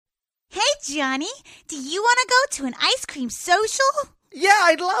Johnny, do you want to go to an ice cream social? Yeah,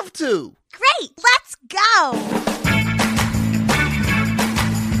 I'd love to. Great, let's go.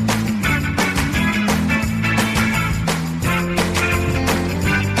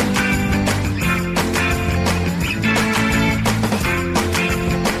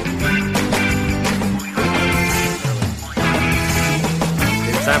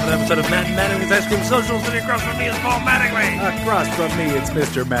 Time for the episode of Matt and Mattingly's Ice Cream Social. Sitting across from me is Paul Mattingly. Across from me, it's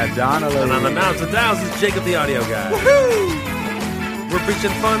Mr. Matt Donnelly. And on the mountains and downs is Jacob the audio guy. Woohoo! We're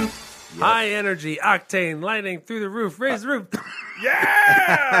preaching fun, high energy, octane, lighting through the roof, raise the roof.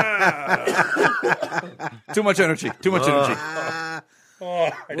 Yeah! Too much energy. Too much energy.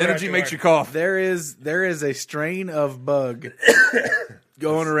 Energy makes you cough. There is a strain of bug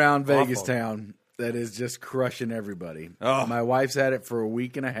going around Vegas town that is just crushing everybody. Oh. My wife's had it for a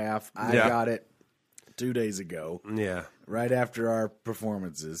week and a half. I got it 2 days ago. Yeah. Right after our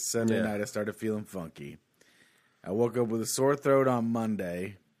performances. Sunday night, I started feeling funky. I woke up with a sore throat on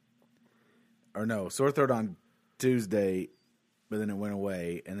Monday. Or no, sore throat on Tuesday, but then it went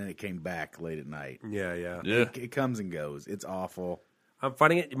away, and then it came back late at night. Yeah. It comes and goes. It's awful. I'm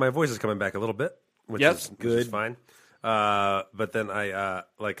finding it. My voice is coming back a little bit, which is fine. But then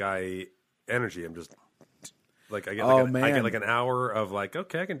energy. I'm just like I get like an hour of like,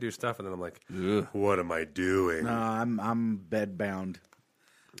 okay, I can do stuff, and then I'm like, what am I doing? No, I'm bed bound.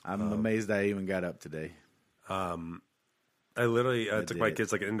 I'm amazed I even got up today. I literally took my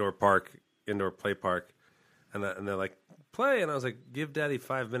kids like an indoor play park, and they're like, play, and I was like, give Daddy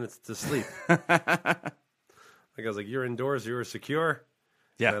 5 minutes to sleep. Like I was like, you're indoors, you're secure.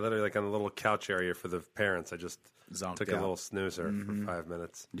 Yeah, and I literally like on a little couch area for the parents. I just took a little snoozer for 5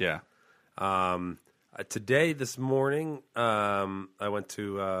 minutes. Yeah. This morning, I went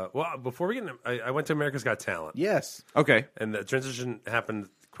to before we get into, I went to America's Got Talent. Yes. Okay. And the transition happened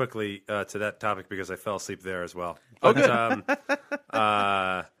quickly to that topic because I fell asleep there as well. Oh, But,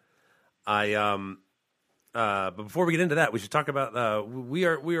 good. but before we get into that, we should talk about we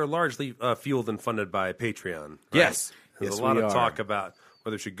are largely fueled and funded by Patreon. Right? Yes. There's a lot of talk about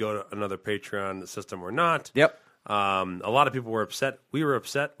whether we should go to another Patreon system or not. Yep. A lot of people were upset. We were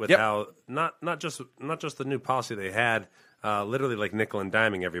upset with how not just the new policy they had, literally like nickel and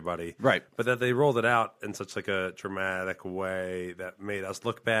diming everybody, right? But that they rolled it out in such like a dramatic way that made us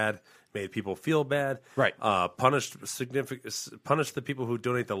look bad, made people feel bad, right? Punished the people who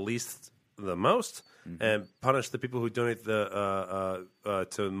donate the least the most, and punish the people who donate the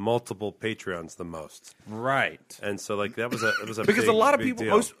to multiple Patreons the most, right? And so like that was a because big, a lot of big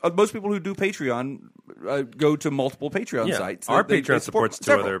people, deal. most people who do Patreon go to multiple Patreon sites. Our They Patreon supports two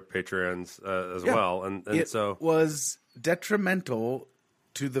several other Patreons as well, and so was detrimental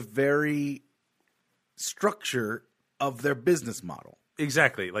to the very structure of their business model.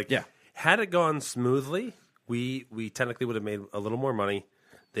 Exactly. Like, had it gone smoothly, we technically would have made a little more money.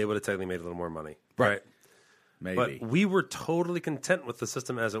 They would have technically made a little more money. Right. Maybe. But we were totally content with the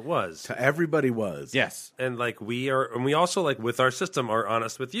system as it was. Everybody was. Yes. And like we also like with our system are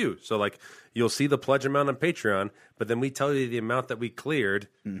honest with you. So like you'll see the pledge amount on Patreon, but then we tell you the amount that we cleared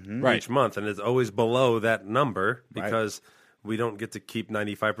each month, and it's always below that number because we don't get to keep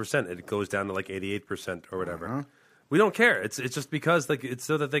 95%. It goes down to like 88% or whatever. We don't care. It's just because like it's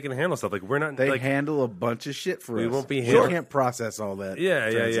so that they can handle stuff. Like we're not. They like, handle a bunch of shit for us. We won't be. We can't process all that.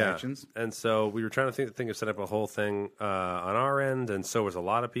 Transactions. Yeah. And so we were trying to think of set up a whole thing on our end, and so was a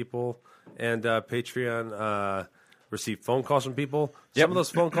lot of people. And Patreon received phone calls from people. Some of those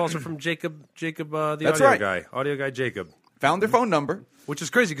phone calls are from Jacob, the audio guy, Jacob. Found their phone number, which is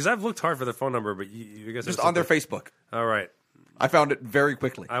crazy because I've looked hard for their phone number, but you guys just on their Facebook. All right. I found it very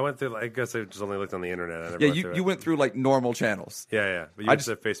quickly. I went through. I guess I just only looked on the internet. You went through like normal channels. Yeah. But you went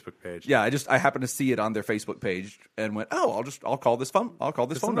to their Facebook page. Yeah, I happened to see it on their Facebook page and went, I'll call this phone. I'll call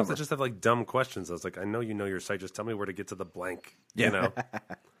this phone number. They just have like dumb questions. I was like, I know you know your site. Just tell me where to get to the blank. You know.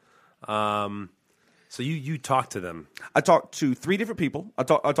 So you talked to them. I talked to 3 different people. I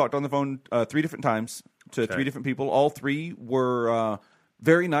talked on the phone 3 different times to 3 different people. All 3 were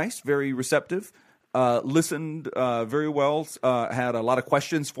very nice, very receptive. Listened very well. Had a lot of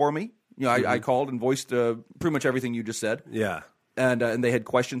questions for me. You know, I called and voiced pretty much everything you just said. Yeah, and they had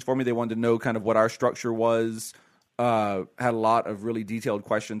questions for me. They wanted to know kind of what our structure was. Had a lot of really detailed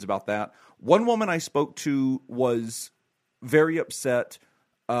questions about that. One woman I spoke to was very upset,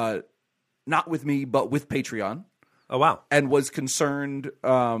 not with me, but with Patreon. Oh, wow. And was concerned.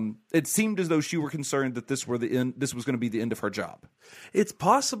 It seemed as though she were concerned that this was going to be the end of her job. It's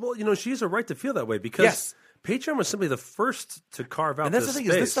possible. You know, she has a right to feel that way because Patreon was simply the first to carve out. And that's this the thing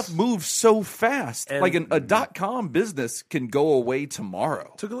space. is, this stuff moves so fast. And- like a .com business can go away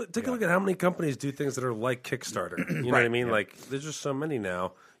tomorrow. Take a look at how many companies do things that are like Kickstarter. You know what I mean? Yeah. Like, there's just so many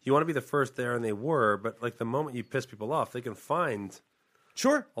now. You want to be the first there, and they were, but like the moment you piss people off, they can find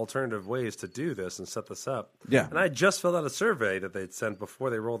alternative ways to do this and set this up. Yeah. And I just filled out a survey that they'd sent before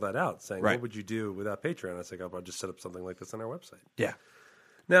they rolled that out, saying, "What would you do without Patreon?" I said, "I'll just set up something like this on our website." Yeah.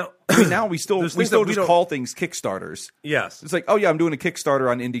 Now, now we still there's we things still that we just don't- call things Kickstarters. Yes. It's like, oh yeah, I'm doing a Kickstarter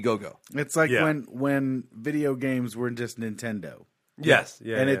on Indiegogo. It's like Yeah. when video games were just Nintendo. Yes.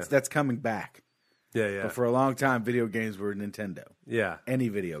 Yeah. And yeah. that's coming back. Yeah. But for a long time, video games were Nintendo. Yeah. Any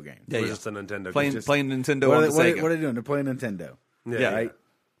video game. It was just a Nintendo. Playing game. Nintendo What on are, the what, Sega. are, what are they doing? They're playing Nintendo. Yeah. Right?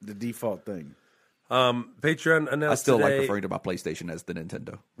 The default thing. Patreon announced I still like today, referring to my PlayStation as the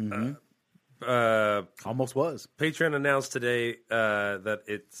Nintendo. Almost was. Patreon announced today that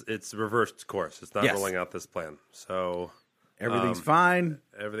it's reversed course. It's not Yes. rolling out this plan. So Everything's fine.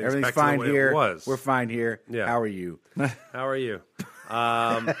 everything's back to fine the way it here. was. We're fine here. Yeah. How are you? how are you?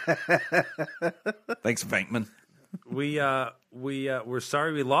 Thanks, Bankman. We're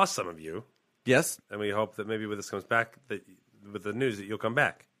sorry we lost some of you, Yes, and we hope that maybe when this comes back, that with the news that you'll come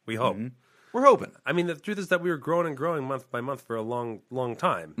back. We hope. we're hoping. I mean, the truth is that we were growing and growing month by month for a long, long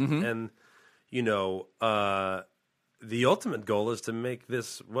time, and the ultimate goal is to make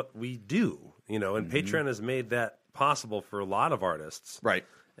this what we do. And Patreon has made that possible for a lot of artists, Right.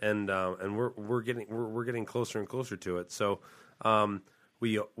 And we're getting closer and closer to it. So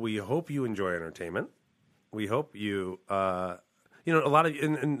we hope you enjoy entertainment. We hope you a lot of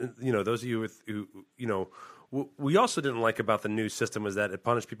and those of you who we also didn't like about the new system was that it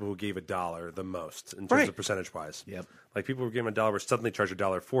punished people who gave $1 the most in terms of percentage wise. Yep. Like people who gave $1 were suddenly charged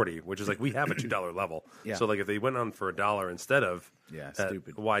 $1.40, which is like we have a $2 level. Yeah. So like if they went on for $1 instead of that,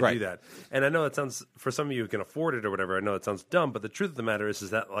 stupid. why Right. do that? And I know it sounds for some of you who can afford it or whatever. I know it sounds dumb, but the truth of the matter is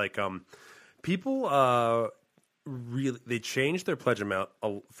that like people really they change their pledge amount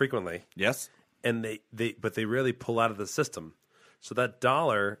frequently. Yes. And they rarely pull out of the system. So that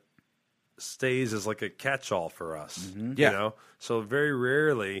dollar stays as like a catch-all for us. Yeah. So very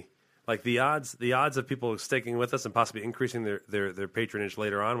rarely, like the odds of people sticking with us and possibly increasing their patronage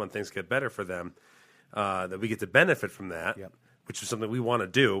later on when things get better for them, that we get to benefit from that, which is something we want to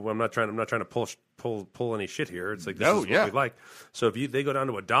do. I'm not trying to pull any shit here. It's like this is what we like. So if they go down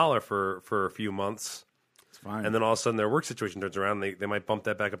to $1 for a few months. Fine. And then all of a sudden their work situation turns around, they might bump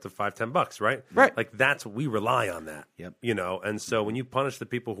that back up to $5-10, right? Right. Like that's we rely on that. Yep. And so when you punish the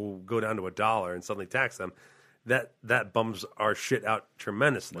people who go down to $1 and suddenly tax them, that bums our shit out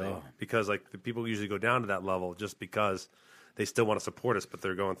tremendously because like the people usually go down to that level just because they still want to support us, but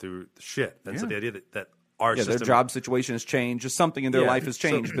they're going through the shit. And so the idea that our Yeah, system, their job situation has changed. Just something in their life has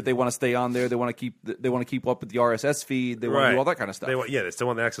changed, but they want to stay on there. They want to keep up with the RSS feed. They want to do all that kind of stuff. They still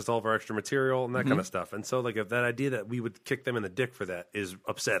want the access to all of our extra material and that kind of stuff. And so, like, if that idea that we would kick them in the dick for that is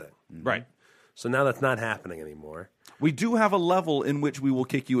upsetting, Right. So now that's not happening anymore. We do have a level in which we will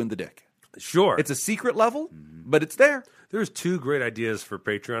kick you in the dick. Sure, It's a secret level, but it's there. There's two great ideas for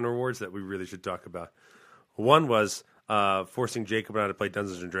Patreon rewards that we really should talk about. One was forcing Jacob and I to play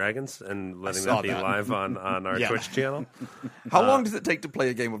Dungeons and Dragons and letting that be live on our Twitch channel. How long does it take to play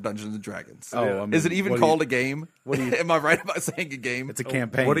a game of Dungeons and Dragons? Oh, I mean, is it even what do you- called a game? Am I right about saying a game? It's a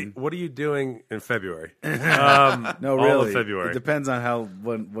campaign. What are you doing in February? No, all really. of February. It depends on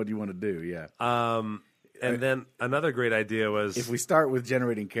what you want to do. Yeah. And then another great idea was If we start with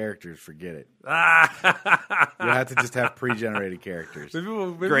generating characters, forget it. You'll have to just have pre-generated characters.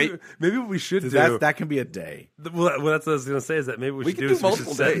 maybe what we should do. That can be a day. Well, that's what I was going to say is that maybe we should can do do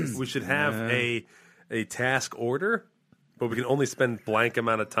multiple days. we should have a task order, but we can only spend blank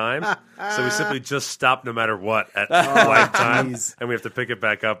amount of time. So we simply just stop no matter what at blank time, geez. and we have to pick it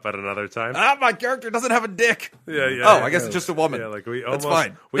back up at another time. My character doesn't have a dick. Yeah. I guess it's just a woman. Yeah, like That's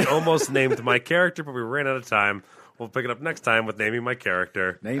fine. we almost named my character, but we ran out of time. We'll pick it up next time with naming my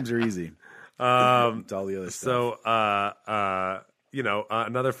character. Names are easy. It's all the other stuff. So,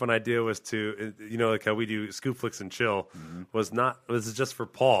 another fun idea was to, like how we do Scoop Flicks and Chill, was just for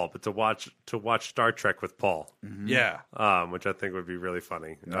Paul, but to watch Star Trek with Paul, Yeah. which I think would be really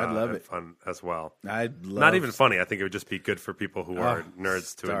funny. I'd love and it. fun as well. I'd love Not even funny. I think it would just be good for people who are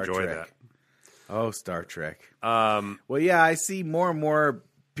nerds to Star enjoy Trek. that. Oh, Star Trek. Well, yeah, I see more and more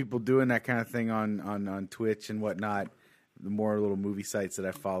people doing that kind of thing on Twitch and whatnot. The more little movie sites that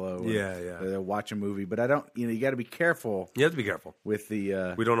I follow. Yeah. They'll watch a movie, but I don't. You got to be careful You have to be careful. with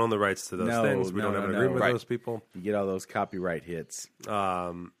the. We don't own the rights to those No, things. We no, don't have an no, agreement no. with those people. You get all those copyright hits. So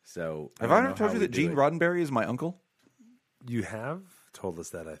Have I don't ever know told how you we that do Gene it. Roddenberry is my uncle? You have told us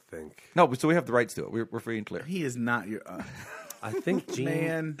that, I think. No, so we have the rights to it. We're free and clear. He is not your I think Gene.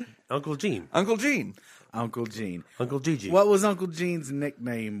 man. Uncle Gene. Uncle Gene. Uncle Gene. Uncle Gigi. What was Uncle Gene's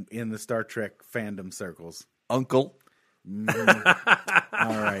nickname in the Star Trek fandom circles? Uncle. All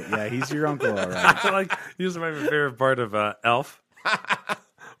right. Yeah, he's your uncle, all right. Like, here's my favorite part of Elf.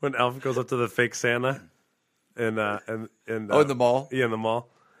 When Elf goes up to the fake Santa and in the mall? Yeah, in the mall.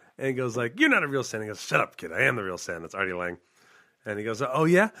 And he goes like, "You're not a real Santa." He goes, "Shut up, kid. I am the real Santa." It's Artie Lang. And he goes, "Oh,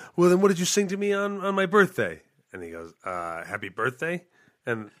 yeah? Well, then what did you sing to me on my birthday?" And he goes, "Happy birthday?"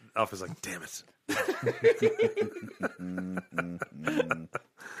 And Elf is like, "Damn it."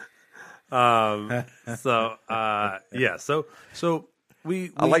 So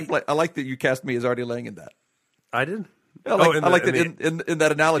we I like that you cast me as Artie Lang in that. I did. I like that in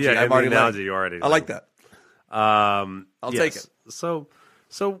that analogy. Yeah, I'm in Artie the Lang. analogy, you're Artie I like that. I'll take it.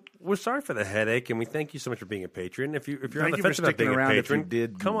 So we're sorry for the headache, and we thank you so much for being a patron. If you're on Thank the you fence for about sticking being a around if you patron,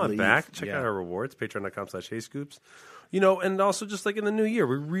 did come on leave. back. Check Yeah. out our rewards, patreon.com/HeyScoops. And also just like in the new year,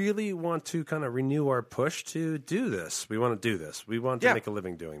 we really want to kind of renew our push to do this. We want to do this. We want to make a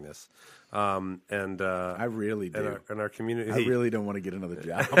living doing this. I really do. And our community. I really don't want to get another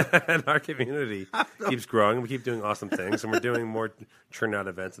job. And our community keeps growing. We keep doing awesome things, and we're doing more turnout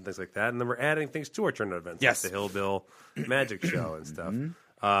events and things like that. And then we're adding things to our turnout events, Yes. like the Hillbill Magic Show and stuff.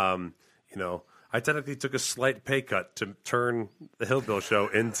 I technically took a slight pay cut to turn the Hillbill Show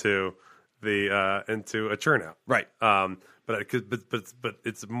into into a turnout, Right. But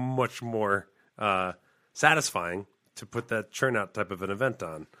it's much more satisfying to put that turnout type of an event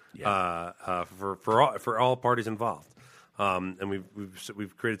on for all parties involved. And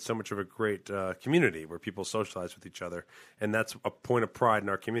we've created so much of a great community where people socialize with each other, and that's a point of pride in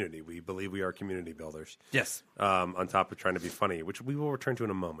our community. We believe we are community builders. Yes. On top of trying to be funny, which we will return to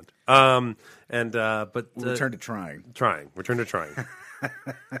in a moment. We'll return to trying. Return to trying.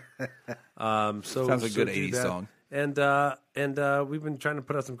 Sounds like a good 80s song. And we've been trying to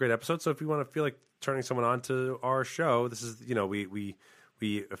put out some great episodes. So if you want to feel like turning someone on to our show, this is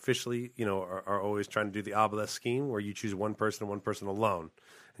we officially are always trying to do the obelisk scheme where you choose one person alone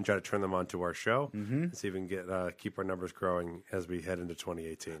and try to turn them on to our show and see if we can get keep our numbers growing as we head into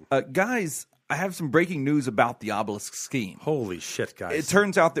 2018. Guys, I have some breaking news about the obelisk scheme. Holy shit, guys! It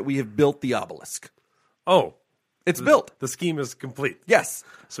turns out that we have built the obelisk. Oh. It's built. The scheme is complete. Yes.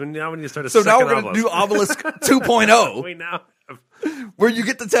 So now we need to start a So second now we're going to do Obelisk 2.0, We now where you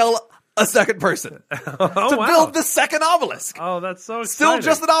get to tell a second person to build the second obelisk. Oh, that's so Still exciting.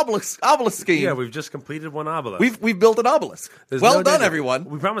 just an obelisk scheme. Yeah, we've just completed one obelisk. We've built an obelisk. There's well no done, danger. everyone.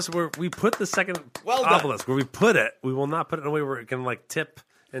 We promise we put the second Well done. obelisk where we put it. We will not put it in a way where it can like tip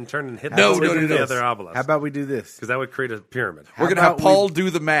and turn and hit No, the other obelisk. How about we do this? Because that would create a pyramid. We're going to have about Paul do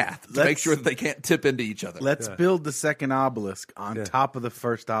the math to make Let's- sure that they can't tip into each other. Let's build the second obelisk on top of the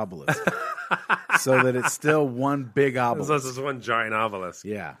first obelisk so that it's still one big So obelisk. this is one giant obelisk.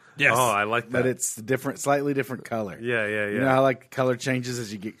 Yeah. Yes. Oh, I like that. But it's slightly different color. Yeah. You know how like the color changes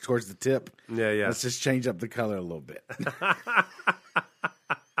as you get towards the tip? Yeah. Let's just change up the color a little bit.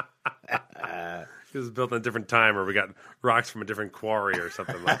 It was built in a different time, or we got rocks from a different quarry or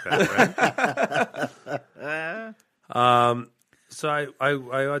something like that. Right? So I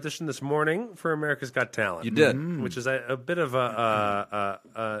auditioned this morning for America's Got Talent. You did. Which is a bit of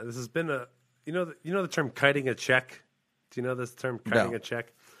this has been you know the term kiting a check. Do you know this term kiting No. a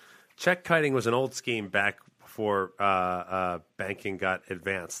check? Check kiting was an old scheme back before banking got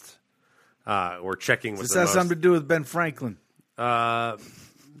advanced, or checking was. This has something to do with Ben Franklin.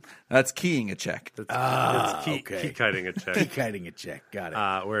 That's keying a check. It's key okay. kiting a check. Keep kiting a check. Got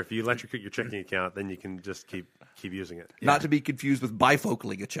it. Where if you electrocute your checking account, then you can just keep using it. Not to be confused with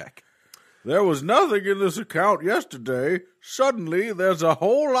bifocally a check. There was nothing in this account yesterday. Suddenly, there's a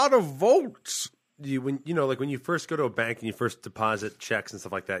whole lot of volts. When you first go to a bank and you first deposit checks and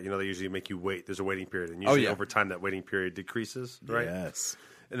stuff like that, they usually make you wait. There's a waiting period, and usually over time that waiting period decreases, right? Yes.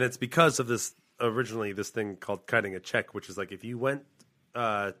 And it's because of this thing called kiting a check, which is like if you went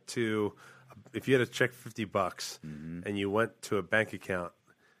if you had a check for $50 and you went to a bank account,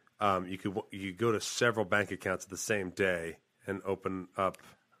 you could go to several bank accounts the same day and open up.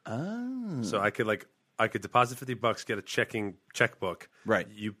 Oh. So I could deposit $50, get a checkbook. Right.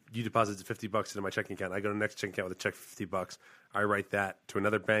 You deposited $50 into my checking account. I go to the next checking account with a check for $50. I write that to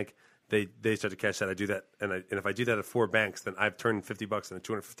another bank. They start to cash that. I do that, and if I do that at 4 banks, then I've turned $50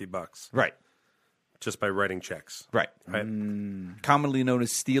 into $250. Right. Just by writing checks. Right. Commonly known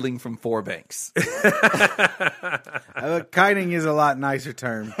as stealing from 4 banks. Kiting is a lot nicer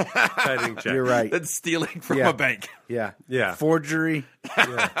term. Kiting check. You're right. That's stealing from Yeah. a bank. Yeah. Yeah. Forgery.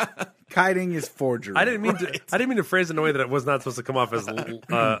 Kiting is forgery. I didn't mean to phrase it in a way that it was not supposed to come off as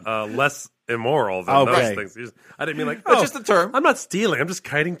less immoral than those things. I didn't mean like, it's just a term. I'm not stealing. I'm just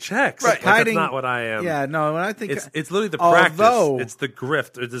kiting checks. Right. Like, that's not what I am. Yeah, no. When I think it's literally the practice. It's the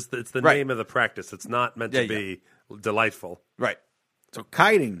grift. It's the name of the practice. It's not meant to be delightful. Right. So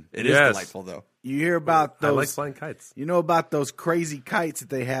kiting. It is delightful, though. You hear about those. I like flying kites. You know about those crazy kites that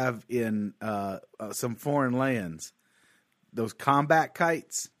they have in some foreign lands. Those combat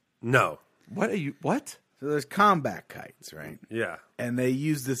kites. No. What? So there's combat kites, right? Yeah. And they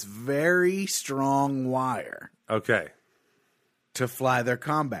use this very strong wire. Okay. To fly their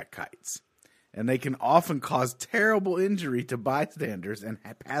combat kites. And they can often cause terrible injury to bystanders and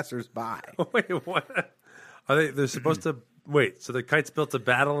passersby. Wait, what? They're supposed to... Wait, so the kite's built to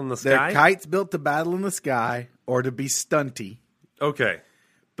battle in the sky? They're kites built to battle in the sky or to be stunty. Okay.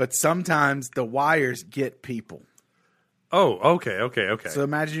 But sometimes the wires get people. Oh, okay. So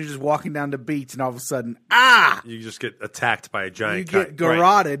imagine you're just walking down the beach and all of a sudden, you just get attacked by a giant kite. You get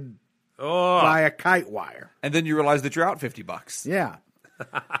garroted right. by a kite wire. And then you realize that you're out $50. Yeah.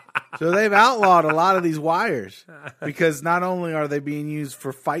 So they've outlawed a lot of these wires because not only are they being used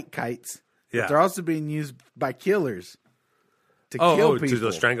for fight kites, but they're also being used by killers to kill people.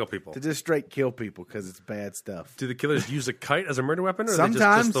 To strangle people. To just straight kill people because it's bad stuff. Do the killers use a kite as a murder weapon or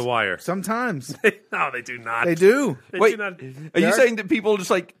sometimes, just the wire? Sometimes. No, they do not. They do. Wait, are you saying that people just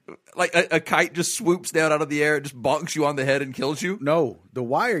like a kite just swoops down out of the air, it just bonks you on the head and kills you? No, the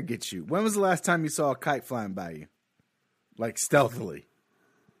wire gets you. When was the last time you saw a kite flying by you? Like stealthily.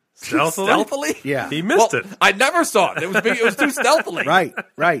 Stealthily? Yeah. He missed it. I never saw it. It was too stealthily. Right.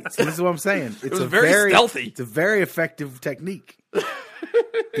 So this is what I'm saying. It was very stealthy. It's a very effective technique.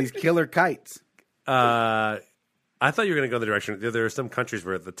 These killer kites. I thought you were going to go the direction. There are some countries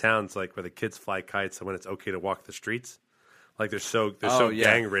where the towns, like where the kids fly kites, and when it's okay to walk the streets, like they're so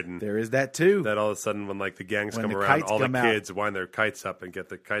gang ridden. There is that too. That all of a sudden, when like the gangs come around, all the kids wind their kites up and get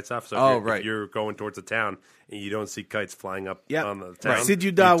the kites off. So if you're going towards a town and you don't see kites flying up on the town,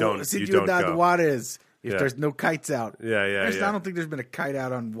 Ciudad Juarez. If there's no kites out, I don't think there's been a kite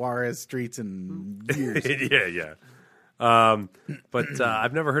out on Juarez streets in years. But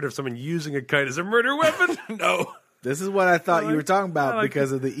I've never heard of someone using a kite as a murder weapon. No. This is what I thought you were talking about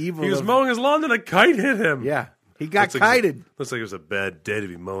because of the evil. He was mowing his lawn and a kite hit him. Yeah. He got kited. Looks like it was a bad day to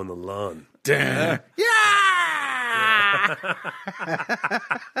be mowing the lawn. Yeah.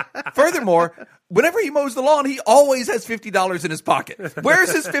 Furthermore, whenever he mows the lawn, he always has $50 in his pocket.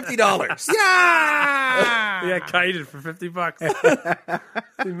 Where's his $50? Yeah. He got kited for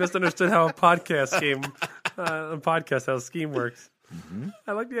 $50. He misunderstood how a podcast how a scheme works. Mm-hmm.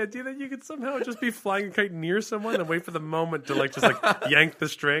 I like the idea that you could somehow just be flying a kite near someone and wait for the moment to just yank the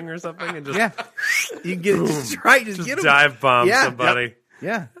string or something and just you can get it just right. Just get them. Dive bomb somebody.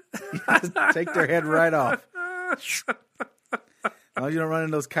 Yeah, just take their head right off. As long as you don't run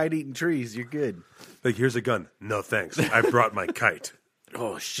into those kite eating trees, you're good. Like, here's a gun. No thanks. I brought my kite.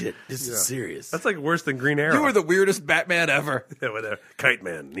 Oh shit! This is serious. That's like worse than Green Arrow. You were the weirdest Batman ever. Whatever. Kite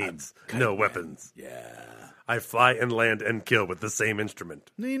man needs no weapons. Yeah. I fly and land and kill with the same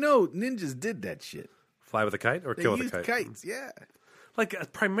instrument. You know, ninjas did that shit. Fly with a kite or kill with a kite? They used kites, yeah.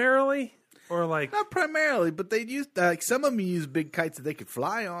 Like primarily, or like not primarily, but they used some of them use big kites that they could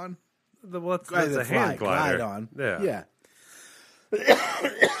fly on. That's a hand glider. Glide on. Yeah.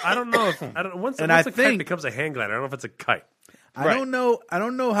 I don't know if once a kite becomes a hand glider, I don't know if it's a kite. I don't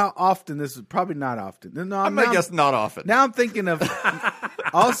know how often this is. Probably not often. No, I'm gonna guess not often. Now I'm thinking of.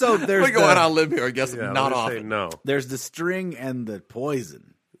 Also, there's. We go out on a limb here. I guess not often. No. There's the string and the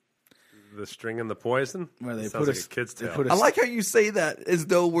poison. The string and the poison. Where they put a kid's tale. I like how you say that as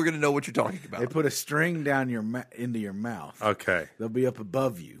though we're gonna know what you're talking about. They put a string down into your mouth. Okay. They'll be up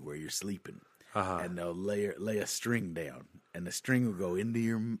above you where you're sleeping, and they'll lay a string down, and the string will go into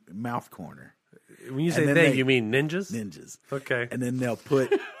your mouth corner. When you say they, you mean ninjas? Ninjas. Okay. And then they'll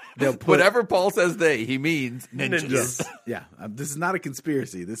put whatever Paul says they, he means ninjas. Yes. Yeah. This is not a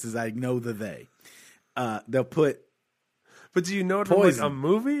conspiracy. This is I know the they. They'll put. But do you know it from like a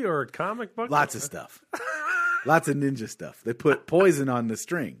movie or a comic book? Lots of stuff. Lots of ninja stuff. They put poison on the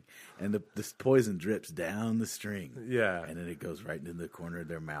string, and this poison drips down the string. Yeah. And then it goes right into the corner of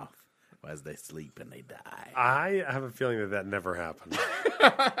their mouth as they sleep and they die. I have a feeling that never happened.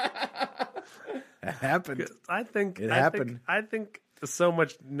 It happened. I think it happened. I think so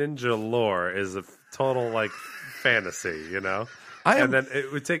much ninja lore is a total fantasy, you know. And then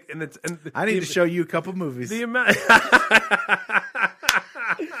it would take, and I need to show you a couple movies. The amount,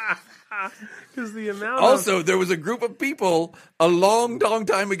 because the amount. Also, there was a group of people a long, long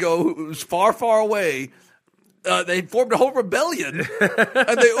time ago who was far, far away They formed a whole rebellion,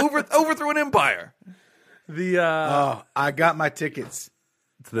 and they overthrew an empire. I got my tickets.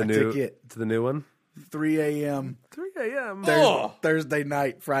 To the new one. 3 a.m. 3 a.m. Thursday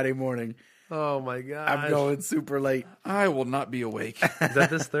night, Friday morning. Oh my god! I'm going super late. I will not be awake. Is that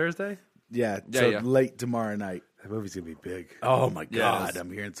this Thursday? Yeah, Yeah. late tomorrow night. That movie's gonna be big. Oh my god,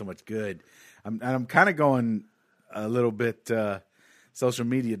 I'm hearing so much good. I'm kind of going a little bit social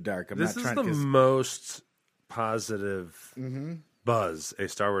media dark. This is the most positive buzz a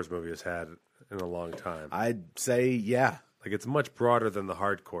Star Wars movie has had in a long time. I'd say yeah. Like it's much broader than the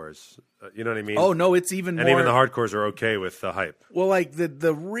hardcores. You know what I mean? Oh no, it's even and more. even the hardcores are okay with the hype. Well, like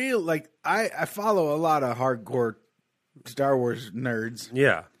the real I follow a lot of hardcore Star Wars nerds.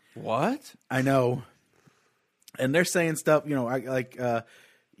 Yeah. What? I know, and they're saying stuff. You know,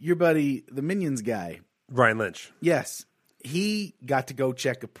 your buddy, the Minions guy, Brian Lynch. Yes, he got to go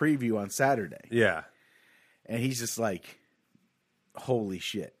check a preview on Saturday. Yeah. And he's just like, holy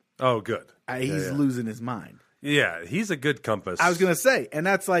shit. Oh, good. He's losing his mind. Yeah, he's a good compass. I was going to say, and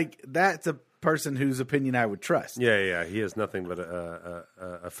that's a person whose opinion I would trust. Yeah. He has nothing but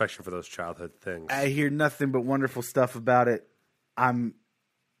affection for those childhood things. I hear nothing but wonderful stuff about it. I'm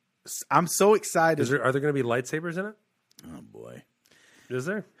so excited. Are there going to be lightsabers in it? Oh, boy. Is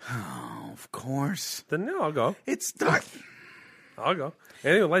there? Oh, of course. Then no, I'll go. It's not. I'll go.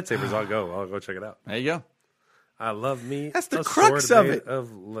 Anything with lightsabers, I'll go. I'll go check it out. There you go. I love me. That's the a crux sword of made it. Of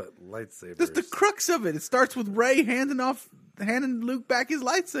lightsabers. That's the crux of it. It starts with Rey handing Luke back his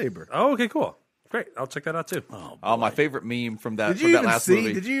lightsaber. Oh, okay, cool. Great. I'll check that out too. Oh, my favorite meme from that Did you even last see?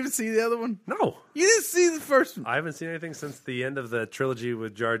 movie. Did you even see the other one? No. You didn't see the first one. I haven't seen anything since the end of the trilogy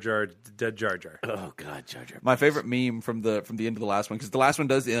with Jar Jar, dead Jar Jar. Oh God, Jar Jar. My favorite meme from the end of the last one, because the last one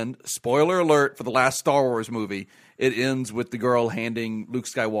does end. Spoiler alert for the last Star Wars movie. It ends with the girl handing Luke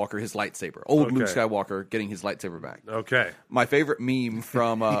Skywalker his lightsaber. Old Luke Skywalker getting his lightsaber back. Okay. My favorite meme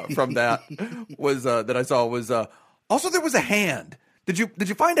from that was that I saw was also there was a hand. Did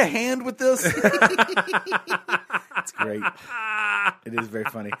you find a hand with this? It's great. It is very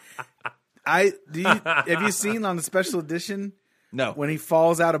funny. Have you seen on the special edition? No. When he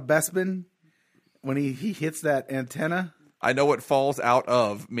falls out of Bespin, when he hits that antenna. I know what falls out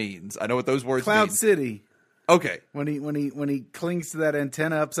of means. I know what those words Cloud mean. City. Okay. When he clings to that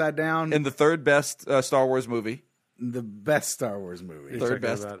antenna upside down. In the third best Star Wars movie. The best Star Wars movie. Third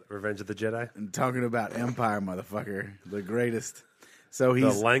best. About Revenge of the Jedi? I'm talking about Empire, motherfucker. The greatest. So he's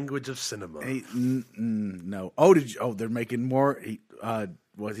the language of cinema. No. Oh, they're making more.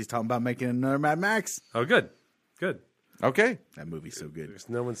 He's talking about making another Mad Max. Oh, good. Good. Okay. That movie's so good. There's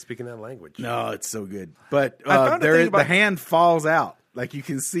no one speaking that language. No, it's so good. But the hand falls out. Like you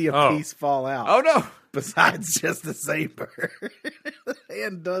can see a piece fall out. Oh no! Besides just the saber, the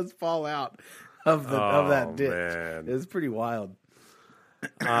hand does fall out of that ditch. Man. It's pretty wild.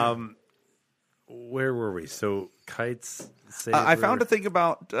 Where were we? So kites. I found a thing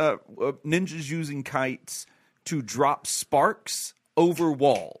about ninjas using kites to drop sparks over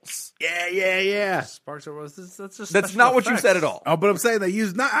walls. Yeah. Sparks are that's just That's not what you said at all. Oh, but I'm saying they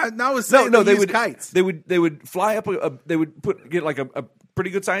use not. I was saying No, they would use kites. They would fly up. They would get like a pretty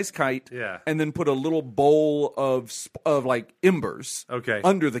good sized kite. Yeah. And then put a little bowl of like embers. Okay.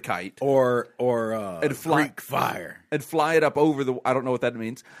 Under the kite. or fly- Greek fire. And fly it up over the. I don't know what that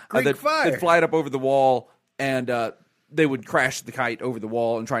means. Greek fire. They'd fly it up over the wall, and they would crash the kite over the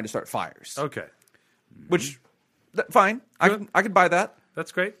wall and trying to start fires. Okay. Which, fine. I could buy that.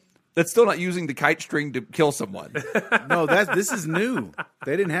 That's great. That's still not using the kite string to kill someone. No, this is new.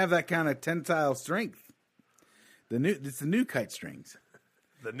 They didn't have that kind of tensile strength. It's the new kite strings.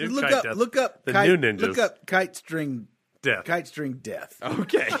 The new Look kite up, death. look up, the kite, new ninjas. Look up kite string Death. Kite string death.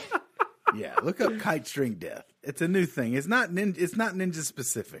 Okay. Yeah, look up kite string death. It's a new thing. It's not ninja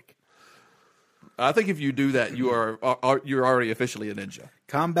specific. I think if you do that, you're already officially a ninja.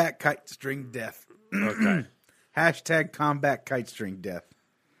 Combat kite string death. Okay. Hashtag combat kite string death.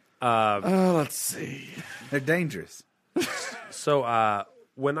 Let's see. They're dangerous. So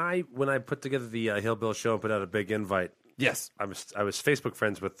when I put together the Hillbill show and put out a big invite, Yes. I was Facebook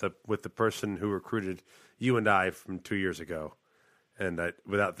friends with the person who recruited you and I from 2 years ago, and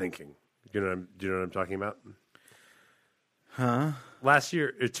without thinking, do you know what I'm talking about? Huh? Last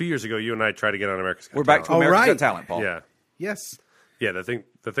year, 2 years ago, you and I tried to get on America's Got We're back to Talent. America's right. Got Talent, Paul. Yeah, Yes. yeah. The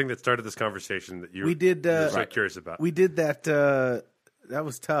thing that started this conversation that you We did, were so right. curious about. We did that. That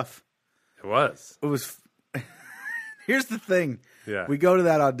was tough. It was. It was. Here's the thing. Yeah. We go to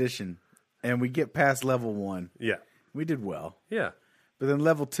that audition, and we get past level 1. Yeah. We did well. Yeah. But then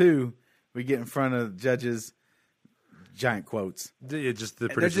level 2, we get in front of judges, giant quotes. Just the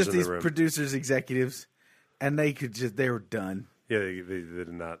They're producers just in these the room. producers, executives, and they were done. Yeah, they did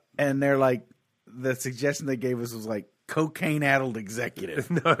not. And they're like, the suggestion they gave us was like cocaine-addled executive.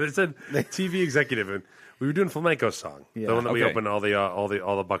 No, they said TV executive, and we were doing Flamenco's song, the one that we opened all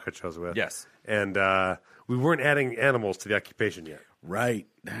the bucket shows with. Yes, and we weren't adding animals to the occupation yet. Right.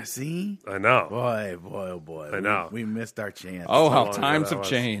 See? I know. Boy, oh boy. I know. We missed our chance. Oh, how long times ago have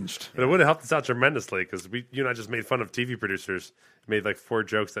that changed. But it would have helped us out tremendously because you and I just made fun of TV producers. Made like 4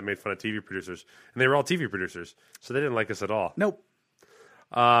 jokes that made fun of TV producers, and they were all TV producers, so they didn't like us at all. Nope.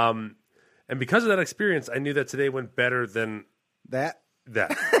 And because of that experience, I knew that today went better than That.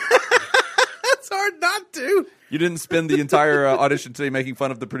 that. It's hard not to. You didn't spend the entire audition today making fun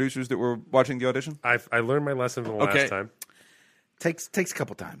of the producers that were watching the audition? I learned my lesson from the last time. Takes a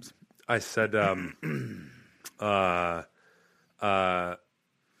couple times. I said, when I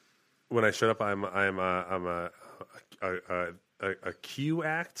showed up, I'm a Q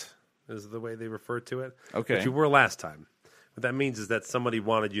act is the way they refer to it. Okay. But you were last time. What that means is that somebody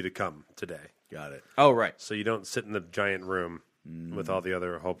wanted you to come today. Got it. Oh, right. So you don't sit in the giant room with all the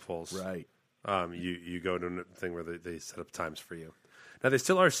other hopefuls. Right. You go to a thing where they set up times for you. Now they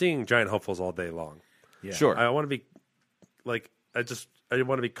still are seeing giant hopefuls all day long. Yeah. Sure. I want to be I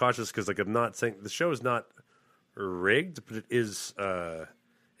want to be cautious because I'm not saying the show is not rigged, but it is.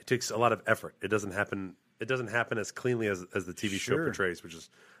 It takes a lot of effort. It doesn't happen. It doesn't happen as cleanly as the TV show portrays, which is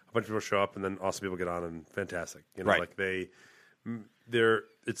a bunch of people show up and then awesome people get on and fantastic. Right. Like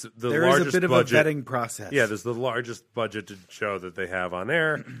it's the There largest is a bit budget, of a vetting process. Yeah, there's the largest budgeted show that they have on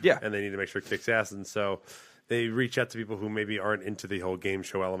air. Yeah. And they need to make sure it kicks ass, and so they reach out to people who maybe aren't into the whole game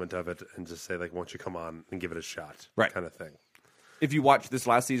show element of it and just say like, "Won't you come on and give it a shot?" Right. Kind of thing. If you watched this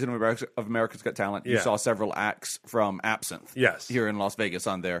last season of America's Got Talent, you saw several acts from Absinthe. Yes. Here in Las Vegas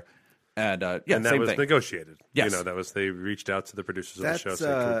on there. And, And that same was thing. negotiated. Yes. They reached out to the producers of the show,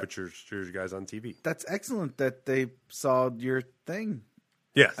 saying, "Can we put your guys on TV?" That's excellent that they saw your thing.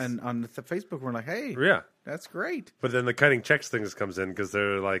 Yes. And on the Facebook, we're like, hey, Yeah. that's great. But then the cutting checks things comes in because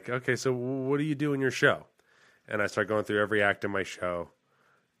they're like, "Okay, so what do you do in your show?" And I start going through every act in my show,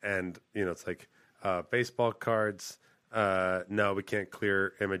 and it's like baseball cards. No, we can't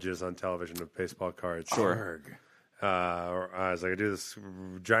clear images on television of baseball cards. Sure. Or I was like, I do this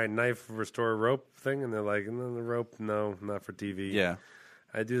giant knife restore rope thing, and they're like, "No, the rope, no, not for TV." Yeah.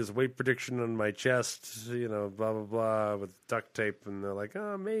 I do this weight prediction on my chest, blah blah blah, with duct tape, and they're like,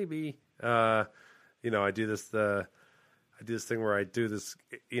 "Oh, maybe." I do this thing where I do this,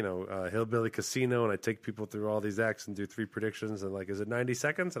 hillbilly casino, and I take people through all these acts and do 3 predictions, and like, is it 90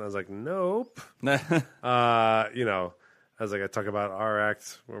 seconds? And I was like, nope. I was like, I talk about our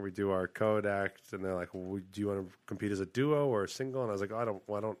act where we do our code act, and they're like, well, do you want to compete as a duo or a single? And I was like, I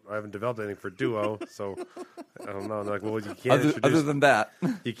haven't developed anything for duo, so I don't know. And they're like, well, you can't Other than that.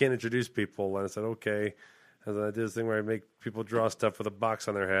 you can't introduce people. And I said, okay. And then I did this thing where I make people draw stuff with a box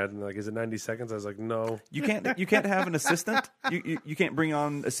on their head, and they're like, is it 90 seconds? I was like, no. You can't have an assistant? You can't bring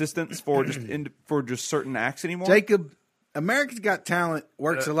on assistants for just certain acts anymore? Jacob, America's Got Talent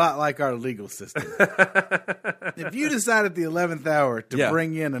works a lot like our legal system. If you decide at the 11th hour to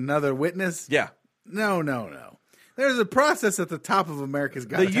bring in another witness, no. There's a process at the top of America's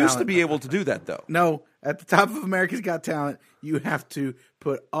Got Talent. They used to be able to do that, though. No, at the top of America's Got Talent, you have to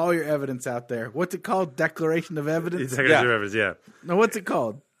put all your evidence out there. What's it called? Declaration of Evidence? Declaration of Evidence, yeah. No, what's it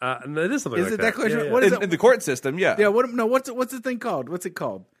called? No, it is something Is like it that. declaration? Yeah, yeah. What is it? In the court system, yeah. Yeah. What's the thing called? What's it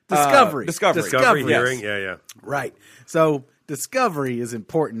called? Discovery. Discovery, hearing, yes. yeah. Right. So discovery is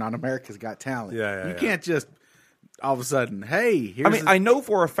important on America's Got Talent. You can't just all of a sudden, hey, here's I know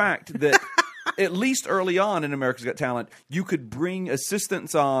for a fact that at least early on in America's Got Talent, you could bring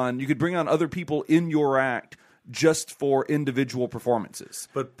assistants on, you could bring on other people in your act just for individual performances.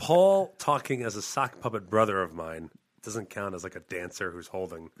 But Paul talking as a sock puppet brother of mine doesn't count as like a dancer who's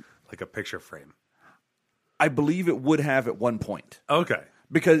holding like a picture frame. I believe it would have at one point. Okay.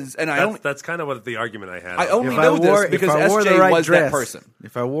 Because, and that's kind of what the argument I had. I only know this because SJ was that person.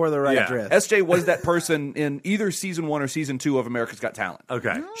 If I wore the right dress. SJ was that person in either season 1 or season 2 of America's Got Talent.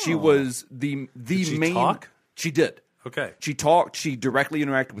 Okay. She was the Did she main. talk? She did. Okay. She talked. She directly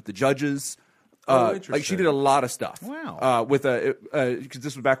interacted with the judges. Interesting. Like she did a lot of stuff. Wow. Because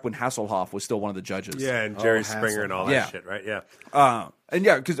this was back when Hasselhoff was still one of the judges. Yeah, and Jerry Springer and all that shit, right? Yeah. And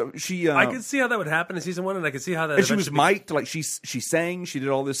yeah, because she. I could see how that would happen in season 1, and I could see how that. And she was eventually mic'd, like she sang, she did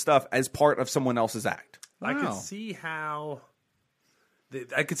all this stuff as part of someone else's act. I could see how.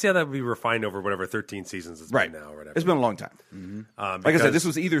 I could see how that would be refined over whatever 13 seasons it's been now or whatever. It's been a long time. Mm-hmm. Like I said, this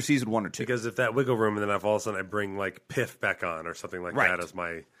was either season 1 or 2. Because if that wiggle room, and then if all of a sudden I bring like Piff back on or something like that as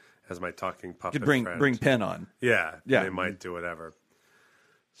my talking puppet. You could bring Penn on. Yeah. Yeah. They might do whatever.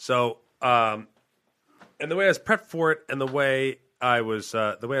 So And the way I was prepped for it, and the way I was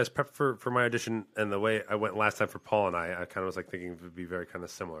prepped for my audition, and the way I went last time for Paul and I kind of was like thinking it would be very kind of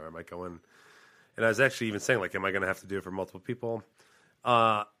similar. I might go in, and I was actually even saying like, am I going to have to do it for multiple people?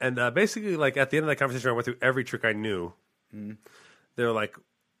 And basically, like at the end of that conversation, I went through every trick I knew. They were like,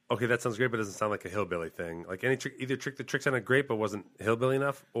 okay, that sounds great, but it doesn't sound like a hillbilly thing. Like any trick, either the trick sounded great but wasn't hillbilly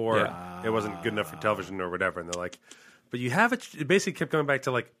enough, or it wasn't good enough for television or whatever. And they're like, but you have it basically kept going back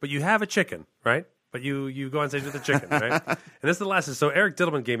to like, but you have a chicken, right? But you go on stage with the chicken, right? And this is the last. So Eric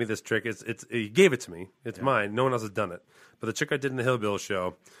Diddleman gave me this trick. He gave it to me. It's mine. No one else has done it. But the trick I did in the Hillbill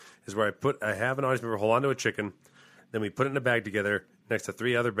show is where I have an audience member hold onto a chicken, then we put it in a bag together next to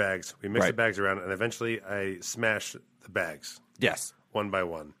 3 other bags. We mix the bags around, and eventually I smash the bags. Yes. One by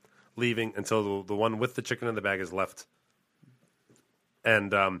one, leaving until the one with the chicken in the bag is left.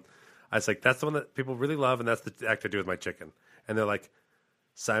 And I was like, that's the one that people really love, and that's the act I do with my chicken. And they're like,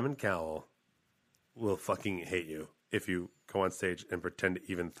 Simon Cowell will fucking hate you if you go on stage and pretend to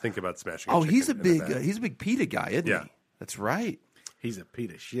even think about smashing a chicken he's a bag. big PETA guy, isn't he? Yeah. That's right. He's a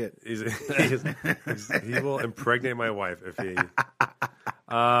piece of shit. He will impregnate my wife if he.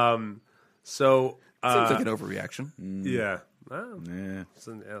 So Seems like an overreaction. yeah. Well,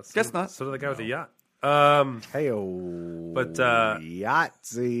 Guess not. So did the guy with the yacht. Hey-o. But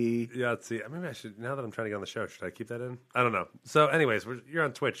Yahtzee. Yahtzee. Maybe I should. Now that I'm trying to get on the show, should I keep that in? I don't know. So, anyways, you're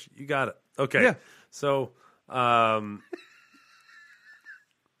on Twitch. You got it. Okay. Yeah. So, and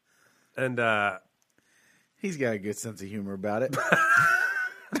He's got a good sense of humor about it.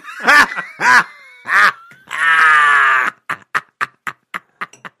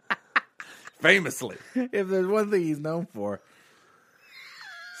 Famously. If there's one thing he's known for.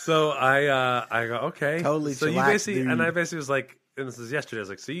 so I go okay. Totally So you chillax, basically, dude. and I basically was like, and this was yesterday. I was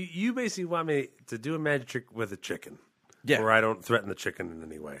like, so you basically want me to do a magic trick with a chicken, Yeah. where I don't threaten the chicken in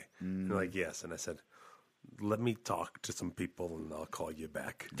any way. And they're like, yes. And I said, let me talk to some people, and I'll call you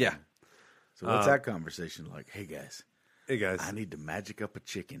back. Yeah. So what's that conversation like? Hey, guys, Hey guys, I need to magic up a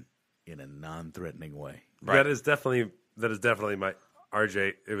chicken in a non-threatening way. that is definitely my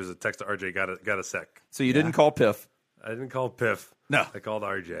RJ. It was a text to RJ. Got a sec. So you didn't call Piff. I didn't call Piff. No. I called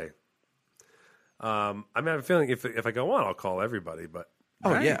RJ. I mean, I have a feeling if I go on, I'll call everybody. But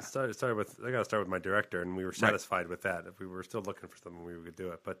I got to start with my director, and we were satisfied with that. If we were still looking for something, we could do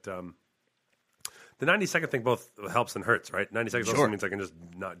it. But the 90-second thing both helps and hurts, right? 90 seconds also means I can just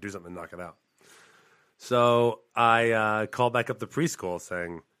not do something and knock it out. So I called back up the preschool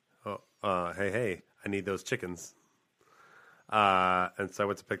saying, hey, I need those chickens. And so I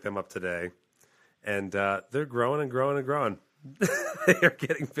went to pick them up today. And they're growing and growing and growing. They're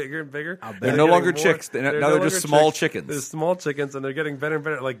getting bigger and bigger. They're no longer chicks. Now they're just small chickens. They're small chickens, and they're getting better and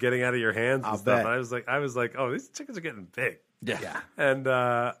better, like getting out of your hands and stuff. bet. And I was like, oh, these chickens are getting big. Yeah. And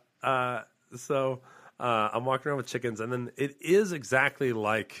so I'm walking around with chickens, and then it is exactly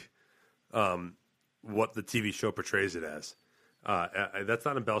like what the TV show portrays it as. That's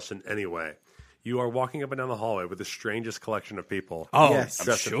not embellished in any way. You are walking up and down the hallway with the strangest collection of people. Oh, Yes. I'm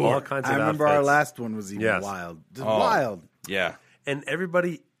dressed in sure. all kinds of I remember outfits. our last one was even Yes. wild. Just wild. Yeah. And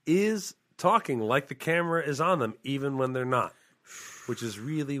everybody is talking like the camera is on them, even when they're not, which is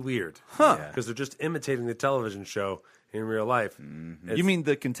really weird. Because they're just imitating the television show in real life. It's- You mean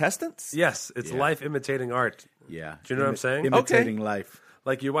the contestants? Yes, it's life imitating art. Yeah. Do you know what I'm saying? Imitating life.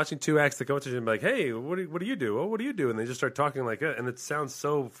 Like you're watching two acts that go into each other and be like, hey, what do you do? Oh, what do you do? And they just start talking like that. And it sounds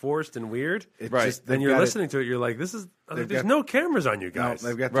so forced and weird. It's Right. just, Then they've you're got listening to it. You're like, there's got- no cameras on you No, guys.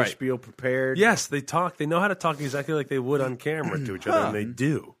 they've got their Right. spiel prepared. Yes, they talk. They know how to talk exactly like they would on camera to each other, and they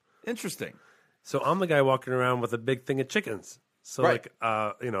do. Interesting. So I'm the guy walking around with a big thing of chickens. So Right.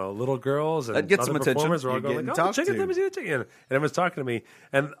 little girls and That gets other some attention. performers are all You're going getting like, "Oh, the talked chicken! to. Let me see the chicken!" And everyone's talking to me,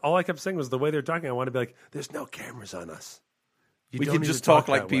 and all I kept saying was the way they're talking. I want to be like, "There's no cameras on us. We don't can need just to talk talk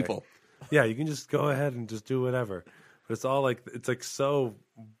like that way." people. Yeah, you can just go ahead and just do whatever. But it's all like so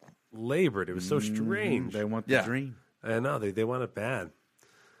labored. It was so strange. They want the Yeah. dream. I know they want it bad.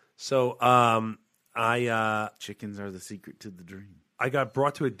 So Chickens are the secret to the dream. I got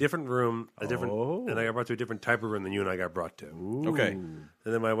brought to a different room, and Oh. I got brought to a different type of room than you and I got brought to. Okay. And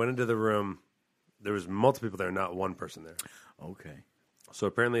then when I went into the room, there was multiple people there, not one person there. Okay. So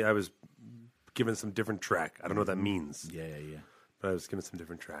apparently I was given some different track. I don't know what that means, Yeah. but I was given some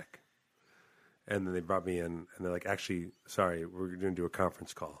different track. And then they brought me in, and they're like, actually, sorry, we're going to do a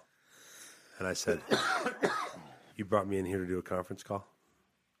conference call. And I said, you brought me in here to do a conference call?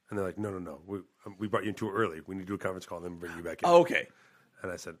 And they're like, no. We brought you in too early. We need to do a conference call and then bring you back in. Oh, okay. And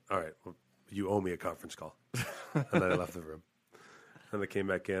I said, all right, well, you owe me a conference call. And then I left the room. And they came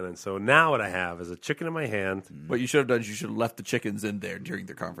back in. And so now what I have is a chicken in my hand. What you should have done is you should have left the chickens in there during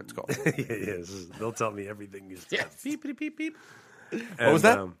their conference call. They'll tell me everything you said. Beep, beep, beep, beep. What was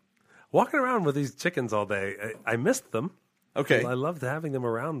that? Walking around with these chickens all day, I missed them. Okay. I loved having them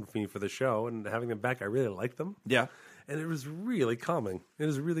around me for the show and having them back. I really liked them. Yeah. And it was really calming. It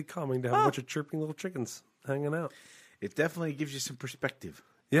is really calming to have a bunch of chirping little chickens hanging out. It definitely gives you some perspective.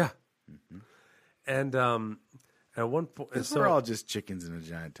 Yeah. And at one point, Because we're all just chickens in a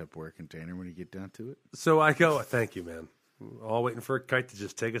giant Tupperware container when you get down to it. so I go, thank you, man. We're all waiting for a kite to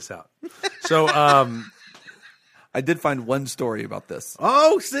just take us out. So, I did find one story about this.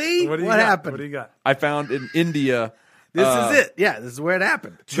 Oh, see? what happened? What do you got? I found in India. This is it. Yeah, this is where it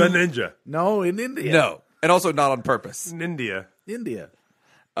happened. The ninja. No, in India. No. And also not on purpose. In India. India.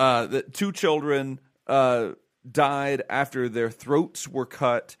 That 2 children died after their throats were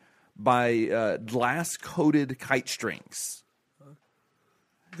cut by glass-coated kite strings.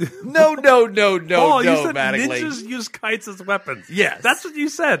 No, Paul, you said Mattingly. ninjas use kites as weapons. Yes. That's what you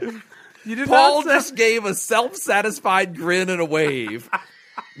said. You did Paul not say... just gave a self-satisfied grin and a wave.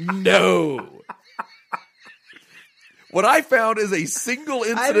 No. What I found is a single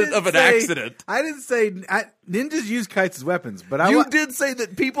incident of an accident. I didn't say ninjas use kites as weapons, but You did say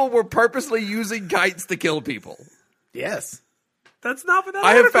that people were purposely using kites to kill people. Yes. That's not what that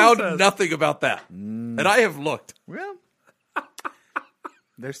I have article found says. nothing about that. And I have looked. Well,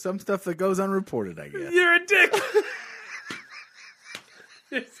 there's some stuff that goes unreported, I guess. You're a dick.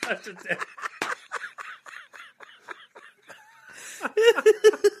 You're such a dick.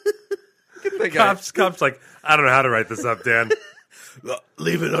 Cops like, I don't know how to write this up, Dan.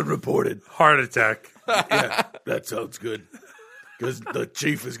 Leave it unreported. Heart attack. Yeah, that sounds good. Because the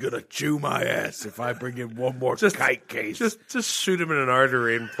chief is going to chew my ass if I bring in one more kite case. Just shoot him in an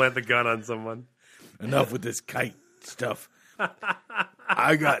artery and plant the gun on someone. Enough with this kite stuff.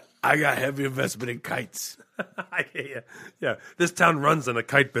 I got heavy investment in kites. Yeah. This town runs on a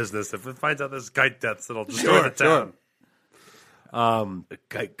kite business. If it finds out there's kite deaths, it'll destroy the town. The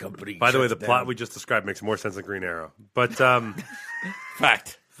kite company. By the way, the shuts plot down. we just described makes more sense than Green Arrow. But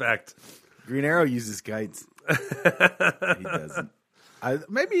Fact. Green Arrow uses kites. He doesn't.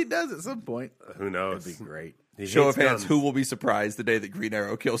 Maybe he does at some point. Who knows? That'd be great. He Show hates of hands, guns. who will be surprised the day that Green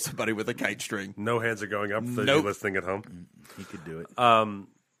Arrow kills somebody with a kite string? No hands are going up for you Nope. listening at home. He could do it.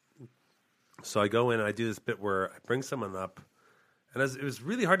 So I go in and I do this bit where I bring someone up. And it was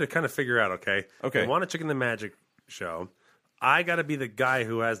really hard to kind of figure out, okay. I want a Chicken the Magic show. I got to be the guy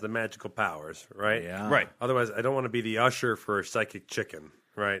who has the magical powers, right? Yeah. Right. Otherwise, I don't want to be the usher for Psychic Chicken,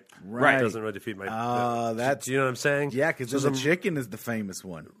 right? Right. It doesn't really defeat my... That's do you know what I'm saying? yeah, because the chicken is the famous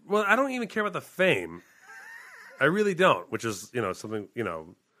one. Well, I don't even care about the fame. I really don't, which is, something, anyways,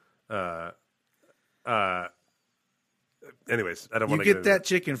 I don't You want to get that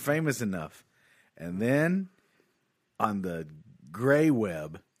chicken famous enough, and then on the gray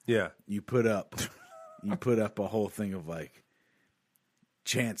web, Yeah. you put up a whole thing of like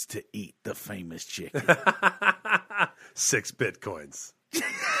chance to eat the famous chicken. 6 Bitcoins.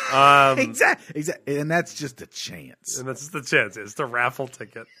 Exactly, and that's just a chance. And that's just the chance. It's the raffle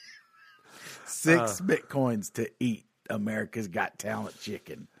ticket. 6 Bitcoins to eat America's Got Talent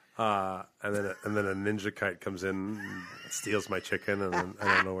chicken. And then a ninja kite comes in, and steals my chicken, and then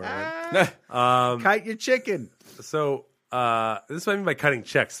I don't know where I went. Kite your chicken. So this is what I mean by cutting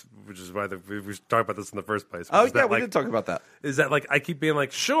checks, which is why we talked about this in the first place. Oh, Is yeah, that, we like, did talk about that. Is that like I keep being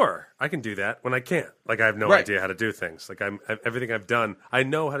like, sure, I can do that when I can't. Like I have no Right. idea how to do things. Like everything I've done, I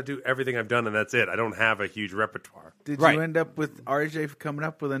know how to do everything I've done, and that's it. I don't have a huge repertoire. Did Right. you end up with RJ coming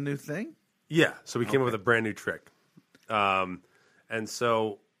up with a new thing? Yeah, so we came up with a brand new trick, and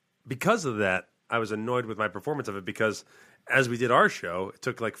so because of that, I was annoyed with my performance of it because as we did our show, it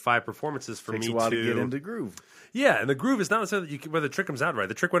took like 5 performances for Takes me a while to get into groove. Yeah, and the groove is not necessarily where the trick comes out right.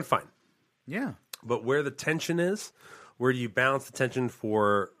 The trick went fine. Yeah. But where the tension is, where do you balance the tension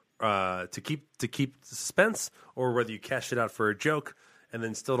for to keep the suspense, or whether you cash it out for a joke and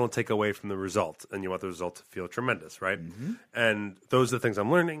then still don't take away from the result, and you want the result to feel tremendous, right? Mm-hmm. And those are the things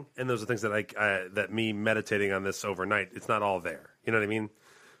I'm learning, and those are things that that me meditating on this overnight. It's not all there, you know what I mean?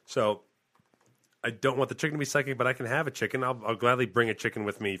 So I don't want the chicken to be psychic, but I can have a chicken. I'll gladly bring a chicken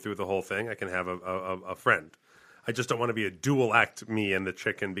with me through the whole thing. I can have a friend. I just don't want to be a dual act, me and the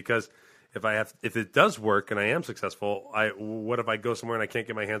chicken, because if it does work and I am successful, what if I go somewhere and I can't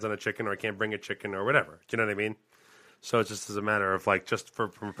get my hands on a chicken, or I can't bring a chicken, or whatever? Do you know what I mean? So it's just as a matter of like just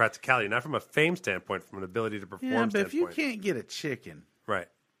from a practicality, not from a fame standpoint, from an ability to perform Yeah, but standpoint. if you can't get a chicken Right.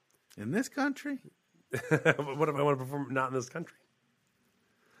 in this country, What if I want to perform not in this country?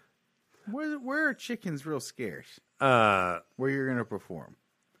 Where are chickens real scarce? Uh, Where you're going to perform?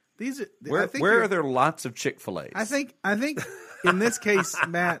 These are, Where are there lots of Chick-fil-A's? I think in this case,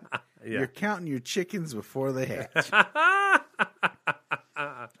 Matt, you're counting your chickens before they hatch,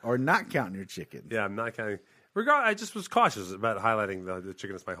 or not counting your chickens. yeah, I'm not counting. I just was cautious about highlighting the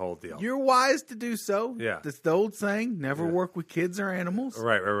chicken as my whole deal. You're wise to do so. Yeah. That's the old saying: never work with kids or animals.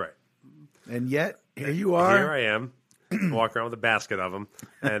 Right. And yet, here you are. Here I am, walking around with a basket of them,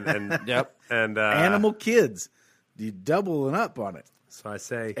 and Yep. and Animal kids. You doubling up on it. So I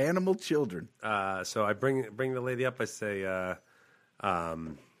say, Animal children. so I bring the lady up. I say,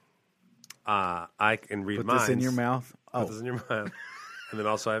 I can read Put minds. this in your mouth. Put this in your mouth. And then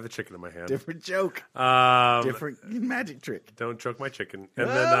also I have a chicken in my hand. Different joke. Different magic trick. Don't choke my chicken. And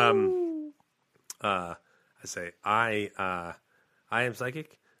then I say, I am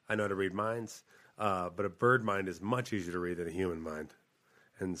psychic. I know how to read minds. But a bird mind is much easier to read than a human mind.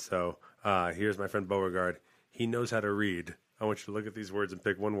 And so here's my friend Beauregard. He knows how to read. I want you to look at these words and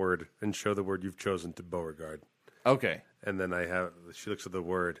pick one word and show the word you've chosen to Beauregard. Okay. And then she looks at the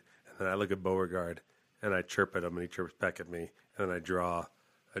word, and then I look at Beauregard, and I chirp at him, and he chirps back at me, and then I draw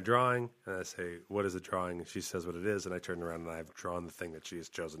a drawing, and I say, what is a drawing? And she says what it is, and I turn around, and I've drawn the thing that she has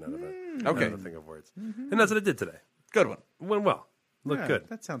chosen out of it. Okay. Out of the thing of words. And that's what I did today. Good one. It went well. Looked Yeah, good.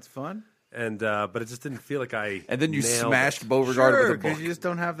 That sounds fun. And but it just didn't feel like I And then you nailed smashed it. Beauregard with a book. because you just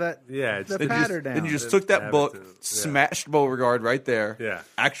don't have that. Yeah, it's- the Then pattern down. Then you just Didn't took that have book, it to- yeah. smashed Beauregard right there. Yeah.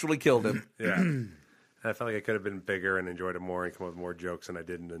 Actually killed him. Yeah. And I felt like I could have been bigger and enjoyed it more and come up with more jokes, and I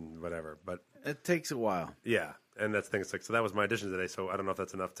didn't, and whatever. But It takes a while. yeah, and that's the thing. It's like, so that was my audition today. So I don't know if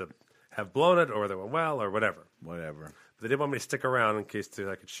that's enough to have blown it or that went well or whatever. Whatever. But they did want me to stick around in case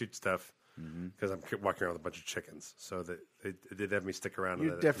I could shoot stuff because I'm walking around with a bunch of chickens. So they did have me stick around. in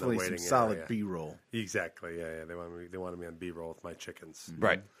You're the definitely waiting some solid area. B-roll. Exactly. Yeah. They wanted me on B-roll with my chickens,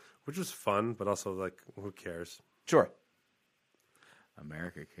 Right. which was fun, but also like, who cares? Sure.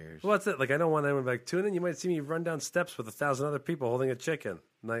 America cares. Well, that's it. Like, I don't want anyone to be like, tune in. You might see me run down steps with 1,000 other people holding a chicken.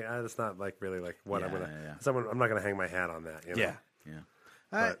 Like, that's not like really like what I'm gonna. Yeah. I'm not gonna hang my hat on that. You know? Yeah.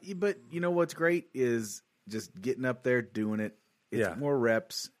 Yeah. But you know what's great is just getting up there, doing it. It's Yeah. more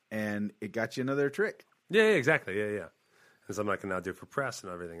reps, and it got you another trick. Yeah, exactly. Yeah. And something I can now do for press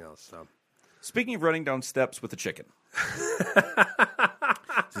and everything else. So. Speaking of running down steps with a chicken.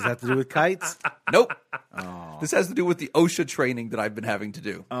 Does that have to do with kites? Nope. This has to do with the OSHA training that I've been having to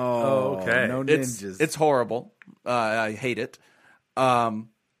do. Oh, okay. No ninjas. It's horrible. I hate it.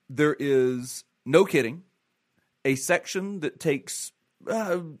 There is, no kidding, a section that takes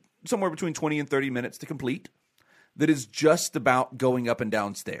somewhere between 20 and 30 minutes to complete that is just about going up and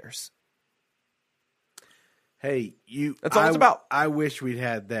down stairs. Hey, you. That's all it's about. I wish we'd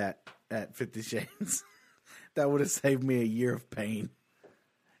had that at 50 Shades. That would have saved me a year of pain.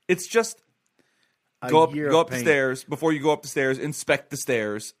 It's just go up the stairs. Before you go up the stairs, inspect the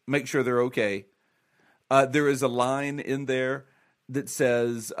stairs, make sure they're okay. There is a line in there that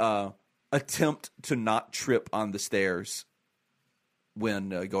says, attempt to not trip on the stairs when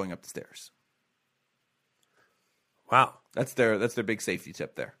going up the stairs. Wow. That's their big safety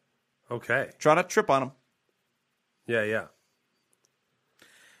tip there. Okay. Try not to trip on them. Yeah.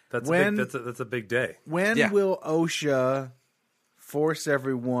 That's a big day. When Yeah. will OSHA force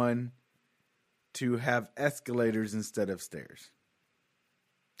everyone to have escalators instead of stairs?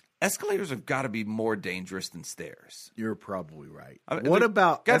 Escalators have got to be more dangerous than stairs. You're probably right. I mean, What there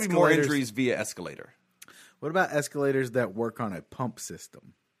about got to be more escalators? injuries via escalator? What about escalators that work on a pump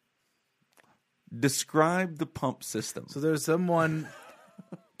system? Describe the pump system. So there's someone,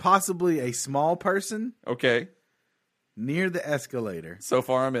 possibly a small person, Okay. near the escalator So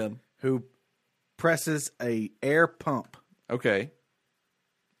far I'm in. who presses a air pump Okay.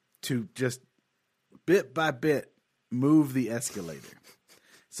 to just bit by bit move the escalator.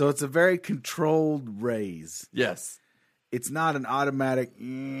 So it's a very controlled raise. Yes. It's not an automatic,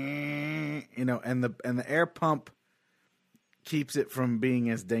 and the air pump keeps it from being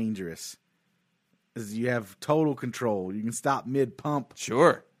as dangerous. As you have total control. You can stop mid pump.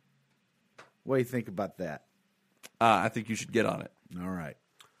 Sure. What do you think about that? I think you should get on it. All right.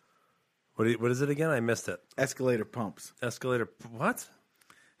 What is it again? I missed it. Escalator pumps. Escalator. What?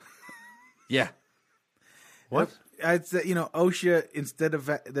 Yeah. What? I'd say, OSHA, instead of,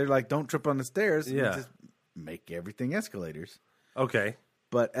 they're like, don't trip on the stairs. we Yeah. just make everything escalators. Okay.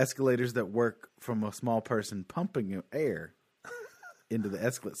 But escalators that work from a small person pumping air into the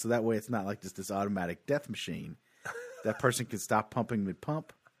escalator. So that way it's not like just this automatic death machine. That person can stop pumping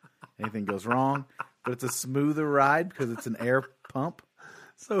mid-pump. Anything goes wrong. But it's a smoother ride because it's an air pump.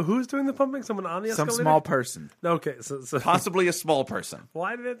 So who's doing the pumping? Someone on the escalator? Some small person. Okay, so Possibly a small person.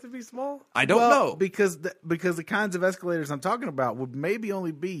 why did it have to be small? I don't know. Because the kinds of escalators I'm talking about would maybe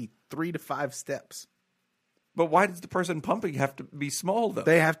only be 3 to 5 steps. But why does the person pumping have to be small, though?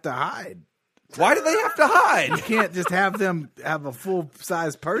 They have to hide. Why do they have to hide? You can't just have a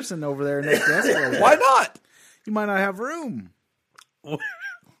full-size person over there next to the escalator. Why not? You might not have room. Where's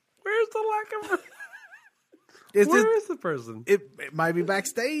the lack of room? Where is the person? It might be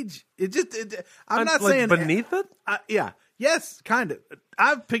backstage. I'm not like saying beneath it. Yeah. Yes, kind of.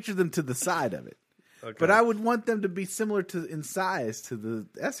 I've pictured them to the side of it. Okay. But I would want them to be similar in size to the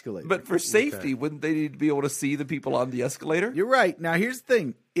escalator. But for safety, wouldn't they need to be able to see the people on the escalator? You're right. Now, here's the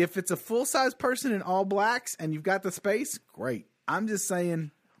thing. If it's a full-size person in all blacks and you've got the space, great. I'm just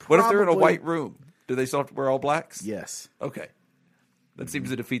saying. What if they're in a white room? Do they still have to wear all blacks? Yes. Okay. That seems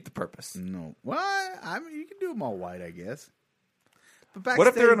to defeat the purpose. No. Well, I mean, you can do them all white, I guess. But backstage, What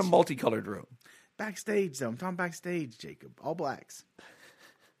if they're in a multicolored room? Backstage, though. I'm talking backstage, Jacob. All blacks.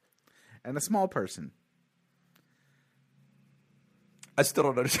 And a small person. I still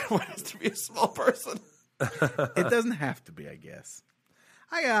don't understand why it has to be a small person. It doesn't have to be, I guess.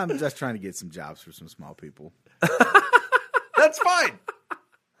 I'm just trying to get some jobs for some small people. That's fine.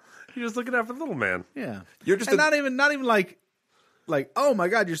 You're just looking out for the little man. Yeah. You're just and not even like, oh my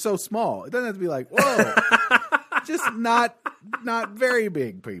God, you're so small. It doesn't have to be like, whoa. Just not very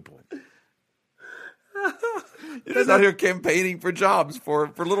big people. You're just out here campaigning for jobs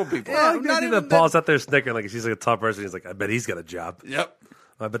for little people. Yeah, Not not even even Paul's out there snickering like she's like a tall person. He's like, I bet he's got a job. Yep.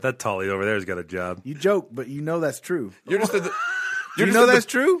 I bet that tallie over there's got a job. You joke, but you know that's true. You're just in the. You know that's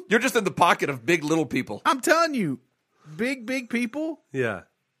true? You're just in the pocket of big little people. I'm telling you, big people, Yeah.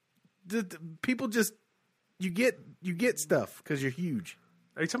 people just you get stuff because you're huge.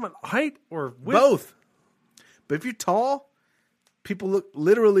 Are you talking about height or width? Both. But if you're tall, people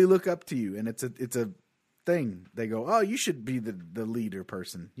literally look up to you, and it's a thing. They go, "Oh, you should be the leader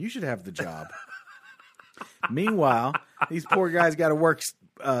person. You should have the job." Meanwhile, these poor guys got to work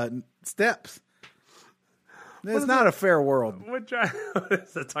steps. It's not a fair world. What drives?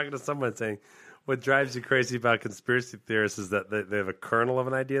 Talking to someone saying, what drives you crazy about conspiracy theorists is that they have a kernel of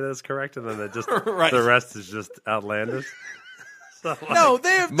an idea that's correct, and then Right. the rest is just outlandish. So, like, No,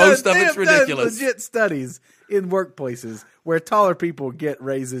 they have Most done, of they it's have done ridiculous. legit studies in workplaces where taller people get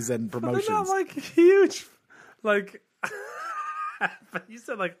raises and promotions. they're not like huge, like. But you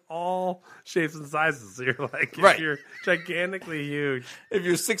said like all shapes and sizes. So you're like, Right. if you're gigantically huge. If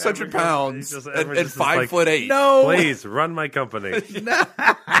you're 600 Everyone pounds just- and everyone just is 5'8", No, Please run my company. No.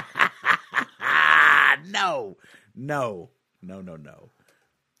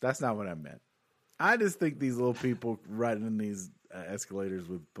 That's not what I meant. I just think these little people riding in these escalators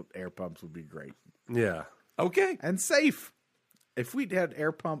with air pumps would be great Yeah. okay. and safe. If we'd had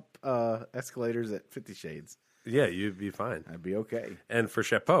air pump escalators at 50 Shades, Yeah, you'd be fine. I'd be okay. And for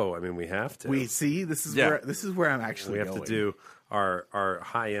Chapeau, I mean, we have to. We see this is Yeah. where I'm actually We have going. to do our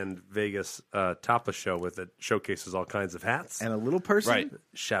high end Vegas topless show with it showcases all kinds of hats. And a little person, Right.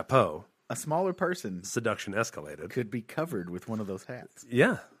 Chapeau, a smaller person, seduction escalated. could be covered with one of those hats.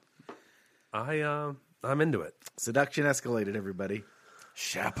 Yeah, I'm into it. Seduction escalated, everybody.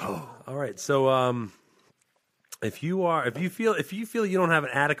 Chapeau. All right, so if you feel you don't have an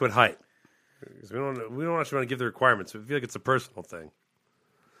adequate height, 'cause we don't actually want to give the requirements. We feel like it's a personal thing.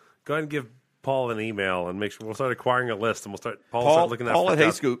 Go ahead and give Paul an email and make sure we'll start acquiring a list, and we'll start start looking at Paul at Hey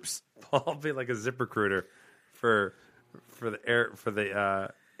stuff. Scoops. Paul will be like a zip recruiter for the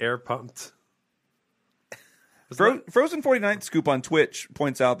air pumped. Frozen 49th Scoop on Twitch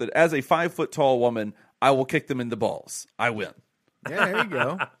points out that as a 5 foot tall woman, I will kick them in the balls. I win. Yeah, there you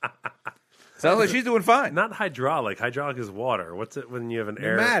go. Sounds like she's doing fine. Not hydraulic. Hydraulic is water. What's it when you have an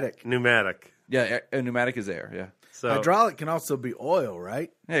Pneumatic. Pneumatic. Yeah, a pneumatic is air. Yeah. So Hydraulic can also be oil,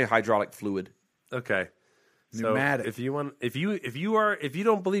 right? Hey, hydraulic fluid. okay. So Pneumatic. if you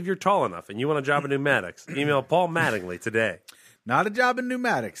don't believe you're tall enough and you want a job in pneumatics, email Paul Mattingly today. Not a job in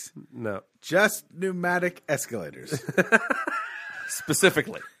pneumatics, No. just pneumatic escalators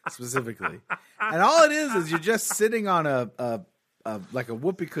Specifically. specifically. And all it is you're just sitting on a like a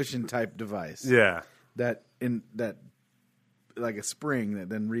whoopee cushion type device. Yeah. That like a spring that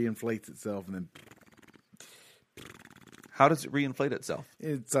then reinflates itself, and then How does it reinflate itself?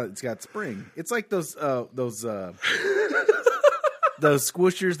 it's got spring. It's like those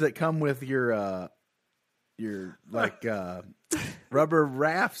squishers that come with your like rubber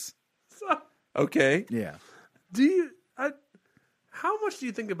rafts. Okay. Yeah. How much do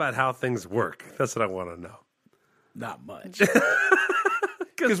you think about how things work? That's what I want to know. Not much.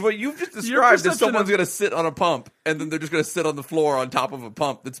 Because what you've just described is perception someone's of- going to sit on a pump, and then they're just going to sit on the floor on top of a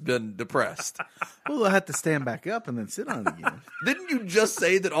pump that's been depressed. Well, they'll have to stand back up and then sit on it again. Didn't you just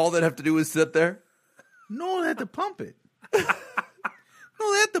say that all they'd have to do is sit there? No, they have to pump it.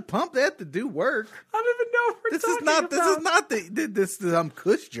 No, they have to pump. They have to do work. I don't even know what we're This talking is not. about. This is not the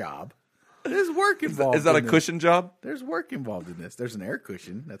cush job. There's work involved. Is that a in this. cushion job? There's work involved in this. There's an air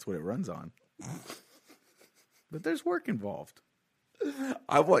cushion. That's what it runs on. But there's work involved.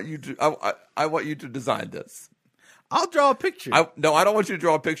 I want you to. I want you to design this. I'll draw a picture. No, I don't want you to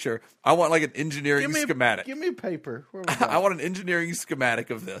draw a picture. I want like an engineering schematic. Give me a paper. Where was I want an engineering schematic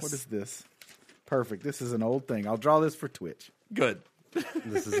of this. What is this? Perfect. This is an old thing. I'll draw this for Twitch. Good.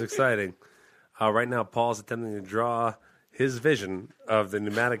 This is exciting. Right now, Paul's attempting to draw his vision of the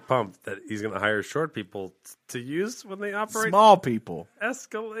pneumatic pump that he's going to hire short people to use when they operate Small people.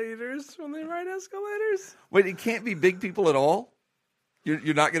 escalators, when they ride escalators. Wait, it can't be big people at all?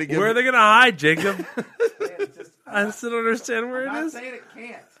 You're not going to give Where are they going to hide, Jacob? I still don't understand where it is. saying it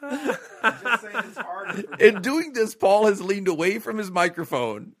can't. I'm just saying it's hard. In doing this, Paul has leaned away from his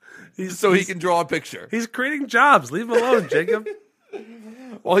microphone so he can draw a picture. He's creating jobs. Leave him alone, Jacob.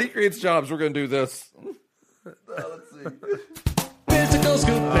 While he creates jobs, we're going to do this. Let's see. Physical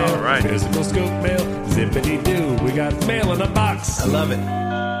scoop mail. All right. Physical scoop mail. Zippity doo. We got mail in a box. I love it.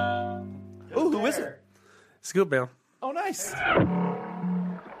 Oh, who is it? Scoop mail. Oh, nice.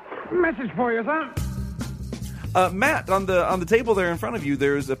 Message for you, son. Matt, on the table there in front of you,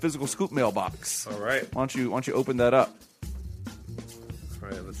 there's a physical scoop mail box. All right. Why don't you open that up? All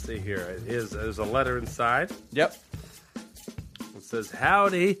right, let's see here. There's a letter inside. Yep. It says,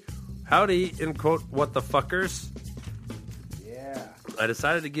 howdy, in quote, what the fuckers. Yeah. I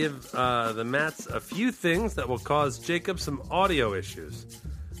decided to give the Mats a few things that will cause Jacob some audio issues.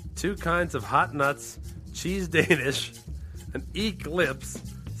 2 kinds of hot nuts, cheese Danish, an eclipse,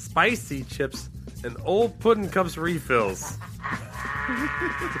 spicy chips, and old pudding cups refills.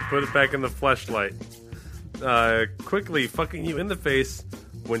 To put it back in the fleshlight. Quickly fucking you in the face,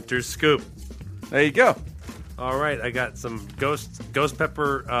 winter scoop. There you go. All right, I got some ghost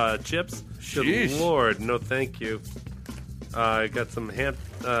pepper chips. Good Sheesh. Lord, no thank you. I got some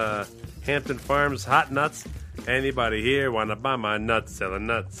Hampton Farms hot nuts. Anybody here want to buy my nuts? Selling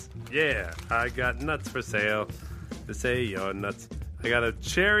nuts. Yeah, I got nuts for sale. To say your nuts. I got a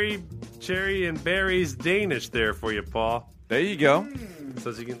cherry and berries Danish there for you, Paul. There you go.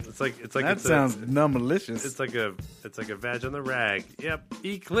 So you can, it's like That it's sounds a, nummalicious. it's like a vag on the rag. Yep,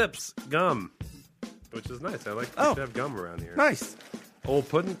 Eclipse gum, which is nice. I like to have gum around here. Nice. Old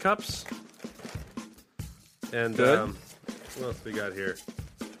pudding cups. And Good. what else we got here?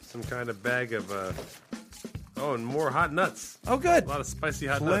 Some kind of bag of and more hot nuts. Oh, good. A lot of spicy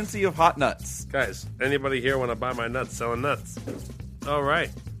hot nuts. Plenty of hot nuts. Guys, anybody here want to buy my nuts? Selling nuts. All right.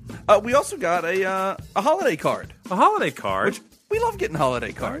 We also got a holiday card. A holiday card. Which we love getting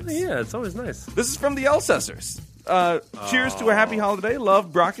holiday cards. Yeah, it's always nice. This is from the Elsessers. Cheers to a happy holiday.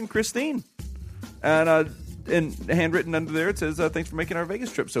 Love, Brock and Christine. And handwritten under there, it says, thanks for making our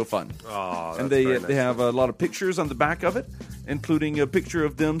Vegas trip so fun. Oh, And that's very they nice. have a lot of pictures on the back of it, including a picture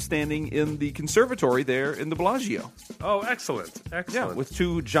of them standing in the conservatory there in the Bellagio. Oh, excellent. Yeah, Excellent. with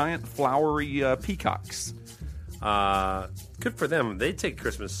 2 giant flowery peacocks. Good for them. They take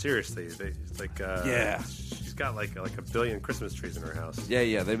Christmas seriously. It's like Yeah. she's got like a billion Christmas trees in her house.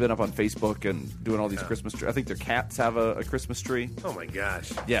 Yeah, they've been up on Facebook and doing all these Christmas trees. I think their cats have a Christmas tree. Oh my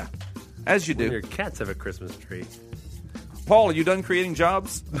gosh. Yeah, as you When do. your cats have a Christmas tree. Paul, are you done creating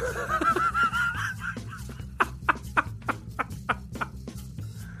jobs?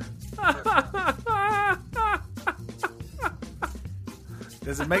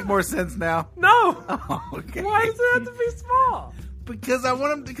 Does it make more sense now? No. Okay. Why does it have to be small? Because I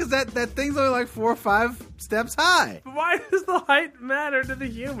want them. Because that thing's only like 4 or 5 steps high. Why does the height matter to the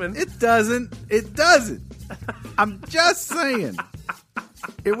human? It doesn't. It doesn't. I'm just saying.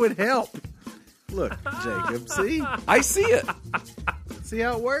 It would help. Look, Jacob. See? I see it. See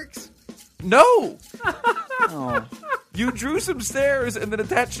how it works? No, Oh, you drew some stairs and then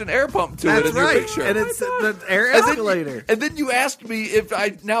attached an air pump to that's it in your right. picture. And it's the air And then- escalator. and then you asked me if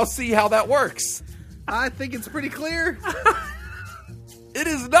I now see how that works. I think it's pretty clear. It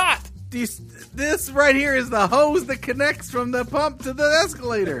is not. This right here is the hose that connects from the pump to the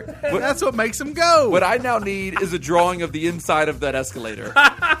escalator. That's what makes them go. What I now need is a drawing of the inside of that escalator,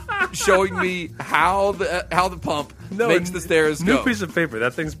 showing me how the pump makes the stairs New go. piece of paper.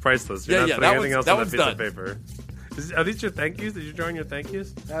 That thing's priceless. You're Yeah, not yeah, putting that anything one's- else that on that one's piece of done. paper. Are these your thank yous? Did you drawing your thank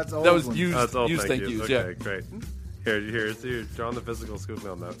yous? That's old. That was ones. used. Oh, it's all used thank thank yous. yous. Okay, Yeah. great. Here, so you're drawing the physical scoop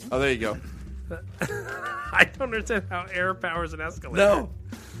mail note. Oh, there you go. I don't understand how air powers an escalator. No.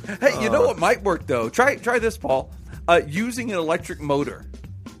 Hey, you know what might work though? Try this, Paul. Using an electric motor.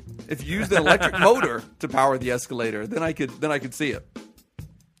 If you used an electric motor to power the escalator, then I could see it.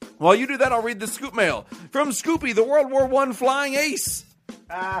 While you do that, I'll read the Scoop Mail from Scoopy, the World War I flying ace.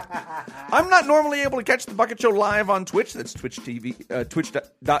 I'm not normally able to catch The Bucket Show live on Twitch. That's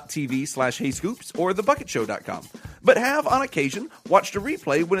twitch.tv/HeyScoops or thebucketshow.com. But have, on occasion, watched a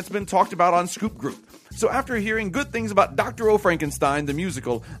replay when it's been talked about on Scoop Group. So after hearing good things about Dr. O. the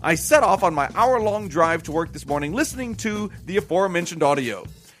musical, I set off on my hour-long drive to work this morning listening to the aforementioned audio.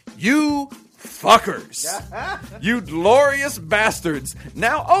 You fuckers. You glorious bastards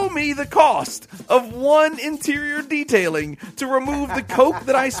now owe me the cost of one interior detailing to remove the coke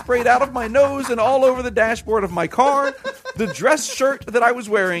that I sprayed out of my nose and all over the dashboard of my car, the dress shirt that I was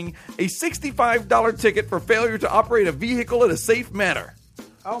wearing, a $65 ticket for failure to operate a vehicle in a safe manner.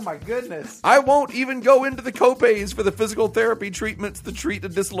 Oh, my goodness. I won't even go into the copays for the physical therapy treatments to treat a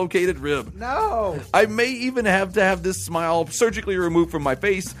dislocated rib. No. I may even have to have this smile surgically removed from my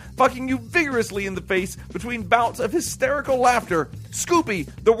face, fucking you vigorously in the face between bouts of hysterical laughter. Scoopy,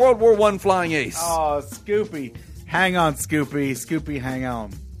 the World War I flying ace. Oh, Scoopy. Hang on, Scoopy. Scoopy, hang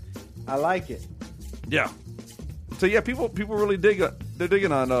on. I like it. Yeah. So yeah, people really dig it. They're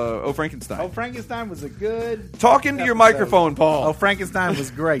digging on Oh Frankenstein. Oh, Frankenstein was a good Talk into your microphone, Paul. Oh, Frankenstein was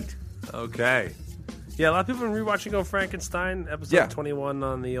great. Okay. Yeah, a lot of people have been rewatching "Oh Frankenstein" episode 21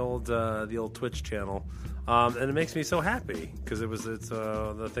 on the old Twitch channel, and it makes me so happy because it's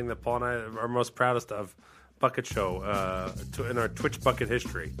the thing that Paul and I are most proudest of, Bucket Show, in our Twitch bucket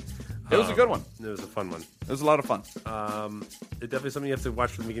history. It was a good one. It was a fun one. It was a lot of fun. It's definitely something you have to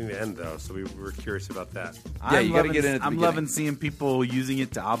watch from the beginning to end, though. So we were curious about that. Yeah, you got to get in at the I'm beginning. loving seeing people using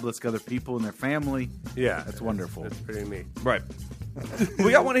it to obelisk other people and their family. Yeah, That's wonderful. It's pretty neat. Right.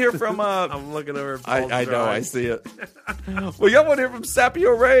 We got one here from. I'm looking over. At Paul's I know, drawing. I see it. We got one here from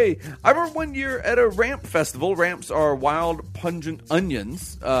Sapio Ray. I remember one year at a ramp festival. Ramps are wild, pungent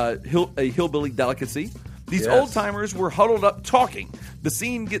onions, a hillbilly delicacy. These old-timers were huddled up talking. The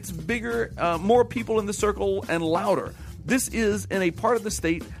scene gets bigger, more people in the circle, and louder. This is in a part of the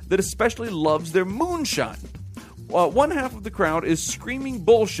state that especially loves their moonshine. One half of the crowd is screaming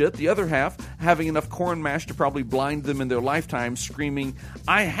bullshit, the other half, having enough corn mash to probably blind them in their lifetime, screaming,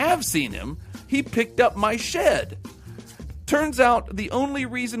 I have seen him. He picked up my shed. Turns out the only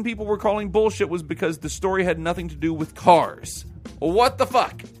reason people were calling bullshit was because the story had nothing to do with cars. What the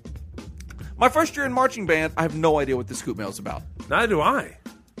fuck? My first year in marching band, I have no idea what this Scoop Mail is about. Neither do I.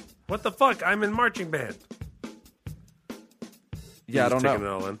 What the fuck? I'm in marching band. Yeah, I don't Taking it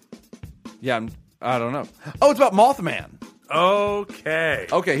know. all in. Yeah, I don't know. Oh, it's about Mothman. Okay.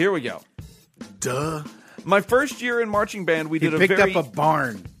 Okay, here we go. Duh. My first year in marching band, we He did picked up a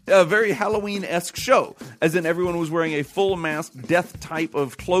barn. a very Halloween-esque show, as in everyone was wearing a full mask, death type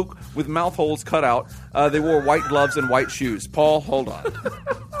of cloak with mouth holes cut out. They wore white gloves and white shoes. Paul, hold on.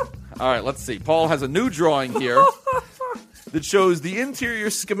 All right, let's see. Paul has a new drawing here that shows the interior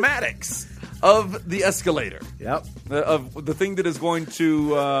schematics of the escalator. Yep. Of the thing that is going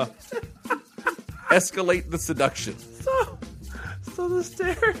to escalate the seduction. So the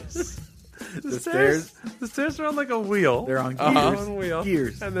stairs. The stairs are on like a wheel. They're on gears. They're on wheel.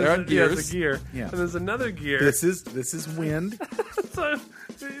 Gears. And They're on gears. There's a gear. Yeah. And there's another gear. This is wind. So,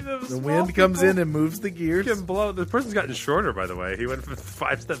 The wind comes in and moves the gears. Can blow. The person's gotten shorter, by the way. He went from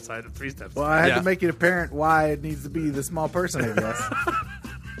 5 steps high to 3 steps. Well, I had Yeah. to make it apparent why it needs to be the small person, I guess.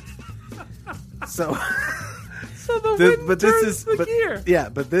 So the wind turns the gear. Yeah,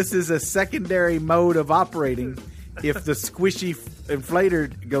 but this is a secondary mode of operating. If the squishy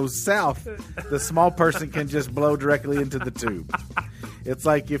inflator goes south, the small person can just blow directly into the tube. It's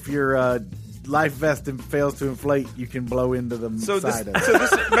like if your life vest fails to inflate, you can blow into the side of it. So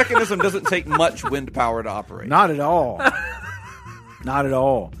this mechanism doesn't take much wind power to operate. Not at all. Not at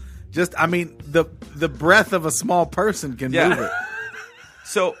all. Just, I mean, the breath of a small person can move it.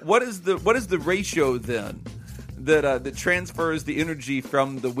 So what is the ratio then that transfers the energy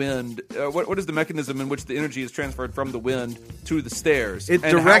from the wind? What is the mechanism in which the energy is transferred from the wind to the stairs?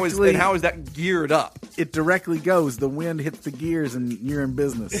 How is that geared up? It directly goes. The wind hits the gears, and you're in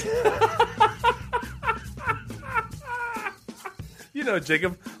business. You know,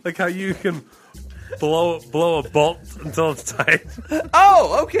 Jacob, like how you can blow a bolt until it's tight.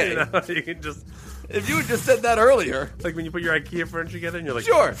 Oh, okay. You know, you can just, If you had just said that earlier. like when you put your IKEA furniture together and you're like,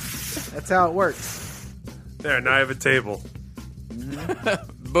 Sure. That's how it works. there, now I have a table.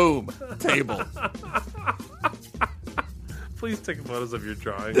 Boom. Table. Please take photos of your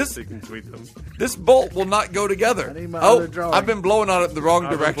drawings so you can tweet them. This bolt will not go together. I need my other drawing. I've been blowing on it in the wrong I've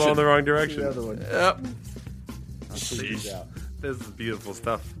been direction. blowing the wrong The direction. other one. Yep. Sheesh. This is beautiful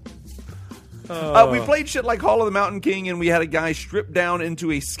stuff. We played shit like Hall of the Mountain King, and we had a guy stripped down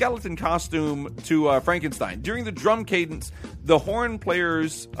into a skeleton costume to Frankenstein. During the drum cadence, the horn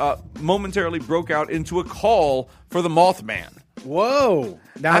players momentarily broke out into a call for the Mothman. Whoa!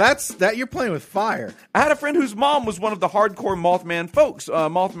 Now that's you're playing with fire. I had a friend whose mom was one of the hardcore Mothman folks.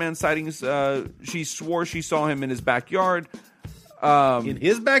 Mothman sightings, she swore she saw him in his backyard. In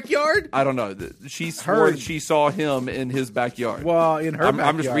his backyard? I don't know. She swore that she saw him in his backyard. Well, in her backyard.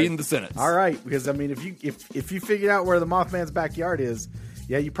 I'm just reading the sentence. All right, because I mean, if you figured out where the Mothman's backyard is,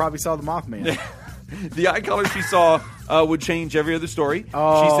 yeah, you probably saw the Mothman. The eye color she saw would change every other story.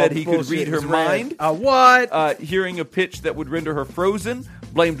 Oh, she said he could bullshit. read her It was red. mind. What? Hearing a pitch that would render her frozen.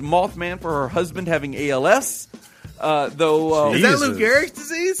 Blamed Mothman for her husband having ALS. Though Is that Jesus. Lou Gehrig's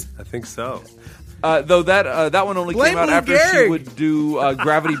disease? I think so. though that one only Blame came out Lou after she Gehrig. would do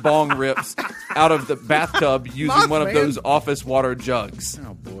gravity bong rips out of the bathtub using one of Mothman. those office water jugs.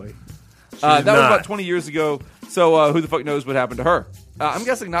 Oh boy. That was not. about 20 years ago. So who the fuck knows what happened to her? I'm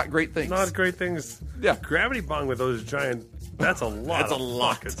guessing not great things. Not great things. Yeah. Gravity bong with those giant. That's a lot. That's a of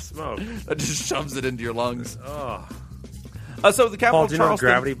lot. fucking smoke. That just shoves it into your lungs. Oh. So the capital Paul, of do you know what Charleston.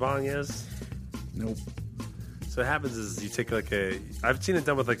 gravity bong is? Nope. So what happens is you take like I've seen it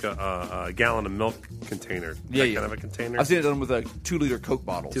done with like a gallon of milk container. Yeah, That yeah. kind of a container. I've seen it done with 2-liter Coke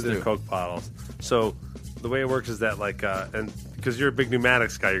bottles. 2 liter too. Coke bottles. So the way it works is that and because you're a big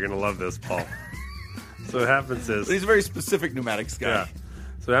pneumatics guy, you're gonna love this, Paul. So what happens is But he's a very specific pneumatics guy. yeah.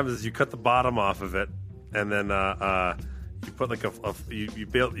 So what happens is you cut the bottom off of it, and then you put like you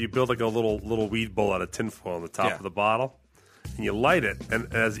build like a little weed bowl out of tinfoil on the top Yeah. of the bottle, and you light it,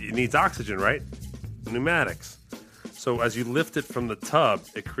 and as it needs oxygen, right? Pneumatics. So as you lift it from the tub,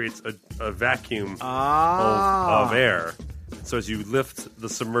 it creates a vacuum of air. So as you lift the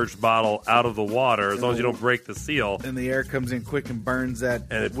submerged bottle out of the water, as long as you don't break the seal, And the air comes in quick and burns that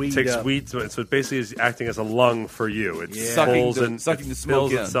and it weed takes up. weed, so it basically is acting as a lung for you. It Sucking pulls the- and sucking it the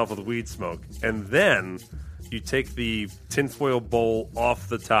smoke fills in. itself with weed smoke, and then you take the tinfoil bowl off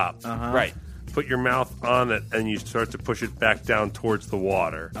the top, Right. put your mouth on it, and you start to push it back down towards the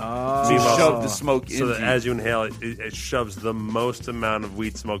water. So you shove the smoke So into that as you inhale it, it shoves the most amount of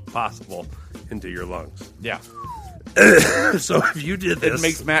weed smoke possible into your lungs. Yeah. So if you did this, It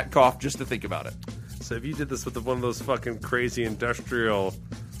makes Matt cough just to think about it. So if you did this with one of those fucking crazy industrial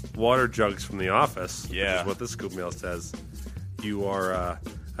water jugs from the office, which Yeah. is what this scoop mail says, you are,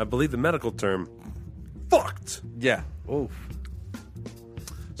 I believe the medical term, fucked. Yeah. Oof.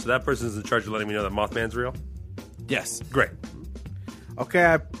 So that person's in charge of letting me know that Mothman's real? Yes. Great.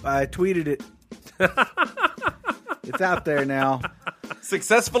 Okay, I tweeted it. It's out there now.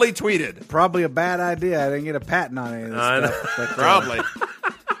 Successfully tweeted. Probably a bad idea. I didn't get a patent on any of this I know. stuff. But, Probably.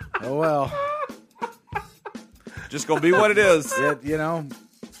 oh well. Just gonna be what it is. You know,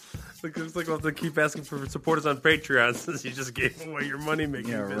 Looks like we'll have to keep asking for supporters on Patreon since you just gave away your money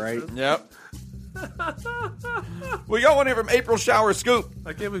making yeah, business. right. Yep. We got one here from April Shower Scoop.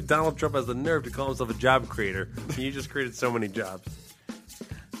 I can't believe Donald Trump has the nerve to call himself a job creator. You just created so many jobs.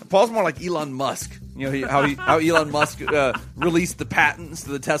 Paul's more like Elon Musk. You know how Elon Musk released the patents to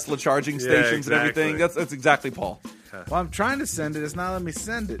the Tesla charging stations and everything. That's exactly Paul. Well, I'm trying to send it. It's not letting me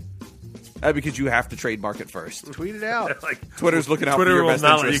send it. Because you have to trademark it first. Tweet it out. Like Twitter's looking out Twitter for your will best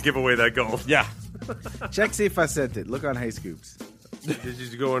not let you interest. give away that gold. Yeah. Check, see if I sent it. Look on Hey Scoops. Did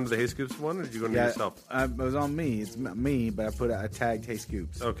you go under the Hey Scoops one, or did you go under yourself? It was on me. It's me, but I tagged Hey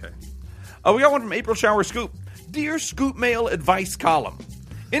Scoops. Okay. We got one from April Shower Scoop. Dear Scoop Mail Advice Column.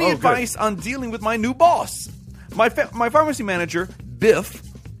 Any advice on dealing with my new boss? My pharmacy manager, Biff,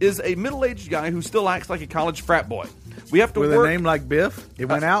 is a middle-aged guy who still acts like a college frat boy. We have to With work. a name like Biff, it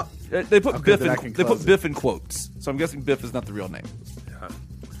went out. They put Okay, Biff then I in. can They close put it. Biff in quotes, so I'm guessing Biff is not the real name.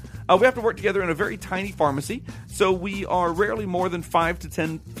 We have to work together in a very tiny pharmacy, so we are rarely more than 5 to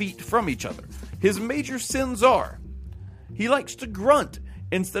 10 feet from each other. His major sins are: he likes to grunt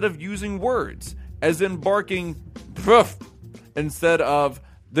instead of using words, as in barking "poof" instead of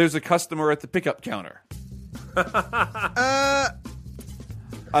 "there's a customer at the pickup counter."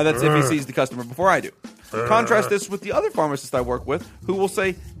 That's if he sees the customer before I do. Contrast this with the other pharmacist I work with, who will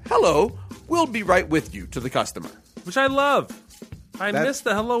say, "Hello, we'll be right with you," to the customer. Which I love. I miss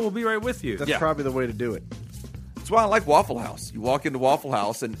the hello, we'll be right with you. That's Yeah. probably the way to do it. That's why I like Waffle House. You walk into Waffle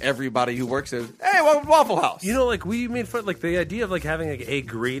House and everybody who works there, "Hey, welcome to Waffle House." You know, like we made fun, like the idea of like having like a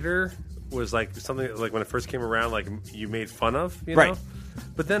grader was like something like when it first came around, like you made fun of, you know? Right.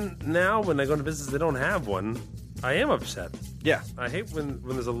 But then now when I go into business, they don't have one. I am upset. Yeah. I hate when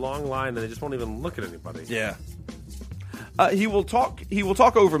there's a long line and they just won't even look at anybody. Yeah. He will talk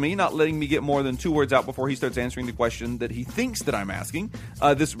over me, not letting me get more than 2 words out before he starts answering the question that he thinks that I'm asking.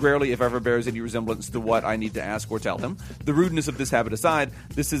 This rarely, if ever, bears any resemblance to what I need to ask or tell him. The rudeness of this habit aside,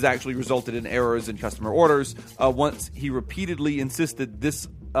 this has actually resulted in errors in customer orders. Once he repeatedly insisted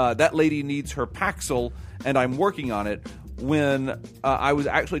that lady needs her Paxil and I'm working on it, when I was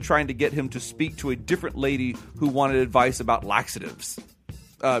actually trying to get him to speak to a different lady who wanted advice about laxatives.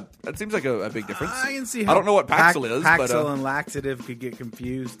 That seems like a big difference. I can see how I don't know what Paxil is. Paxil but, and laxative could get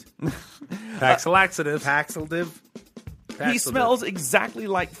confused. Paxilaxative. Paxildiv. He smells exactly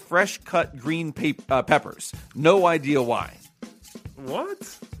like fresh cut green peppers. No idea why.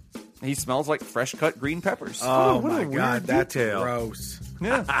 What? He smells like fresh cut green peppers. Oh what a my weird god, that's detail. gross.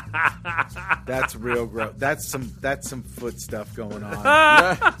 Yeah. That's real gross. That's some foot stuff going on.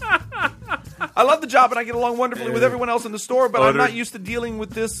 I love the job and I get along wonderfully with everyone else in the store, but I'm not used to dealing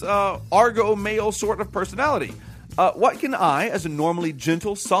with this Argo male sort of personality. What can I, as a normally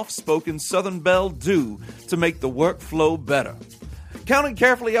gentle, soft-spoken Southern belle, do to make the workflow better? Counting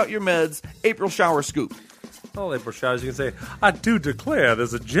carefully out your meds, April shower scoop. Well, April Showers, you can say, I do declare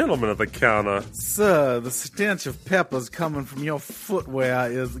there's a gentleman at the counter. Sir, the stench of peppers coming from your footwear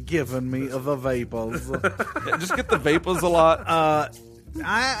is giving me the vapors. Just get the vapors a lot.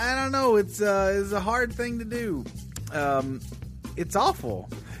 I don't know. It's a hard thing to do. It's awful.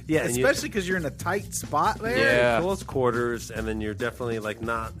 Yeah, and especially because you're in a tight spot there. Yeah. Close quarters, and then you're definitely like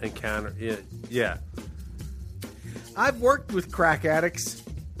not encounter. Yeah. I've worked with crack addicts.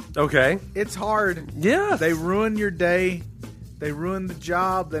 Okay. It's hard. Yeah. They ruin your day. They ruin the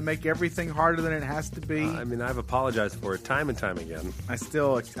job. They make everything harder than it has to be. I mean, I've apologized for it time and time again. I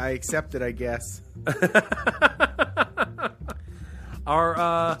accept it, I guess.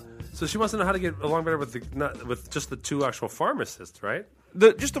 So she wants to know how to get along better with just the 2 actual pharmacists, right?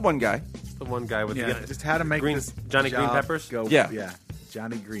 Just the one guy. The one guy with Just how to make this Johnny Green job Peppers. Go, Yeah.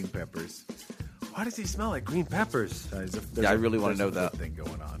 Johnny Green Peppers. Why does he smell like green peppers? I really want to know that thing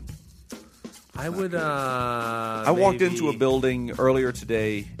going on. I would. I walked into a building earlier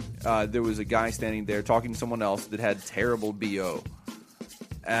today. There was a guy standing there talking to someone else that had terrible BO,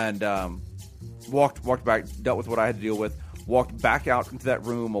 and walked back, dealt with what I had to deal with. Walked back out into that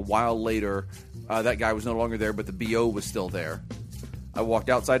room a while later. That guy was no longer there, but the BO was still there. I walked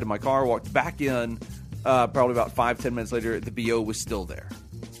outside to my car, walked back in. Probably about 5-10 minutes later, the BO was still there.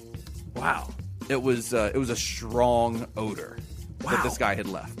 Wow. It was a strong odor that this guy had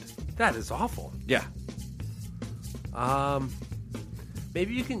left. That is awful. Yeah.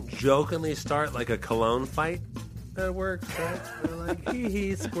 Maybe you can jokingly start like a cologne fight at work. Right? They're like, hee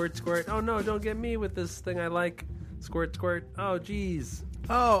hee, squirt, squirt. Oh no, don't get me with this thing I like. Squirt, squirt. Oh, geez.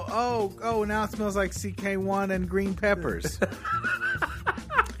 Oh, now it smells like CK1 and green peppers.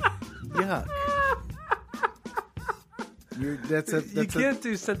 Yuck. You can't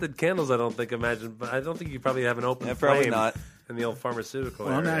do scented candles, I don't think, but I don't think you probably have an open flame. Probably not. In the old pharmaceutical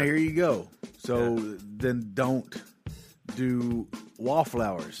Well, area. now here you go. So then don't do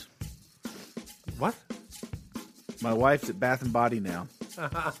wallflowers. What? My wife's at Bath and Body now.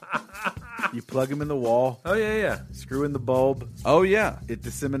 You plug them in the wall. Oh, yeah. Screw in the bulb. Oh yeah. It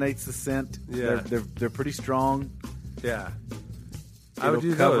disseminates the scent. Yeah. They're pretty strong. Yeah.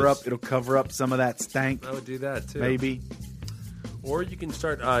 It'll cover up some of that stank. I would do that, too. Maybe. Or you can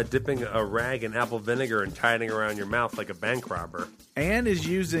start dipping a rag in apple vinegar and tying it around your mouth like a bank robber. Anne is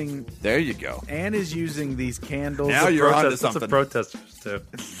using There you go. these candles. Now you're onto That's what something. protesters do.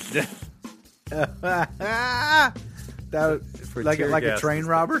 That, For like tear a gas. train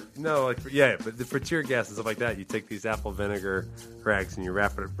robber. No, but for tear gas and stuff like that, you take these apple vinegar rags and you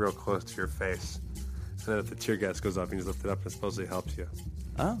wrap it real close to your face. And then if the tear gas goes up, you just lift it up and it supposedly helps you.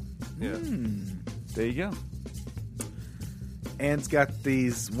 Oh, Yeah. there you go. Anne's got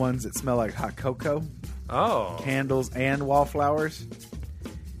these ones that smell like hot cocoa. Oh. Candles and wallflowers.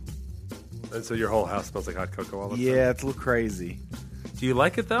 And so your whole house smells like hot cocoa all the time? Yeah, it's a little crazy. Do you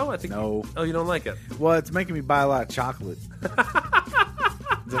like it, though? I think. No. Oh, you don't like it? Well, it's making me buy a lot of chocolate.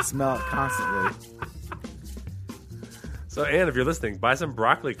 I smell it constantly. So, Anne, if you're listening, buy some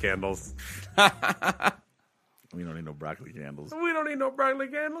broccoli candles. We don't need no broccoli candles. We don't need no broccoli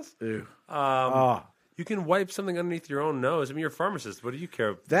candles. Ew. You can wipe something underneath your own nose. I mean, you're a pharmacist. What do you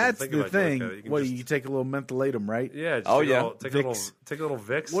care? That's Think the about thing. You can What, just- you take a little mentholatum, right? Yeah. Just Oh, take a yeah. little- take Vicks. a little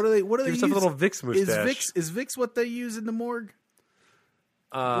Vicks. What do they Give use? yourself a little Vicks mustache. Is Vicks what they use in the morgue?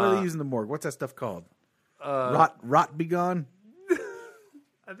 What do they use in the morgue? What's that stuff called? Rot be gone?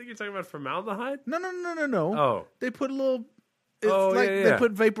 I think you're talking about formaldehyde. No. Oh. They put a little It's like yeah. they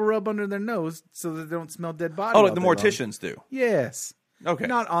put vapor rub under their nose so that they don't smell dead body. Oh, like the all day long. morticians do. Yes. Okay.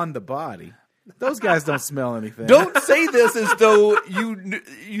 Not on the body. Those guys don't smell anything. Don't say this as though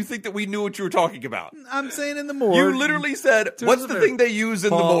you think that we knew what you were talking about. I'm saying in the morgue. You literally said, "What's the thing they use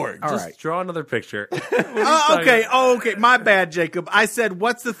in the morgue?" All Just right. draw another picture. Okay. Oh, okay. My bad, Jacob. I said,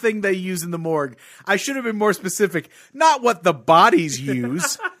 what's the thing they use in the morgue? I should have been more specific. Not what the bodies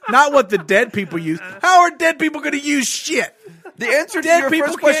use. Not what the dead people use. How are dead people going to use shit? The answer to Dead your people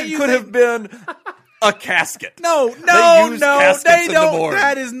first question can't could use have been a casket. No, use they caskets in the don't. morgue.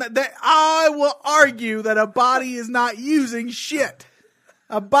 That is not. That, I will argue that a body is not using shit.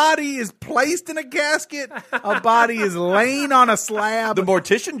 A body is placed in a casket. A body is laying on a slab. The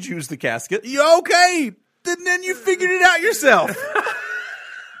morticians use the casket. Okay, then you figured it out yourself.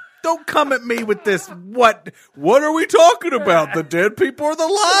 Don't come at me with this. What are we talking about? The dead people or the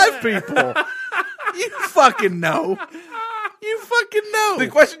live people? You fucking know. You fucking know. The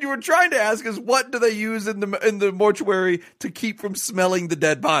question you were trying to ask is, what do they use in the mortuary to keep from smelling the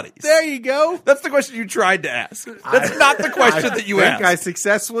dead bodies? There you go. That's the question you tried to ask. That's not the question that you asked. I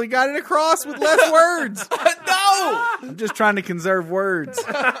successfully got it across with less words. No! I'm just trying to conserve words.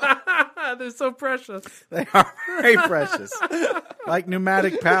 They're so precious. They are very precious. Like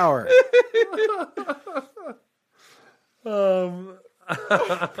pneumatic power.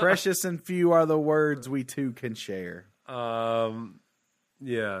 Precious and few are the words we two can share.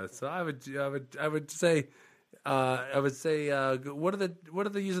 Yeah. So I would say, what do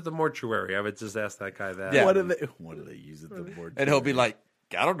they use at the mortuary? I would just ask that guy that. Yeah. What do they use at the mortuary? And he'll be like,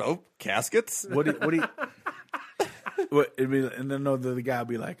 I don't know, caskets? What do you and then the guy will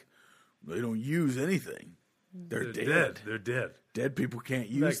be like, they don't use anything. They're dead. They're dead. Dead people can't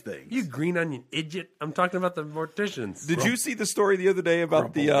use things. You green onion idiot. I'm talking about the morticians. Did you see the story the other day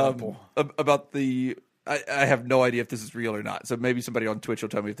about I have no idea if this is real or not. So maybe somebody on Twitch will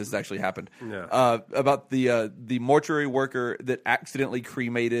tell me if this has actually happened. Yeah. About the mortuary worker that accidentally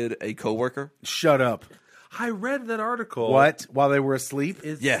cremated a coworker. Shut up. I read that article. What? While they were asleep?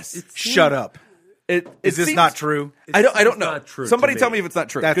 Yes. Shut up. Is Is this not true? I don't know. not true to Somebody me. tell me if it's not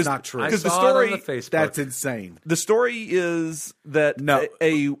true. That's not true. Because I the saw it story on the Facebook. That's insane. the story is that No.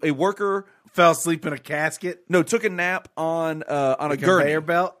 a worker Fell asleep in a casket? took a nap on a gurney Conveyor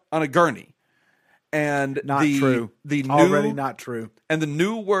belt? on a gurney. And Not true. Already not true. And the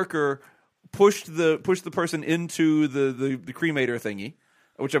new worker pushed the person into the cremator thingy,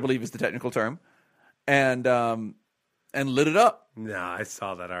 which I believe is the technical term, and lit it up No, I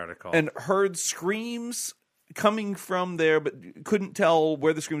saw that article. and heard screams coming from there, but couldn't tell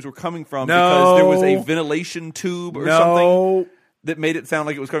where the screams were coming from because there was a ventilation tube or something that made it sound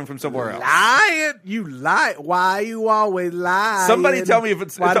like it was coming from somewhere else. Lying. You lie. Why you always lie? Somebody tell me if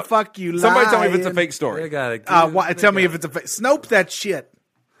it's Why the fuck you lying? Somebody tell me if it's a fake story. They gotta Tell me if it's a fake. Snope that shit.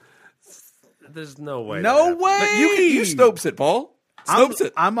 There's no way. No that way. But you Snopes it, Paul. Snopes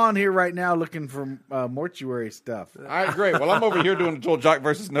it. I'm on here right now looking for mortuary stuff. All right, great. Well, I'm over here doing a total Jock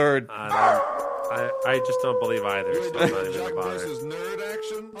versus Nerd. I just don't believe either. So I'm not even gonna bother. Nerd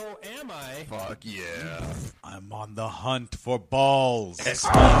action? Oh, am I? Fuck yeah. I'm on the hunt for balls.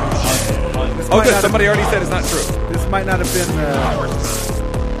 Oh, good. Somebody already said it's not true. This might not have been.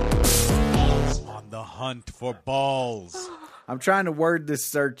 I'm on the hunt for balls. I'm trying to word this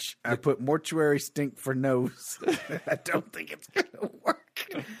search. I put mortuary stink for nose. I don't think it's gonna work.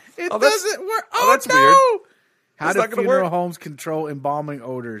 It doesn't work. Oh, that's no! weird. How That's do not gonna funeral work. homes control embalming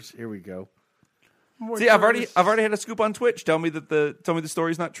odors? Here we go. See, I've already had a scoop on Twitch. Tell me the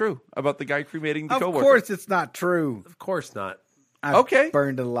story's not true about the guy cremating the Of coworker. course, it's not true. Of course not. I've Okay.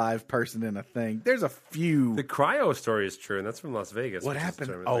 burned a live person in a thing. There's a few. The cryo story is true, and that's from Las Vegas. What which is happened?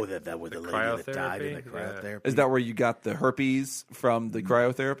 terrible. Oh, Like, that was the lady cryotherapy? that died in the Yeah. cryotherapy. Is that where you got the herpes from the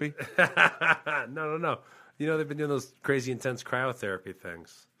cryotherapy? No. You know they've been doing those crazy intense cryotherapy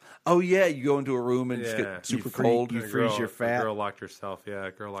things. Oh yeah, you go into a room and just Yeah. get super free- cold. you A freeze girl- your fat. A girl locked herself. Yeah,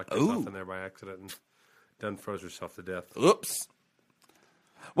 a girl locked herself Ooh. in there by accident and done froze herself to death. Oops.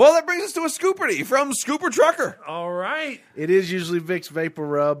 Well, that brings us to a scooperty from Scooper Trucker. All right. It is usually Vicks Vapor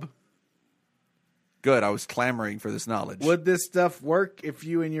Rub. Good. I was clamoring for this knowledge. Would this stuff work if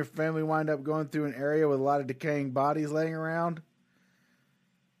you and your family wind up going through an area with a lot of decaying bodies laying around?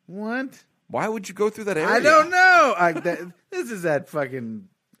 What? Why would you go through that area? I don't know. This is that fucking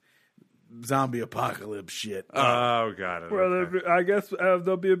zombie apocalypse shit. Oh, got it. Okay. I guess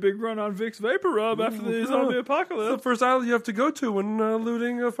there'll be a big run on Vicks Vapor Rub after the zombie It's the apocalypse. first island you have to go to when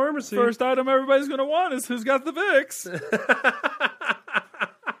looting a pharmacy. First item everybody's going to want is who's got the Vicks.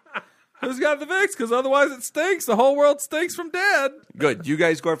 Who's got the Vicks? Because otherwise it stinks. The whole world stinks from dead. Good. You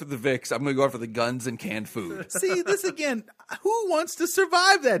guys go after the Vicks. I'm going to go after the guns and canned food. See, this again. Who wants to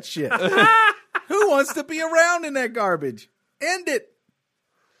survive that shit? Who wants to be around in that garbage? End it.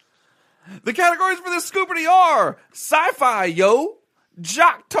 The categories for this scoopity are sci-fi, yo,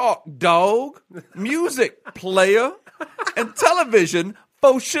 jock talk, dog, music, player, and television,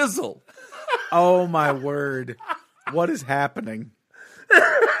 faux shizzle. Oh, my word. What is happening?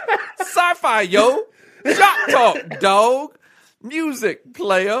 Sci-fi, yo, jock talk, dog, music,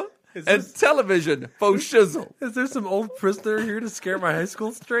 player, and television, faux shizzle. Is there some old prisoner here to scare my high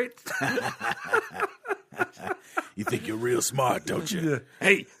school straight? You think you're real smart, don't you?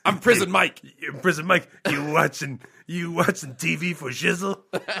 Hey, I'm Prison Mike. Prison Mike, you watching TV for shizzle?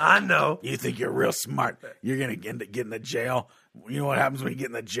 I know. You think you're real smart. You're going to get in the jail. You know what happens when you get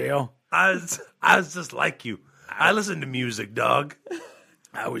in the jail? I was just like you. I listen to music, dog.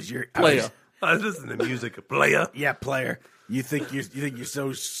 I was your Player. I listen to music, player. Yeah, player. You think you're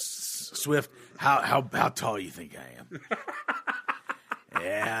so swift? How tall you think I am?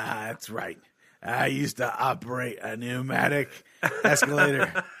 Yeah, that's right. I used to operate a pneumatic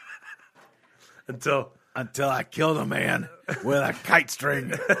escalator Until I killed a man with a kite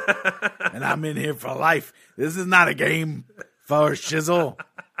string, and I'm in here for life. This is not a game for shizzle.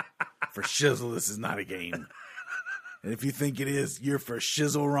 For shizzle, this is not a game. And if you think it is, you're for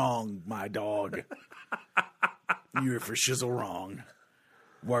shizzle wrong, my dog. You're for shizzle wrong.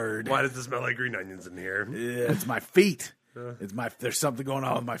 Word. why does it smell like green onions in here? Yeah, it's my feet. There's something going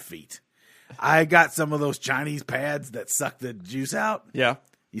on with my feet. I got some of those Chinese pads that suck the juice out. Yeah.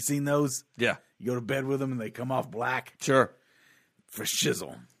 You seen those? Yeah. You go to bed with them and they come off black. Sure. For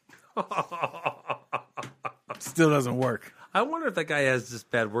shizzle. Still doesn't work. I wonder if that guy has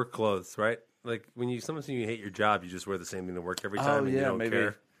just bad work clothes, right? Like when sometimes you hate your job, you just wear the same thing to work every time, and you don't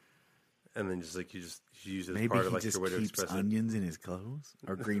care. And then just like you use it as Maybe part of he like just your way to keeps express it. onions in his clothes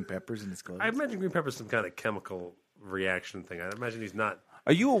or green peppers in his clothes. I imagine green pepper's some kind of chemical reaction thing. I imagine he's not.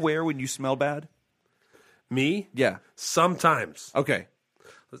 Are you aware when you smell bad? Me? Yeah. Sometimes. Okay.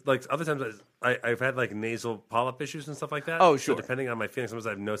 Like other times, I've had like nasal polyp issues and stuff like that. Oh, sure. So depending on my feelings, sometimes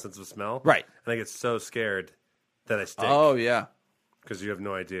I have no sense of smell. Right. And I get so scared that I stink. Oh, yeah. Because you have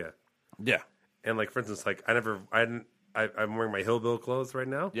no idea. Yeah. And like for instance, like I'm wearing my hillbill clothes right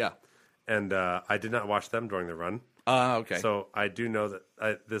now. Yeah. And I did not wash them during the run. Okay. So I do know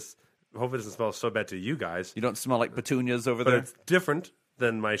that this hopefully doesn't smell so bad to you guys. You don't smell like petunias over But there? it's different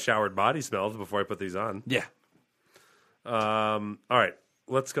than my showered body smelled before I put these on. Yeah. All right.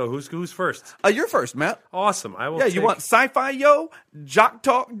 Let's go. Who's first? You're first, Matt. Awesome. I will. Yeah, you want sci-fi, yo, jock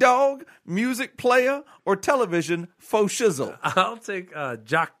talk, dog, music player, or television, faux shizzle? I'll take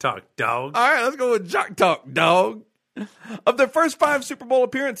Jock Talk, dog. All right, let's go with jock talk, dog. Of their first 5 Super Bowl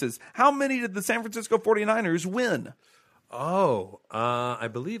appearances, how many did the San Francisco 49ers win? Oh, I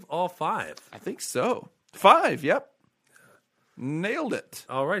believe all 5. I think so. 5, yep. Nailed it.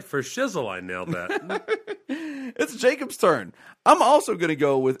 All right, for shizzle, I nailed that. It's Jacob's turn. I'm also going to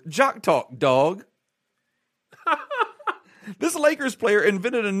go with jock talk, dog. This Lakers player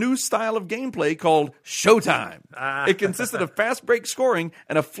invented a new style of gameplay called Showtime. It consisted of fast break scoring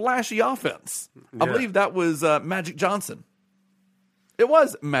and a flashy offense. I believe that was Magic Johnson. It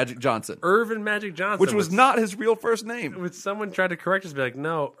was Magic Johnson. Irvin Magic Johnson. Which was not his real first name. Which someone tried to correct us, be like,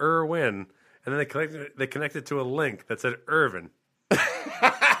 no, Irwin. And then they connected to a link that said Irvin.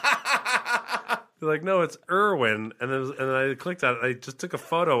 They're like, no, it's Irwin. And then I clicked on it. I just took a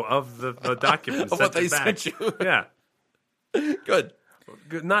photo of the document. Of what they sent you. Yeah. Good.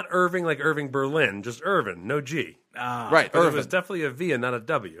 Not Irving like Irving Berlin, just Irvin, no G. Right, But Irvin. it was definitely a V and not a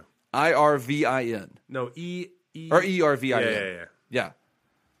W. IRVIN. No, E. Or ERVIN. Yeah.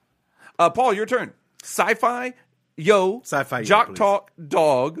 Paul, your turn. Sci-fi, yo, Sci-fi, yo, jock please. talk,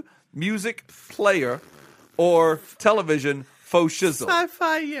 dog, music player, or television faux shizzle.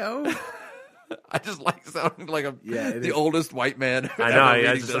 Sci-fi, yo. I just like sounding like I'm Yeah, the oldest white man. I know. ever I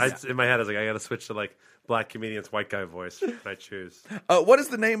reading this. in my head, I was like, I got to switch to like black comedian's white guy voice. When I choose. What is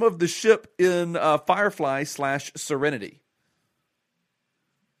the name of the ship in Firefly/Serenity?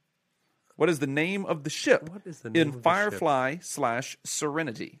 What is the name of the ship What is the name in of the ship?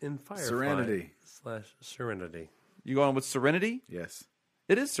 Firefly/Serenity? In Firefly Serenity. /Serenity. You going with Serenity? Yes.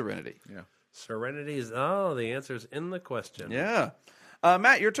 It is Serenity. Yeah. Serenity is the answer's in the question. Yeah.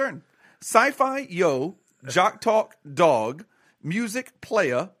 Matt, your turn. Sci-fi, yo, jock talk, dog, music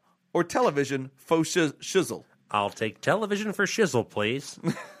player, or television faux shizzle? I'll take television for shizzle, please.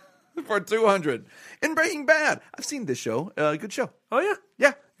 For 200. In Breaking Bad, I've seen this show. Good show. Oh yeah,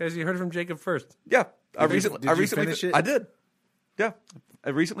 Yeah. guys, you heard it from Jacob first. Yeah. I Did you recently finish it? I did. Yeah. I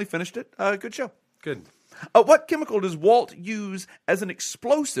recently finished it. Good show. Good. What chemical does Walt use as an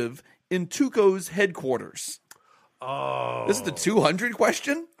explosive in Tuco's headquarters? Oh. This is the 200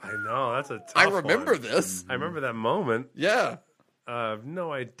 question? I know. That's a tough I remember one. this. I remember that moment. Yeah. I have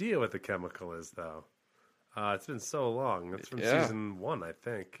no idea what the chemical is, though. It's been so long. It's from season 1, I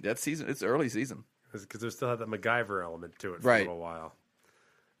think. It's early season. Because there still had that MacGyver element to it for a little while.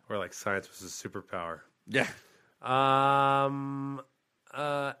 Where, like, science was a superpower. Yeah. Adamantium.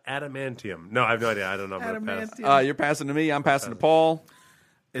 No, I have no idea. I don't know. I'm gonna pass. You're passing to me. I'm passing to Paul.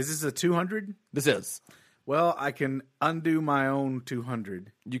 Is this a 200? This is. Well, I can undo my own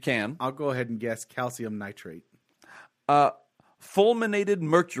 200. You can. I'll go ahead and guess calcium nitrate. Fulminated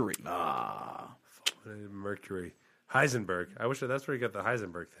mercury. Fulminated mercury. Heisenberg. I wish that's where you got the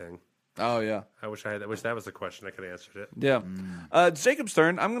Heisenberg thing. Oh, yeah. I wish that was the question. I could have answered it. Yeah. It's Jacob's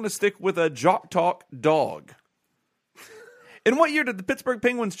turn. I'm going to stick with a Jock Talk dog. In what year did the Pittsburgh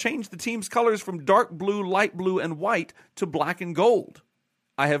Penguins change the team's colors from dark blue, light blue, and white to black and gold?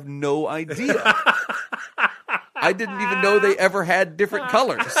 I have no idea. I didn't even know they ever had different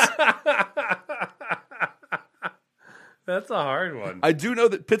colors. That's a hard one. I do know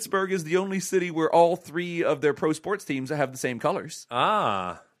that Pittsburgh is the only city where all three of their pro sports teams have the same colors.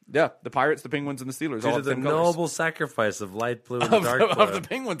 Ah. Yeah, the Pirates, the Penguins, and the Steelers all Due to have the the same colors. noble sacrifice of light blue and dark blue. Of the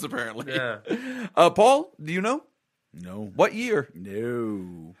Penguins, apparently. Yeah. Paul, do you know? No. What year?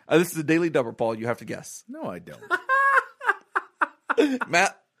 No. This is a daily double, Paul. You have to guess. No, I don't.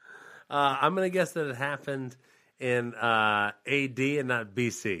 Matt? I'm going to guess that it happened in AD and not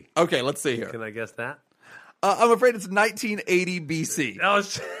BC. Okay, let's see here. Can I guess that? I'm afraid it's 1980 BC. Oh,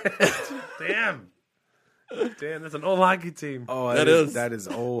 shit. Damn. Damn, that's an old hockey team. Oh, that is. That is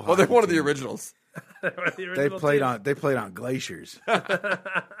old. Well, they're one of the team. originals. They played on glaciers.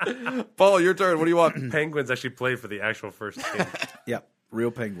 Paul, your turn. What do you want? Penguins actually played for the actual first team. Yep,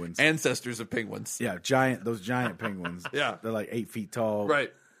 real penguins. Ancestors of penguins. Yeah, those giant penguins. Yeah. They're like 8 feet tall.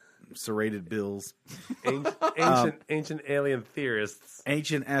 Right. Serrated bills. Ancient alien theorists.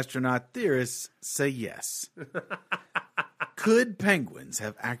 Ancient astronaut theorists say yes. Could penguins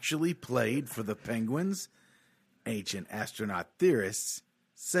have actually played for the Penguins? Ancient astronaut theorists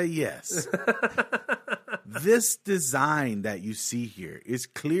say yes. This design that you see here is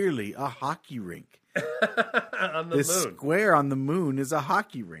clearly a hockey rink. On the This moon. square on the moon is a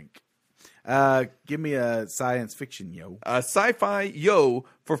hockey rink. Give me a science fiction, yo. Sci-fi yo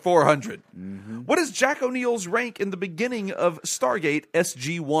for 400. What is Jack O'Neill's rank in the beginning of Stargate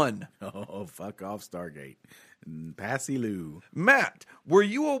SG-1? Oh, fuck off, Stargate. Passy Lou. Matt, were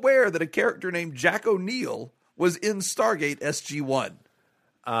you aware that a character named Jack O'Neill was in Stargate SG-1?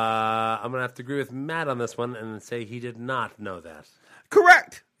 I'm going to have to agree with Matt on this one and say he did not know that.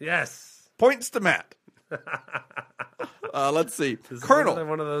 Correct. Yes. Points to Matt. Let's see. This Colonel. is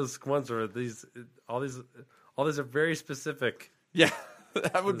one of those ones where all these are very specific. Yeah,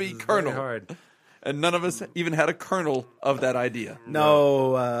 that would be This is Colonel. very hard. And none of us even had a kernel of that idea.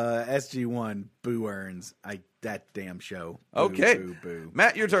 No, SG-1, Boo Earns. That damn show. Boo, Okay. Boo, boo.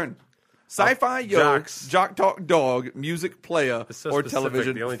 Matt, your turn. Sci-fi yo, Jocks. Jock Talk dog, music player, It's so or specific.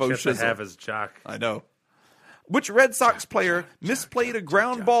 television The only faux chance I shizzle. have is Jock. I know. Which Red Sox player misplayed a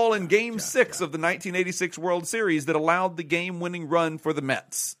ground ball in Game 6 of the 1986 World Series that allowed the game-winning run for the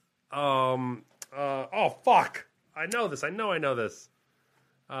Mets? Oh, fuck. I know this. I know this.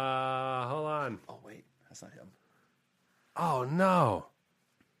 Hold on. Oh, wait. That's not him. Oh, no.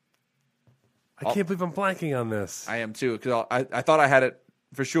 I can't believe I'm blanking on this. I am, too, because I thought I had it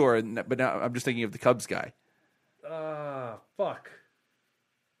for sure, but now I'm just thinking of the Cubs guy. Fuck.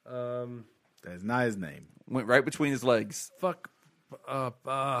 That's not his name. Went right between his legs. Fuck.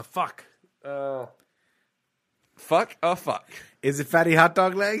 Fuck. Fuck a fuck. Is it Fatty Hot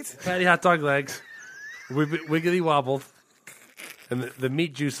Dog Legs? Fatty hot dog legs. Wiggly wobbled. And the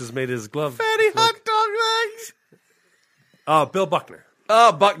meat juices made his glove. Fatty Hot Dog Legs? Oh, Bill Buckner.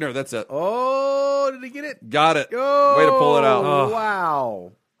 Buckner, that's it. Oh, did he get it? Got it. Oh, Way to pull it out.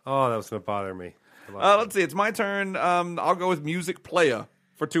 Wow. Oh, that was going to bother me. Let's see. It's my turn. I'll go with music player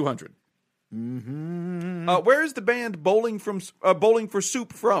for 200. Where is the band Bowling for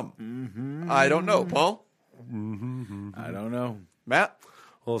Soup from? I don't know, Paul. I don't know. Matt?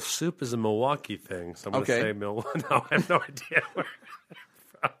 Well, soup is a Milwaukee thing, so I'm going to Okay. say Milwaukee. No, I have no idea where.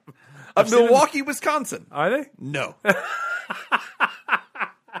 Milwaukee, Wisconsin. Are they? No.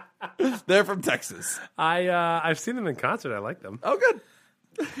 They're from Texas. I've seen them in concert. I like them. Oh, good.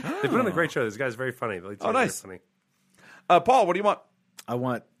 They put on a great show. This guy's very funny. Oh, nice. Very funny. Paul, what do you want? I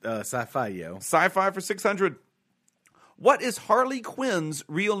want sci-fi, yo. Sci-fi for 600. What is Harley Quinn's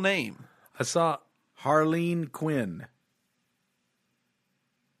real name? I saw Harleen Quinn.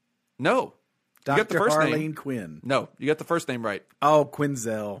 No. You got the Dr. first Harleen name. Quinn. No, you got the first name right. Oh,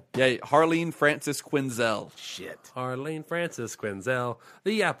 Quinzel. Yeah, Harleen Frances Quinzel. Shit. Arlene Francis Quinzel,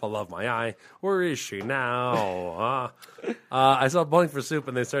 the apple of my eye. Where is she now? I saw Bowling for Soup,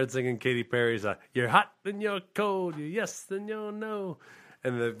 and they started singing Katy Perry's "You're hot and you're cold, you're yes and you're no."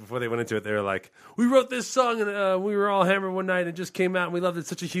 And before they went into it, they were like, "We wrote this song, and we were all hammered one night, and it just came out, and we loved it.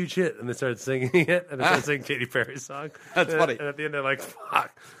 Such a huge hit." And they started singing it, and they started singing Katy Perry's song. That's funny. And at the end, they're like,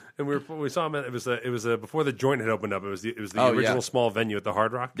 "Fuck." And we saw him. It was before the joint had opened up. It was the original small venue at the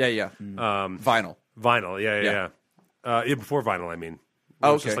Hard Rock. Yeah. Vinyl. Yeah. Before Vinyl, I mean. It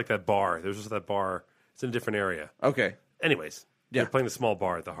was just like that bar. There was just that bar. It's in a different area. Okay. Anyways, Yeah. they're playing the small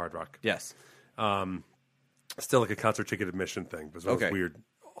bar at the Hard Rock. Yes. Still like a concert ticket admission thing. But it was one of those weird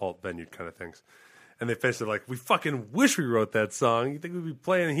alt venue kind of things. And they finished it like, we fucking wish we wrote that song. You think we'd be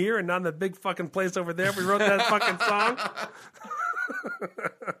playing here and not in the big fucking place over there if we wrote that fucking song?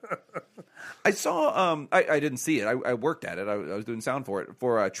 I saw. I didn't see it. I worked at it. I was doing sound for it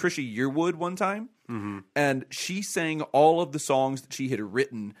for Trisha Yearwood one time, and she sang all of the songs that she had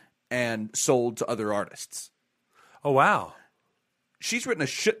written and sold to other artists. Oh, wow. She's written a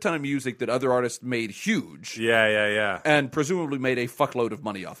shit ton of music that other artists made huge. Yeah. And presumably made a fuckload of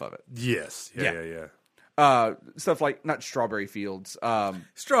money off of it. Yes. Yeah. Stuff like, not Strawberry Fields.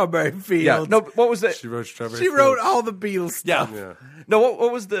 Strawberry Fields. Yeah. No, what was that? She wrote Strawberry She Fields. wrote all the Beatles stuff. Yeah. No,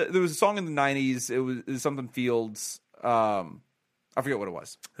 what was there was a song in the 90s. It was something Fields. I forget what it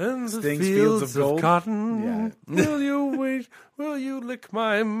was. And the Sting's fields Fields of Gold. cotton. Yeah. Will you wait? Will you lick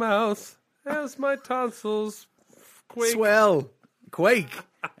my mouth as my tonsils quake Swell. Quake.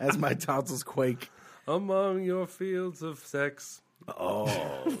 As my tonsils quake. among your fields of sex?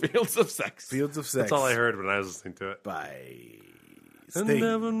 Fields of Sex. Fields of Sex. That's all I heard when I was listening to it. By And Sting.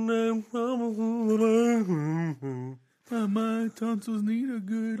 never named My tonsils need a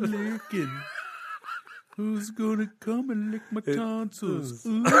good licking. Who's gonna come and lick my tonsils?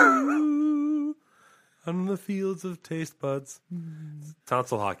 Ooh. on the fields of taste buds.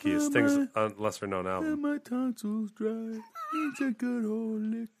 Tonsil hockey is Sting's lesser known album. My tonsils dry. Needs a good old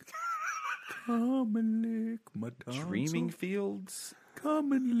lick. Come and lick my tonsils. Dreaming Fields.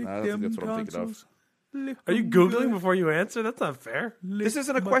 Come and lick I don't think them that's what I'm thinking of. tonsils. Lick Are you 'em Googling good. before you answer? That's not fair. This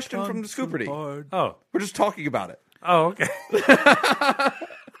isn't a My question from the tonsil Scooperty. hard. Oh. We're just talking about it. Oh, okay. I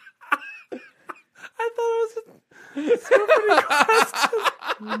thought it was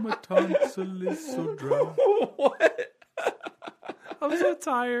My tonsil is so dry. What? I'm so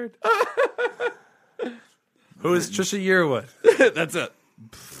tired. Who is Trisha Yearwood? That's it.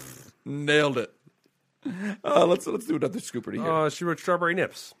 Nailed it. Let's do another Scooperty here. She wrote Strawberry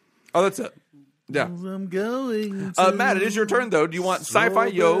Nips. Oh, that's it. Yeah. I'm going to Matt, it is your turn, though. Do you want Sci-Fi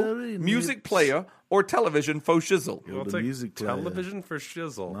Yo, Strawberry Music Nips. Player, or Television Faux Shizzle? We'll the take music player. television for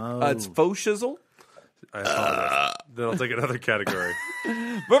shizzle. It's Faux Shizzle. I apologize. Then I'll take another category.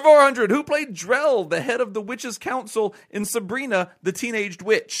 For 400, who played Drell, the head of the Witches' Council in Sabrina, the Teenaged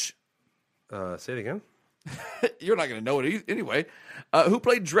Witch? Say it again. You're not going to know it anyway. Who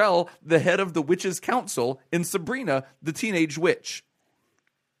played Drell, the head of the Witches' Council in Sabrina, the Teenage Witch?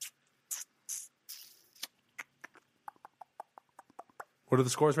 What are the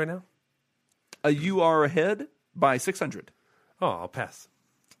scores right now? You are ahead by 600. Oh, I'll pass.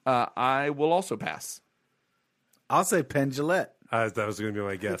 I will also pass. I'll say Pendulette. That was going to be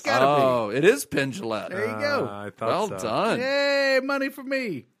my guess. Gotta Oh, it is Pendulette. There you go. I thought Well so. done. Yay, money for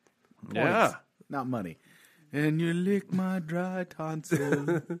me. Yeah. Points, not money. And you lick my dry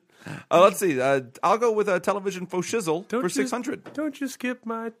tonsil. Let's see. I'll go with a television faux shizzle for 600. Don't you skip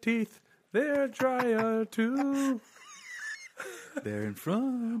my teeth. They're drier too. They're in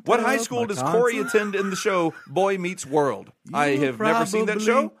front. What of high school my does tonsils. Corey attend in the show Boy Meets World? I You have never seen that probably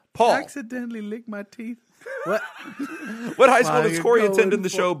show. Paul. Accidentally lick my teeth. What? What high school Why does you Corey attend going in the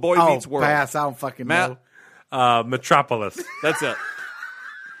for- show Boy Oh, Meets World? pass. I don't fucking Matt? know. Metropolis. That's it.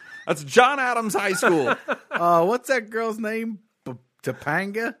 That's John Adams High School. What's that girl's name?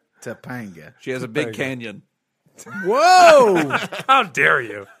 Topanga? Topanga. She has a big canyon. Whoa! How dare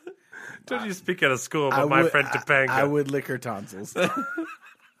you? Don't you speak out of school about my friend Topanga? I would lick her tonsils.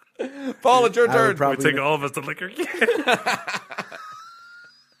 Paul, it's your I would turn. It would probably take all of us to lick her.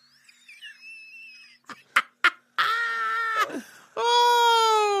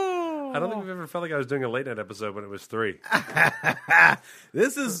 Oh! I don't think we've ever felt like I was doing a late night episode when it was 3.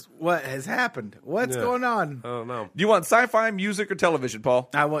 This is what has happened. What's Yeah. going on? I don't know. Do you want sci-fi, music, or television, Paul?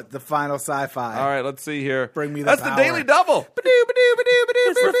 I want the final sci-fi. All right, let's see here. Bring me the That's power. the Daily Double.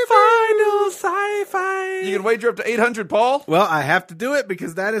 It's the final sci-fi. You can wager up to 800, Paul. Well, I have to do it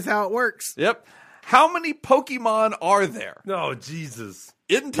because that is how it works. Yep. How many Pokemon are there? No, Jesus.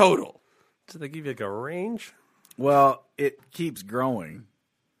 in total. Did they give you like a range? Well, it keeps growing.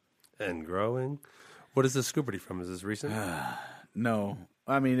 And growing. What is this Scooperty from? Is this recent? No.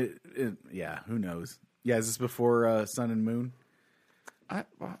 I mean, yeah, who knows? Yeah, is this before Sun and Moon?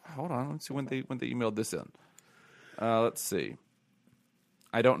 Hold on. Let's see when they emailed this in. Let's see.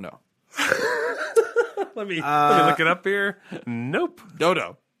 I don't know. let me look it up here. Nope.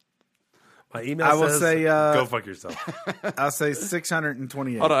 No. My email says, say, go fuck yourself. I'll say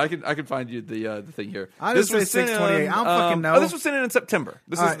 628. Hold on, I can find you the thing here. I just say 628. I don't fucking know. Oh, this was sent in September.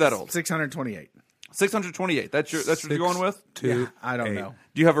 This is that old. 628. 628. That's what you're going with? Yeah, I don't know.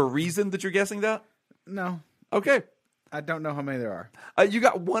 Do you have a reason that you're guessing that? No. Okay. I don't know how many there are. You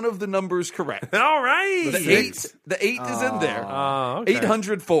got one of the numbers correct. All right. The 8 is in there. Okay.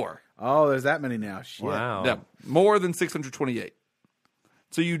 804. Oh, there's that many now. Shit. Wow. Yeah, more than 628.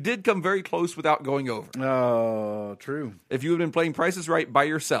 So you did come very close without going over. Oh, true. If you had been playing Price is Right by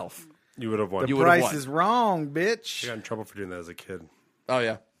yourself, You would have won. The would have price won. is wrong, bitch. I got in trouble for doing that as a kid. oh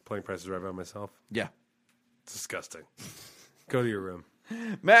yeah, Playing Prices Right by myself. yeah. It's disgusting. Go to your room.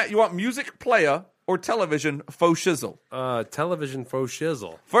 Matt, you want music player or television faux shizzle? Television faux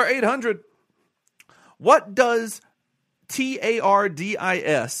shizzle. For 800, what does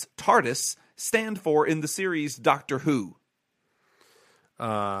TARDIS stand for in the series Doctor Who?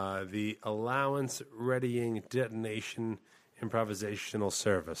 The Allowance Readying Detonation Improvisational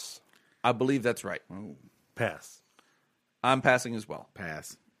Service. I believe that's right. Pass. I'm passing as well.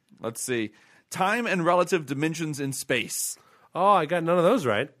 Pass. Let's see. Time and relative dimensions in space. Oh, I got none of those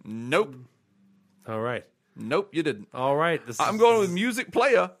right. Nope. All right. Nope, you didn't. All right. I'm going with music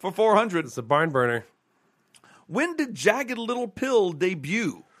player for 400. It's a barn burner. When did Jagged Little Pill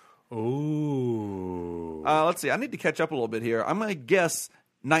debut? Ooh. Let's see. I need to catch up a little bit here. I'm going to guess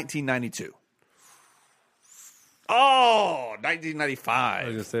 1992. Oh, 1995. I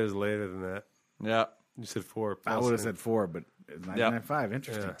was going to say it was later than that. Yeah. You said 4. I would have said 4, but 1995.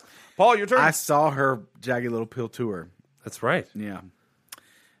 Interesting. Yeah. Paul, your turn. I saw her Jagged Little Pill tour. That's right. Yeah.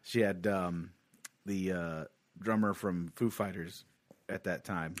 She had the drummer from Foo Fighters at that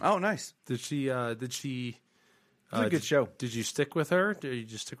time. Oh, nice. Did she? It was a good show. Did you stick with her? Did you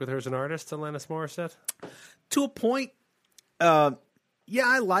just stick with her as an artist, Alanis Morissette? To a point. Yeah,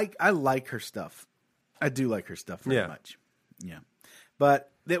 I like her stuff. I do like her stuff very much. Yeah.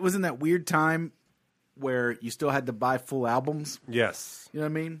 But it was in that weird time where you still had to buy full albums. Yes. You know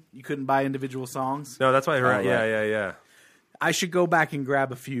what I mean? You couldn't buy individual songs. No, that's why I heard. Right. Yeah. I should go back and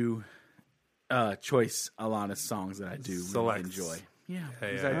grab a few choice Alanis songs that I do really enjoy. Yeah,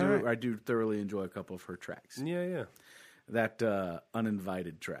 because I do thoroughly enjoy a couple of her tracks. Yeah. That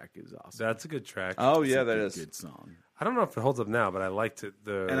Uninvited track is awesome. That's a good track. Oh, It's yeah, a that is. good song. I don't know if it holds up now, but I liked it.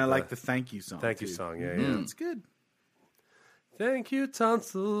 And I like the thank you song. thank you too. song. Yeah. It's good. Thank you,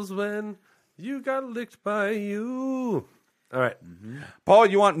 tonsils, when you got licked by you. All right. Paul,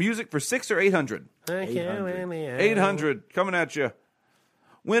 you want music for 6 or 800? 800. 800 coming at you.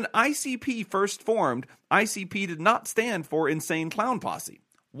 When ICP first formed, ICP did not stand for Insane Clown Posse.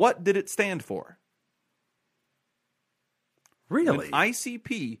 What did it stand for? Really? When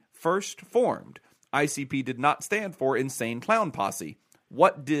ICP first formed, ICP did not stand for Insane Clown Posse.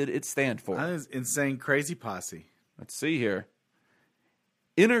 What did it stand for? That is Insane Crazy Posse. Let's see here.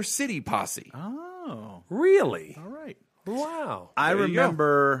 Inner City Posse. Oh, Really? all right. Wow. I There you go.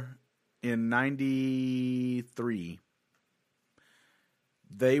 remember in 93,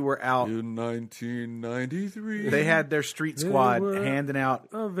 they were out. In 1993. They had their street They squad were handing out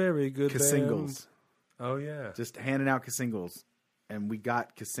A very good singles. band. Oh, yeah. Just handing out singles. And we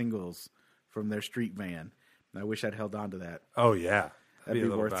got singles from their street van. And I wish I'd held on to that. Oh, yeah. That'd a be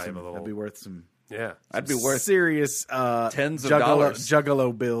little worth some. valuable That'd be worth some. Yeah. That'd be worth serious tens of dollars.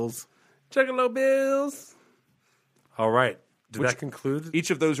 Juggalo bills. Juggalo bills. All right. Did that conclude?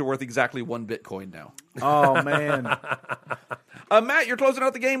 Each of those are worth exactly 1 Bitcoin now. Oh man. Matt, you're closing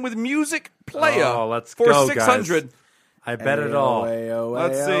out the game with Music Player. Oh, let's for go, 600. guys. I bet it all.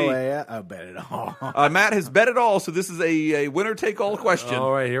 Let's see. I bet it all. Matt has bet it all, so this is a winner-take-all question.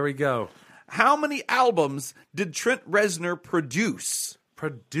 All right, here we go. How many albums did Trent Reznor produce?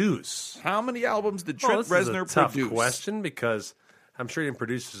 How many albums did Trent This is Reznor a tough produce? question because I'm sure he didn't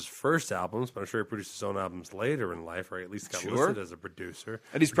produce his first albums, but I'm sure he produced his own albums later in life, or at least got listed as a producer.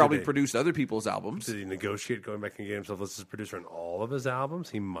 And he's Or probably did produced other people's albums. Did he negotiate going back and getting himself listed as producer on all of his albums?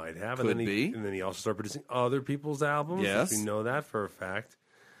 He might have. Could and then be. And then he also started producing other people's albums. Yes. We know that for a fact.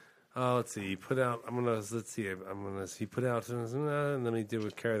 Let's see. He put out. He put out, and then we do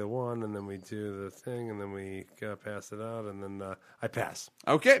Carry the One, and then we do the thing, and then we pass it out, and then I pass.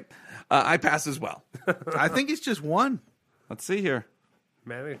 Okay. I pass as well. I think it's just one. Let's see here.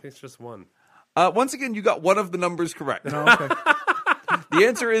 Manny thinks just one. Once again, you got one of the numbers correct. Oh, okay. The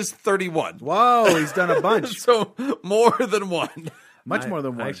answer is 31. Whoa, he's done a bunch. So more than one. Much more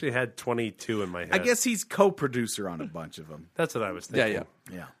than one. I actually had 22 in my head. I guess he's co-producer on a bunch of them. That's what I was thinking.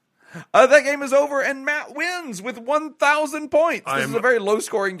 Yeah. That game is over, and Matt wins with 1,000 points. This is a very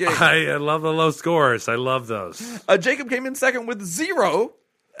low-scoring game. I love the low scores. I love those. Jacob came in second with 0,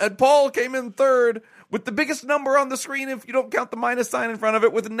 and Paul came in third with the biggest number on the screen, if you don't count the minus sign in front of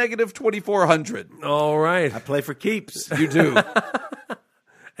it, with negative 2,400. All right. I play for keeps. You do.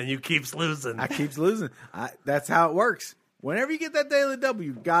 And you keeps losing. I keeps losing. That's how it works. Whenever you get that daily W,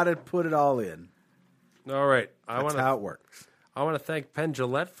 you got to put it all in. All right. That's how it works. I want to thank Penn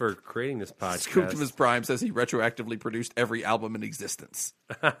Jillette for creating this podcast. Scooped of his prime says he retroactively produced every album in existence.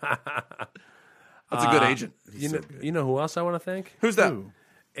 That's a good agent. You know who else I want to thank? Who's that?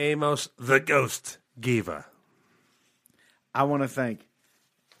 Amos the Ghost Giva. I want to thank.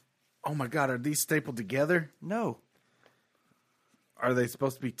 Oh my God, are these stapled together? No. Are they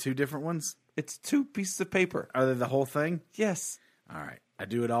supposed to be two different ones? It's 2 pieces of paper. Are they the whole thing? Yes. All right. I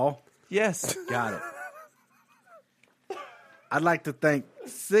do it all? Yes. Got it. I'd like to thank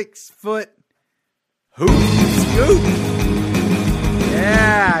 6 Foot Hoop Scoop.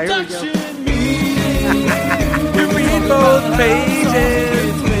 Yeah, here we go. Read both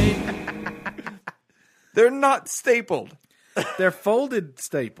pages. They're not stapled. They're folded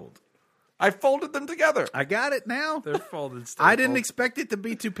stapled. I folded them together. I got it now. They're folded stapled. I didn't expect it to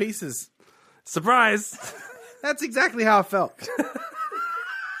be 2 pieces. Surprise. That's exactly how I felt.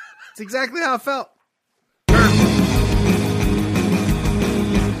 It's exactly how I felt.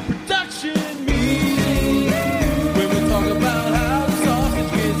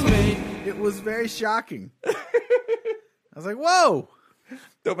 It was very shocking. I was like, whoa.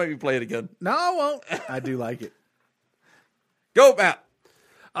 Don't make me play it again. No, I won't. I do like it. Go, Matt.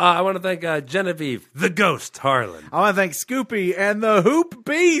 I want to thank Genevieve the Ghost Harlan. I want to thank Scoopy and the Hoop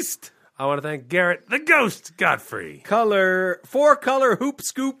Beast. I want to thank Garrett the Ghost Godfrey. 4-color Hoop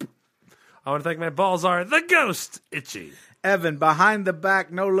Scoop. I want to thank my balls are the Ghost Itchy. Evan, behind the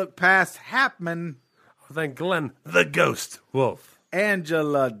back, no look past Hapman. I want to thank Glenn the Ghost Wolf.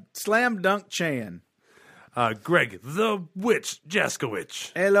 Angela Slam Dunk Chan. Greg the Witch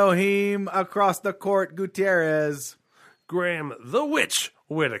Jaskowicz. Elohim across the court Gutierrez. Graham the Witch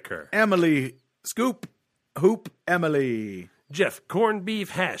Whitaker. Emily Scoop Hoop Emily. Jeff Corned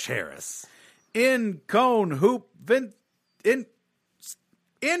Beef Hash Harris. In Cone Hoop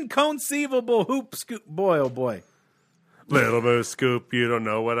Inconceivable Hoop Scoop. Boy, oh boy. Little Moose Scoop, you don't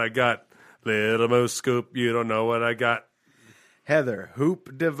know what I got. Little Moose Scoop, you don't know what I got. Heather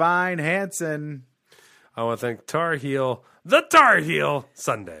Hoop Divine Hansen. I want to thank Tar Heel, the Tar Heel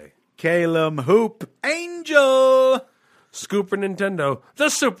Sunday. Calum Hoop Angel. Super Nintendo, the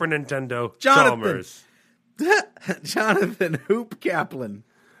Super Nintendo Jonathan. Chalmers. Jonathan Hoop Kaplan.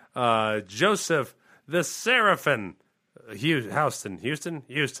 Joseph the Seraphim. Houston,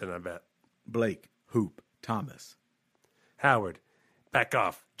 I bet. Blake Hoop Thomas. Howard, back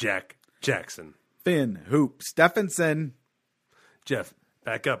off, Jack Jackson. Finn Hoop Stephenson. Jeff,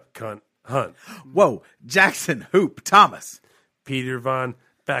 back up, cunt, Hunt. Whoa, Jackson Hoop Thomas. Peter Von,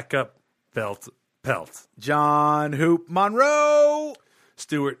 back up, Pelt. John Hoop Monroe.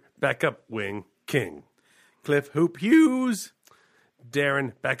 Stewart, back up, Wing King. Cliff Hoop Hughes.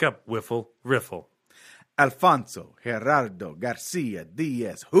 Darren, back up, Riffle. Alfonso Gerardo Garcia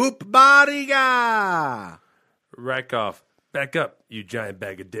Diaz Hoop Barriga. Rakoff, back up, you giant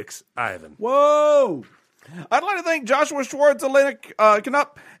bag of dicks, Ivan. Whoa. I'd like to thank Joshua Schwartz, Elena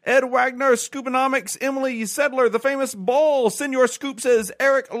Knupp, Ed Wagner, Scooponomics, Emily Sedler, The Famous Ball, Senor Scoop says,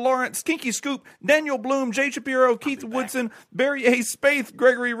 Eric Lawrence, Kinky Scoop, Daniel Bloom, Jay Shapiro, Keith Woodson, Barry A. Spaeth,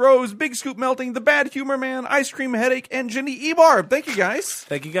 Gregory Rose, Big Scoop Melting, The Bad Humor Man, Ice Cream Headache, and Jenny Ebarb. Thank you, guys.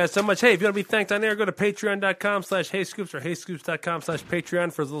 Thank you guys so much. Hey, if you want to be thanked on air, go to patreon.com/HeyScoops or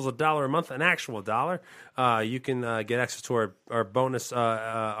HeyScoops.com/Patreon for as little as $1 a month, an actual dollar. You can get access to our bonus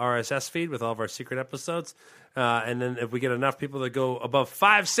RSS feed with all of our secret episodes. And then if we get enough people that go above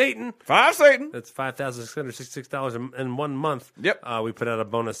 $5 Satan, that's $5,666 in 1 month. Yep. We put out a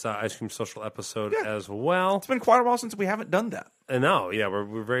bonus Ice Cream Social episode as well. It's been quite a while since we haven't done that. No, yeah,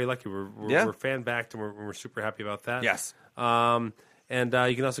 we're very lucky. We're fan backed, and we're super happy about that. Yes. And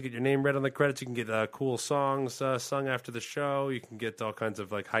you can also get your name read on the credits. You can get cool songs sung after the show. You can get all kinds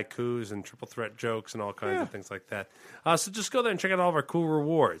of like haikus and triple threat jokes and all kinds of things like that. So just go there and check out all of our cool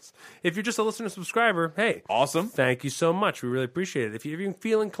rewards. If you're just a listener subscriber, hey, awesome! Thank you so much. We really appreciate it. If you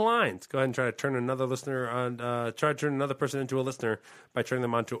feel inclined, go ahead and try to turn another listener on. Try to turn another person into a listener by turning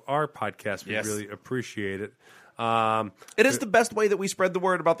them onto our podcast. We really appreciate it. It is the best way that we spread the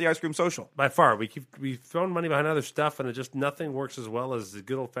word about the Ice Cream Social. By far, we've thrown money behind other stuff, and it just nothing works as well as the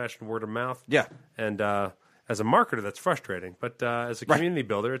good old fashioned word of mouth. Yeah, and as a marketer, that's frustrating, but as a community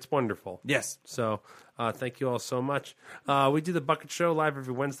builder, it's wonderful. Yes. So thank you all so much. We do the Bucket Show live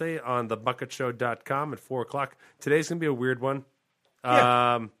every Wednesday on thebucketshow.com at 4:00. Today's gonna be a weird one.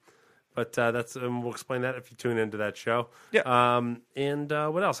 Yeah. But that's we'll explain that if you tune into that show. Yeah. And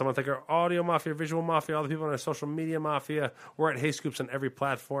what else? I want to thank our audio mafia, visual mafia, all the people in our social media mafia. We're at Hey Scoops on every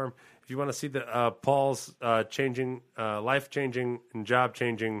platform. If you want to see the Paul's changing, life changing, and job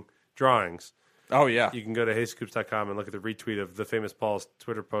changing drawings. Oh yeah. You can go to heyscoops.com and look at the retweet of the famous Paul's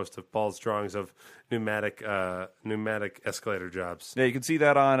Twitter post of Paul's drawings of pneumatic escalator jobs. Yeah, you can see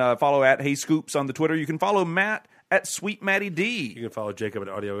that on follow at Hey Scoops on the Twitter. You can follow Matt at Sweet Matty D. You can follow Jacob at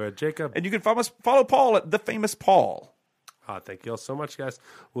Audio Jacob. And you can follow Paul at The Famous Paul. Thank you all so much, guys.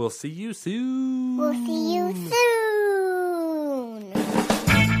 We'll see you soon. We'll see you soon.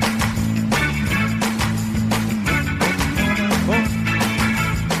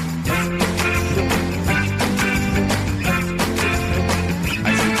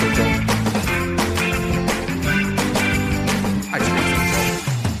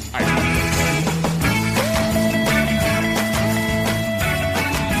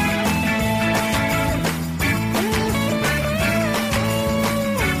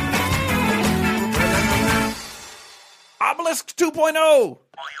 Obelisk 2.0.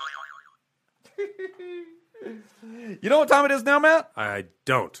 You know what time it is now, Matt? I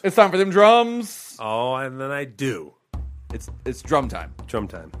don't. It's time for them drums. Oh, and then I do. It's drum time. Drum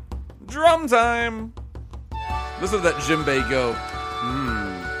time. Drum time. Listen to that djembe go.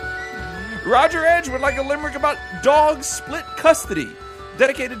 Roger Edge would like a limerick about dog split custody,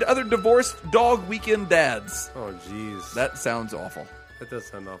 dedicated to other divorced dog weekend dads. Oh, jeez. That sounds awful. That does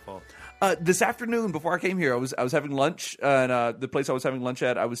sound awful. This afternoon, before I came here, I was having lunch, and the place I was having lunch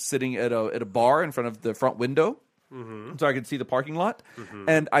at, I was sitting at a bar in front of the front window, so I could see the parking lot,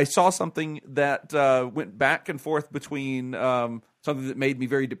 and I saw something that went back and forth between something that made me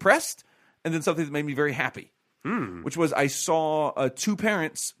very depressed and then something that made me very happy, which was I saw two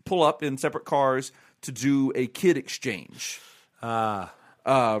parents pull up in separate cars to do a kid exchange.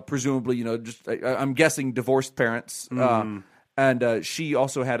 Presumably, I'm guessing divorced parents. And she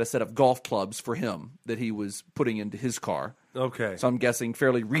also had a set of golf clubs for him that he was putting into his car. Okay. So I'm guessing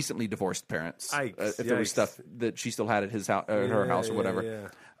fairly recently divorced parents. If there was stuff that she still had at his house, at her house or whatever.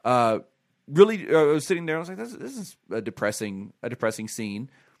 Yeah. Really, I was sitting there. I was like, "This is a depressing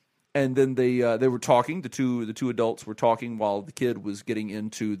scene." And then they were talking. The two adults were talking while the kid was getting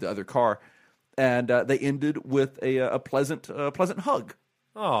into the other car, and they ended with a pleasant hug.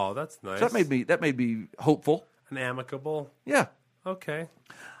 Oh, that's nice. So that made me hopeful. An amicable. Yeah. Okay.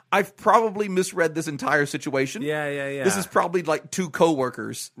 I've probably misread this entire situation. Yeah. This is probably like two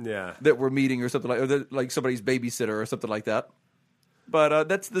coworkers. Yeah. That were meeting or something like somebody's babysitter or something like that. But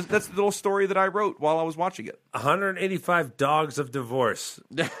that's the little story that I wrote while I was watching it. 185 dogs of divorce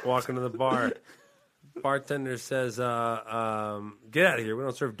walking to the bar. Bartender says, "Get out of here. We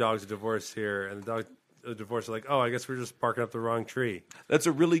don't serve dogs of divorce here." And the dogs of divorce are like, "Oh, I guess we're just barking up the wrong tree." That's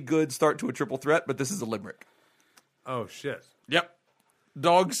a really good start to a triple threat, but this is a limerick. Oh, shit. Yep.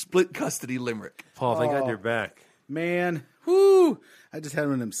 Dog split custody limerick. Paul, thank God you're back. Man, whoo! I just had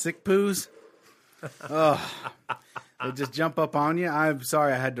one of them sick poos. They just jump up on you. I'm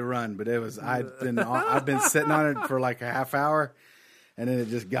sorry I had to run, but I've been sitting on it for like a half hour, and then it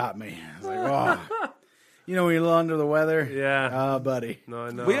just got me. I was like, oh. You know when you're a little under the weather? Yeah. Oh, buddy. No,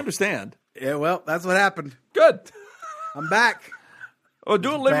 I know. We understand. Yeah, well, that's what happened. Good. I'm back. Oh,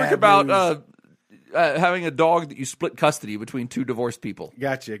 do a limerick Bad about having a dog that you split custody between two divorced people.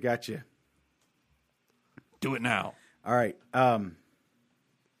 Gotcha. Do it now. All right.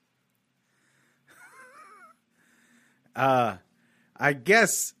 I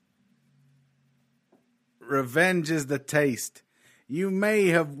guess revenge is the taste. You may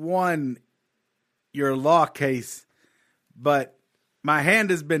have won your law case, but my hand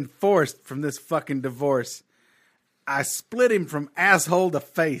has been forced from this fucking divorce. I split him from asshole to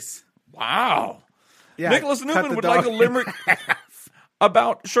face. Wow. Yeah, Nicholas Newman would like a limerick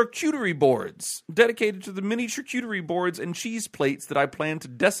about charcuterie boards, dedicated to the many charcuterie boards and cheese plates that I plan to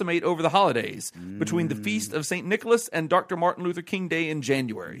decimate over the holidays between the Feast of St. Nicholas and Dr. Martin Luther King Day in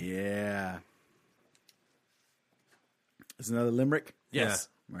January. Yeah. Is another limerick? Yes.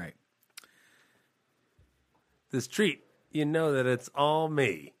 Yeah. Right. This treat, you know that it's all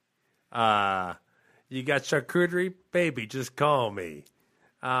me. You got charcuterie? Baby, just call me.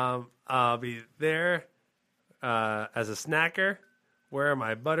 I'll be there as a snacker. Where are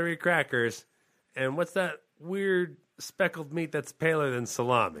my buttery crackers? And what's that weird speckled meat that's paler than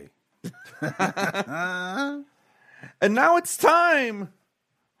salami. And now it's time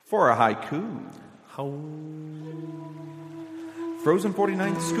for a haiku. Frozen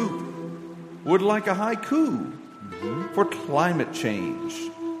 49th Scoop would like a haiku for climate change,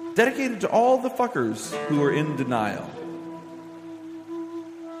 dedicated to all the fuckers who are in denial.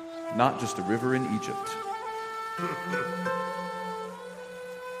 Not just a river in Egypt.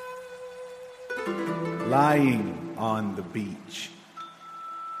 Lying on the beach.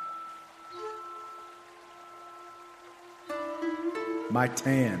 My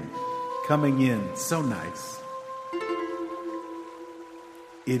tan coming in so nice.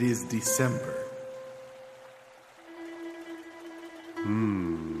 It is December.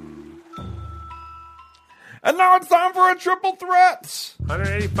 And now it's time for a triple threat.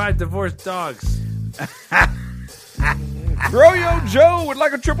 185 divorced dogs. Froyo Joe would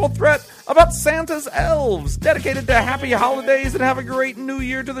like a triple threat about Santa's elves, dedicated to happy holidays and have a great new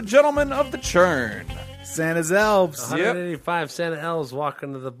year to the gentlemen of the churn. Santa's elves. 185 Santa elves walk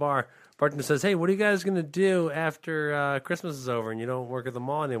into the bar. Bartender says, hey, what are you guys going to do after Christmas is over and you don't work at the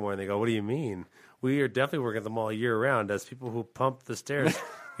mall anymore? And they go, what do you mean? We are definitely working at the mall year round as people who pump the stairs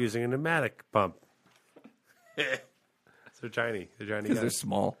using a pneumatic pump. They're tiny. They're tiny guys. They're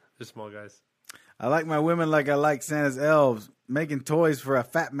small. They're small guys. I like my women like I like Santa's elves, making toys for a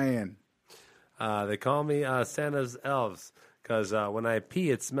fat man. They call me Santa's elves because when I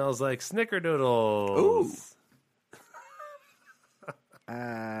pee, it smells like snickerdoodles. Ooh.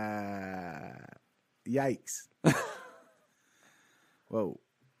 Yikes. Whoa.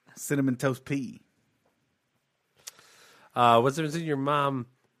 Cinnamon toast pea. What's the difference between your mom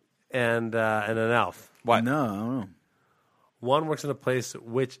and an elf? What? No, I don't know. One works in a place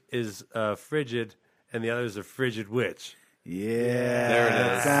which is frigid, and the other is a frigid witch. Yeah. There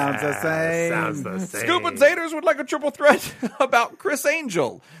it is. Sounds the same. Sounds the same. Scoop and Zaders would like a triple threat about Chris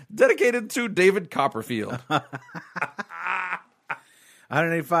Angel, dedicated to David Copperfield.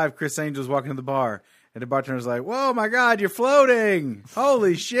 185 Chris Angel's walking to the bar, and the bartender's like, whoa, my God, you're floating.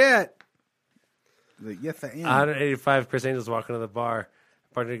 Holy shit. He's like, yes, I am. 185 Chris Angel's walking to the bar.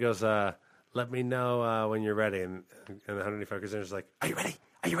 Bartender goes, let me know when you're ready. And 185 Chris Angel's like, are you ready?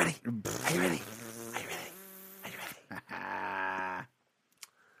 Are you ready? Are you ready? Are you ready? Are you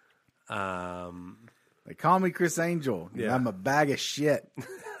ready? They call me Chris Angel. Yeah. I'm a bag of shit.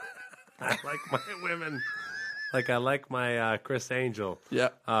 I like my women like I like my Chris Angel. Yeah.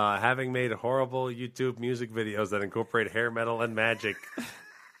 Having made horrible YouTube music videos that incorporate hair metal and magic.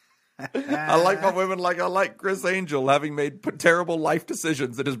 I like my women like I like Chris Angel, having made terrible life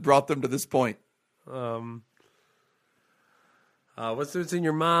decisions that has brought them to this point. What's the difference in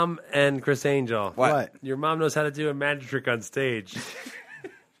your mom and Chris Angel? What? Your mom knows how to do a magic trick on stage.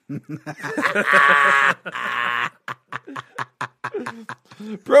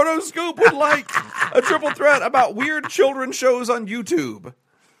 Proto Scoop would like a triple threat about weird children shows on YouTube.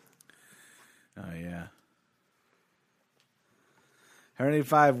 Oh, yeah.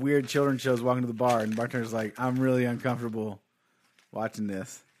 185 weird children shows walking to the bar, and the bartender's like, I'm really uncomfortable watching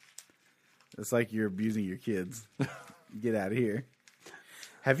this. It's like you're abusing your kids. Get out of here.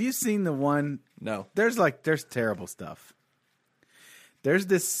 Have you seen the one? No. There's terrible stuff. There's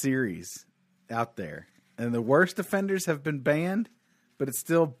this series out there, and the worst offenders have been banned, but it's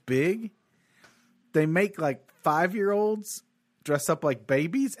still big. They make like 5-year-olds dress up like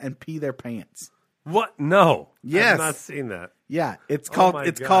babies and pee their pants. What? No. Yes. I've not seen that. Yeah, it's Oh called my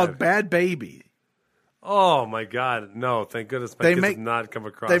God. called Bad Baby. Oh, my God. No, thank goodness my kids have not come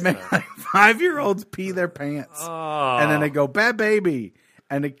across They make that. like 5-year-olds pee their pants. Oh. And then they go, bad baby.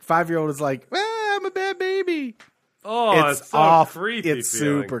 And the 5-year-old is like, I'm a bad baby. Oh, it's so off. creepy. It's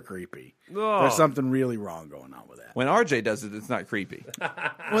feeling. super creepy. Oh. There's something really wrong going on with that. When RJ does it, it's not creepy.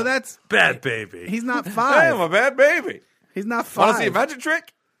 Well, that's Bad baby. he's not I 5. am a bad baby. He's not 5. Want to see a magic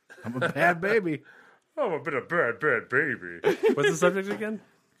trick? I'm a bad baby. I'm a bit of bad baby. What's the subject again?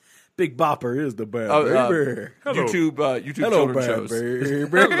 Big Bopper is the bad baby. YouTube Hello, children bad shows. baby.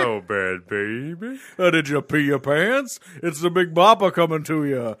 Hello, bad baby. Did you pee your pants? It's the Big Bopper coming to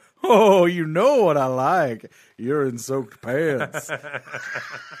you. Oh, you know what I like. Urine-soaked pants.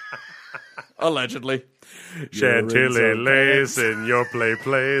 Allegedly. Chantilly lace in your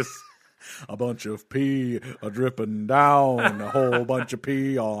place. A bunch of pee dripping down, a whole bunch of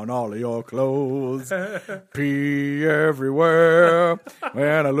pee on all of your clothes. Pee everywhere.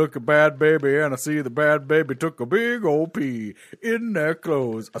 When I look at Bad Baby and I see the Bad Baby took a big old pee in their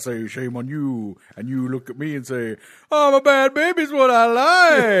clothes, I say, shame on you. And you look at me and say, I'm a bad baby's what I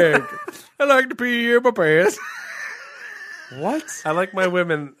like. I like to pee in my pants. What? I like my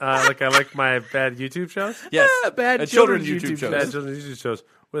women like I like my bad YouTube shows. Yes. Bad children's children's YouTube shows. Bad children's YouTube shows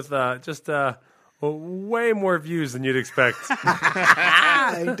with just way more views than you'd expect.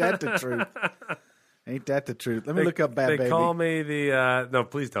 Ain't that the truth? Ain't that the truth? Let me look up Bad They Baby. call me the no,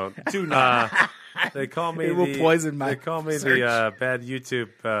 please don't. Do not. They call me It will poison my They call me search. the bad YouTube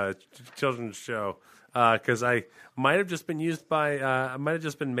children's show because I might have just been used by I might have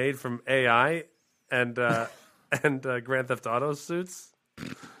just been made from AI and Grand Theft Auto suits.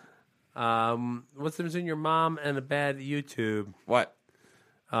 What's the difference between your mom and a bad YouTube? What?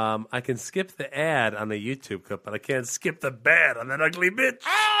 I can skip the ad on a YouTube clip, but I can't skip the bad on that ugly bitch.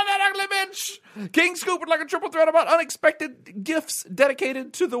 Ah, that ugly bitch! King Scoop would like a triple threat about unexpected gifts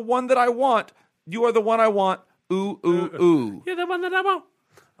dedicated to the one that I want. You are the one I want. Ooh, ooh, ooh. You're the one that I want.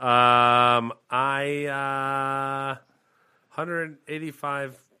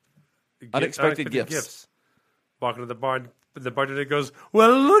 185 Unexpected gifts. Walking to the bar, the bartender goes,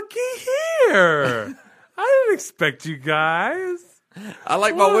 "Well, looky here! I didn't expect you guys." I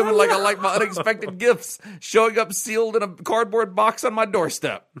like my women like I like my unexpected gifts showing up sealed in a cardboard box on my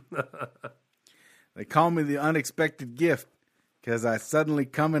doorstep. They call me the unexpected gift because I suddenly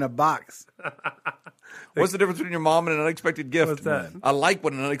come in a box. What's the difference between your mom and an unexpected gift? What's that? I like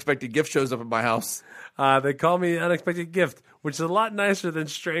when an unexpected gift shows up at my house. They call me unexpected gift, which is a lot nicer than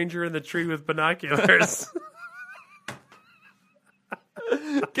stranger in the tree with binoculars.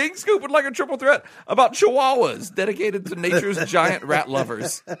 King Scoop would like a triple threat about chihuahuas dedicated to nature's giant rat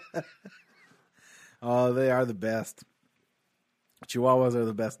lovers. Oh, they are the best. Chihuahuas are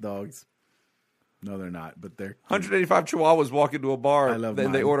the best dogs. No, they're not, but they're 185 chihuahuas walk into a bar I love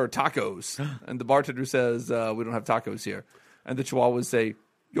and they mine. order tacos. And the bartender says, we don't have tacos here. And the chihuahuas say,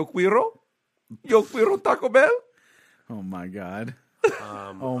 Yo quiero? Yo quiero Taco Bell? Oh my God.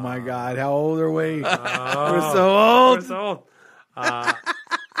 Oh my God. How old are we? We're so old. We're so old.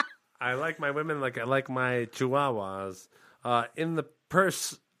 I like my women like I like my chihuahuas in the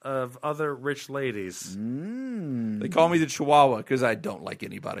purse of other rich ladies. They call me the chihuahua because I don't like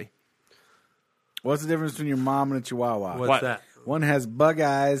anybody. What's the difference between your mom and a chihuahua? What's What? that? One has bug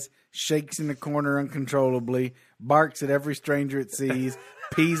eyes, shakes in the corner uncontrollably, barks at every stranger it sees,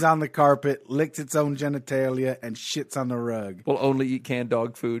 pees on the carpet, licks its own genitalia, and shits on the rug. Will only eat canned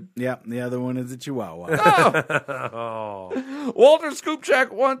dog food. Yep, the other one is a chihuahua. Walter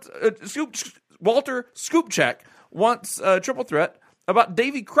Scoopchak wants Walter Scoopchak wants a triple threat about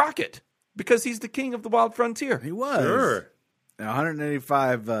Davy Crockett because he's the king of the wild frontier. He was. Sure. Now,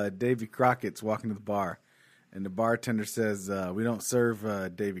 185 Davy Crockett's walking to the bar, and the bartender says, we don't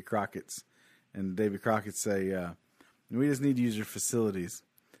serve Davy Crockett's. And Davy Crockett say, we just need to use your facilities.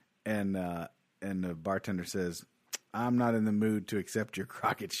 And the bartender says, I'm not in the mood to accept your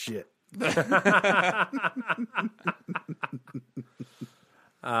Crockett shit.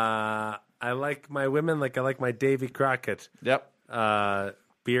 I like my women like I like my Davy Crockett. Yep.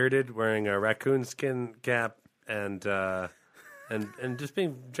 Bearded, wearing a raccoon skin cap, and just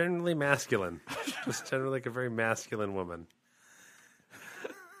being generally masculine. Just generally like a very masculine woman.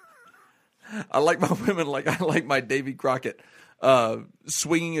 I like my women like I like my Davy Crockett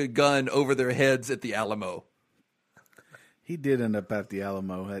swinging a gun over their heads at the Alamo. He did end up at the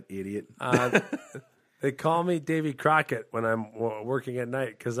Alamo, that idiot. They call me Davy Crockett when I'm working at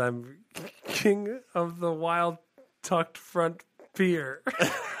night because I'm king of the wild tucked front pier.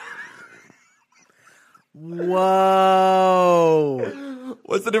 Whoa.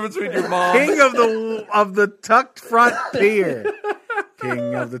 What's the difference between your mom? King of the tucked front pier.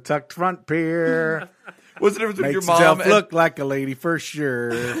 King of the tucked front pier. What's the difference between Makes your mom himself and look like a lady for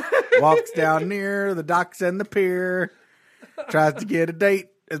sure. Walks down near the docks and the pier. Tries to get a date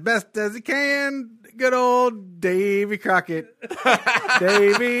as best as he can. Good old Davy Crockett.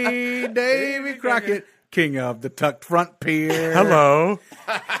 Davy Crockett. King of the tucked front pier. Hello.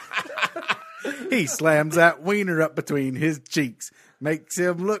 He slams that wiener up between his cheeks. Makes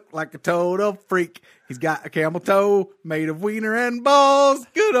him look like a total freak. He's got a camel toe made of wiener and balls.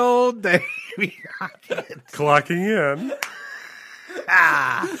 Good old Davy Crockett. Clocking in.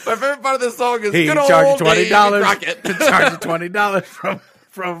 my favorite part of this song is He good old charged Davy $20. Crockett. Charged $20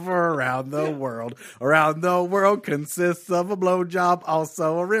 from around the world. Around the world consists of a blowjob,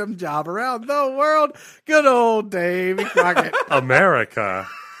 also a rim job. Around the world, good old Davy Crockett. America.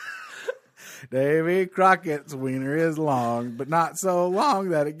 Davy Crockett's wiener is long, but not so long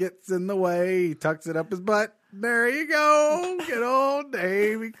that it gets in the way. He tucks it up his butt. There you go. Good old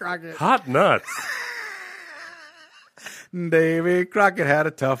Davy Crockett. Hot nuts. Davy Crockett had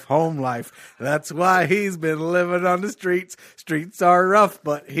a tough home life. That's why he's been living on the streets. Streets are rough,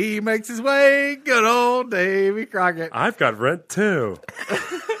 but he makes his way. Good old Davy Crockett. I've got rent too.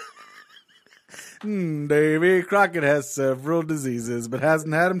 Davy Crockett has several diseases, but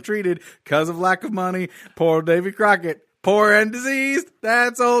hasn't had them treated because of lack of money. Poor Davy Crockett. Poor and diseased.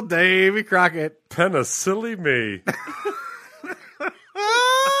 That's old Davy Crockett. Penicillin me.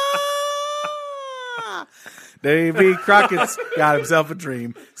 Davy Crockett's got himself a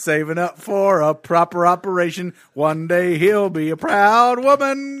dream, saving up for a proper operation. One day he'll be a proud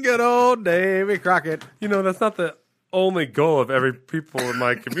woman. Good old Davy Crockett. You know, that's not the only goal of every people in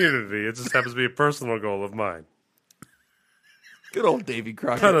my community. It just happens to be a personal goal of mine. Good old Davy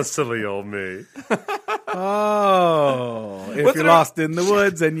Crockett. Penicillin old me. Oh, if you're lost in the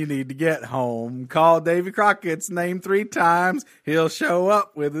woods and you need to get home, call Davy Crockett's name 3 times. He'll show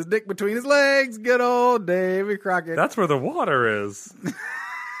up with his dick between his legs. Good old Davy Crockett. That's where the water is.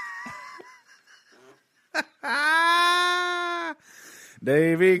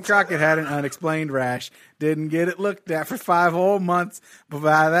 Davy Crockett had an unexplained rash. Didn't get it looked at for 5 whole months, but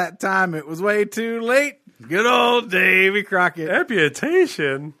by that time it was way too late. Good old Davy Crockett.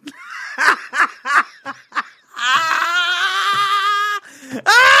 Amputation.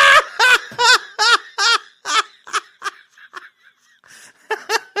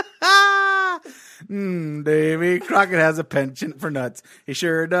 Davy Crockett has a penchant for nuts. He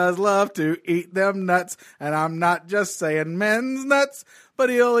sure does love to eat them nuts. And I'm not just saying men's nuts, but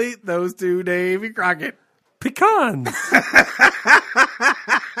he'll eat those too, Davy Crockett. Pecans.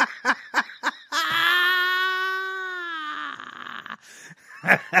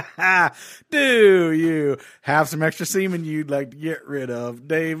 Do you have some extra semen you'd like to get rid of?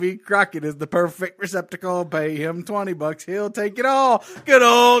 Davy Crockett is the perfect receptacle. Pay him $20. He'll take it all. Good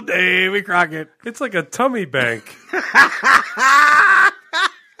old Davy Crockett. It's like a tummy bank.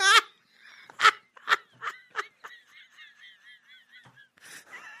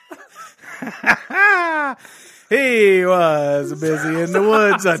 He was busy in the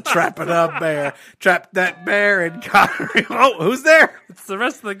woods trapping a bear. Trapped that bear and caught her. Oh, who's there? It's the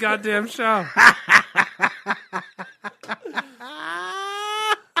rest of the goddamn show.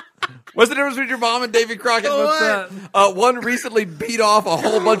 What's the difference between your mom and Davy Crockett? What's that? One recently beat off a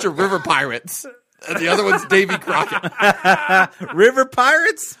whole bunch of river pirates. And the other one's Davy Crockett. River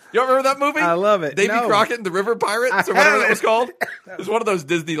Pirates? You remember that movie? I love it. Davy No. Crockett and the River Pirates, or whatever that was called. It was one of those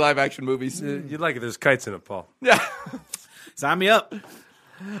Disney live-action movies. You like it. There's kites in it, Paul. Yeah. Sign me up.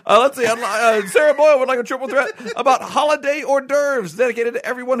 Let's see. Sarah Boyle would like a triple threat about holiday hors d'oeuvres dedicated to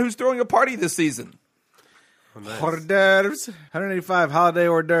everyone who's throwing a party this season. Oh, nice. Hors d'oeuvres. 185 holiday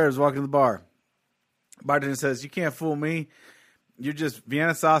hors d'oeuvres. Walking to the bar. Bartender says, "You can't fool me. You're just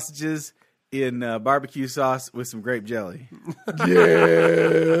Vienna sausages in barbecue sauce with some grape jelly."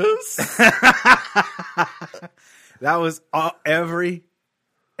 Yes. That was every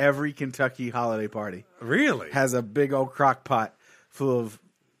Kentucky holiday party Really? has a big old crock pot full of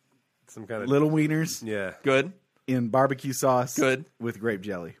Some kind of little wieners Yeah. Good. in barbecue sauce Good. with grape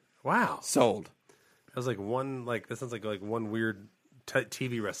jelly. Wow. Sold. That was like one. Like that sounds like one weird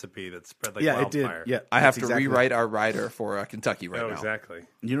TV recipe that spread like Yeah, wildfire. it did. Yeah, I have that's to exactly rewrite our rider for Kentucky right Oh, now. exactly.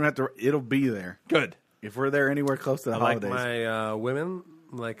 You don't have to. It'll be there Good. if we're there anywhere close to the I like holidays. my women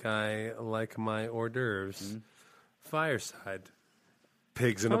like I like my hors d'oeuvres. Mm-hmm. Fireside.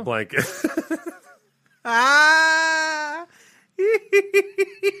 Pigs in a blanket. Ah.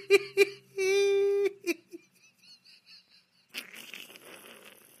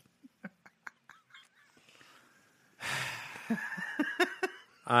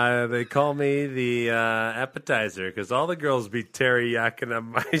 They call me the appetizer because all the girls be teriyaki on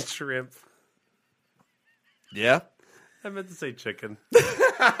my shrimp. Yeah. I meant to say chicken.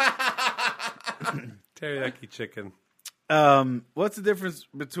 Teriyaki chicken. What's the difference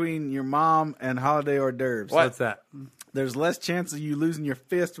between your mom and holiday hors d'oeuvres? What's that? There's less chance of you losing your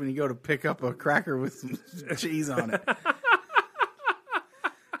fist when you go to pick up a cracker with some cheese on it.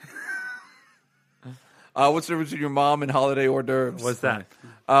 What's the difference between your mom and holiday hors d'oeuvres? What's that?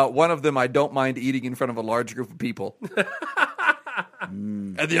 One of them I don't mind eating in front of a large group of people.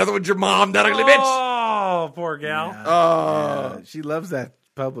 And the other one's your mom, that ugly bitch. Oh, poor gal. Yeah, she loves that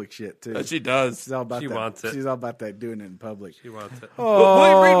public shit too. She does. She's all about She that. wants it. She's all about that doing it in public. She wants it.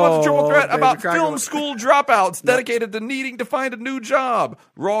 William Reed wants a triple threat David about Crockett film wants- school dropouts dedicated to needing to find a new job.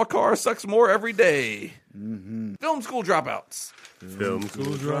 Raw car sucks more every day. Mm-hmm. Film school dropouts. Film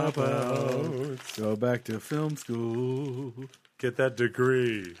school dropout. Go back to film school. Get that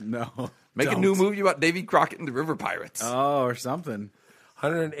degree. No. Make a don't. new movie about Davy Crockett and the River Pirates. Oh, or something.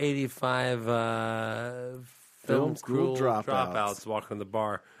 185 film school school dropouts. dropouts walking in the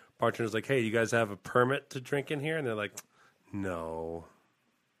bar. Bartender's like, "Hey, you guys have a permit to drink in here?" And they're like, "No."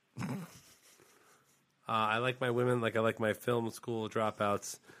 I like my women like I like my film school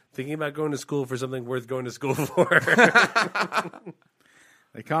dropouts. Thinking about going to school for something worth going to school for.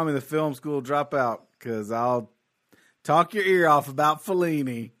 They call me the film school dropout because I'll talk your ear off about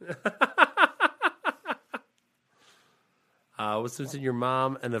Fellini. What's between your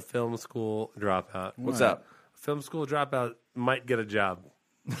mom and a film school dropout? What's up? A film school dropout might get a job.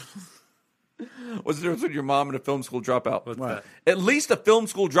 What's the difference between your mom and a film school dropout? What's that? At least a film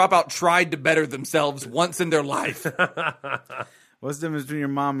school dropout tried to better themselves once in their life. What's the difference between your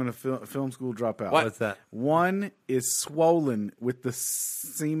mom and a film school dropout? What? What's that? One is swollen with the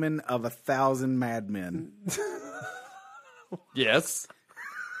semen of 1,000 madmen. Yes.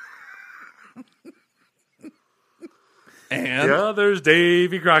 And The other's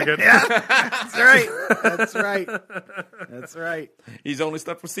Davy Crockett. That's right. That's right. That's right. he's only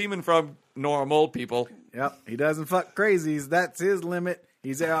stuck with semen from normal people. Yep. He doesn't fuck crazies. That's his limit.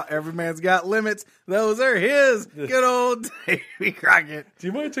 He's out. Every man's got limits. Those are his. Good old Davy Crockett. Do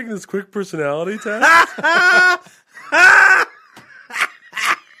you mind taking this quick personality test?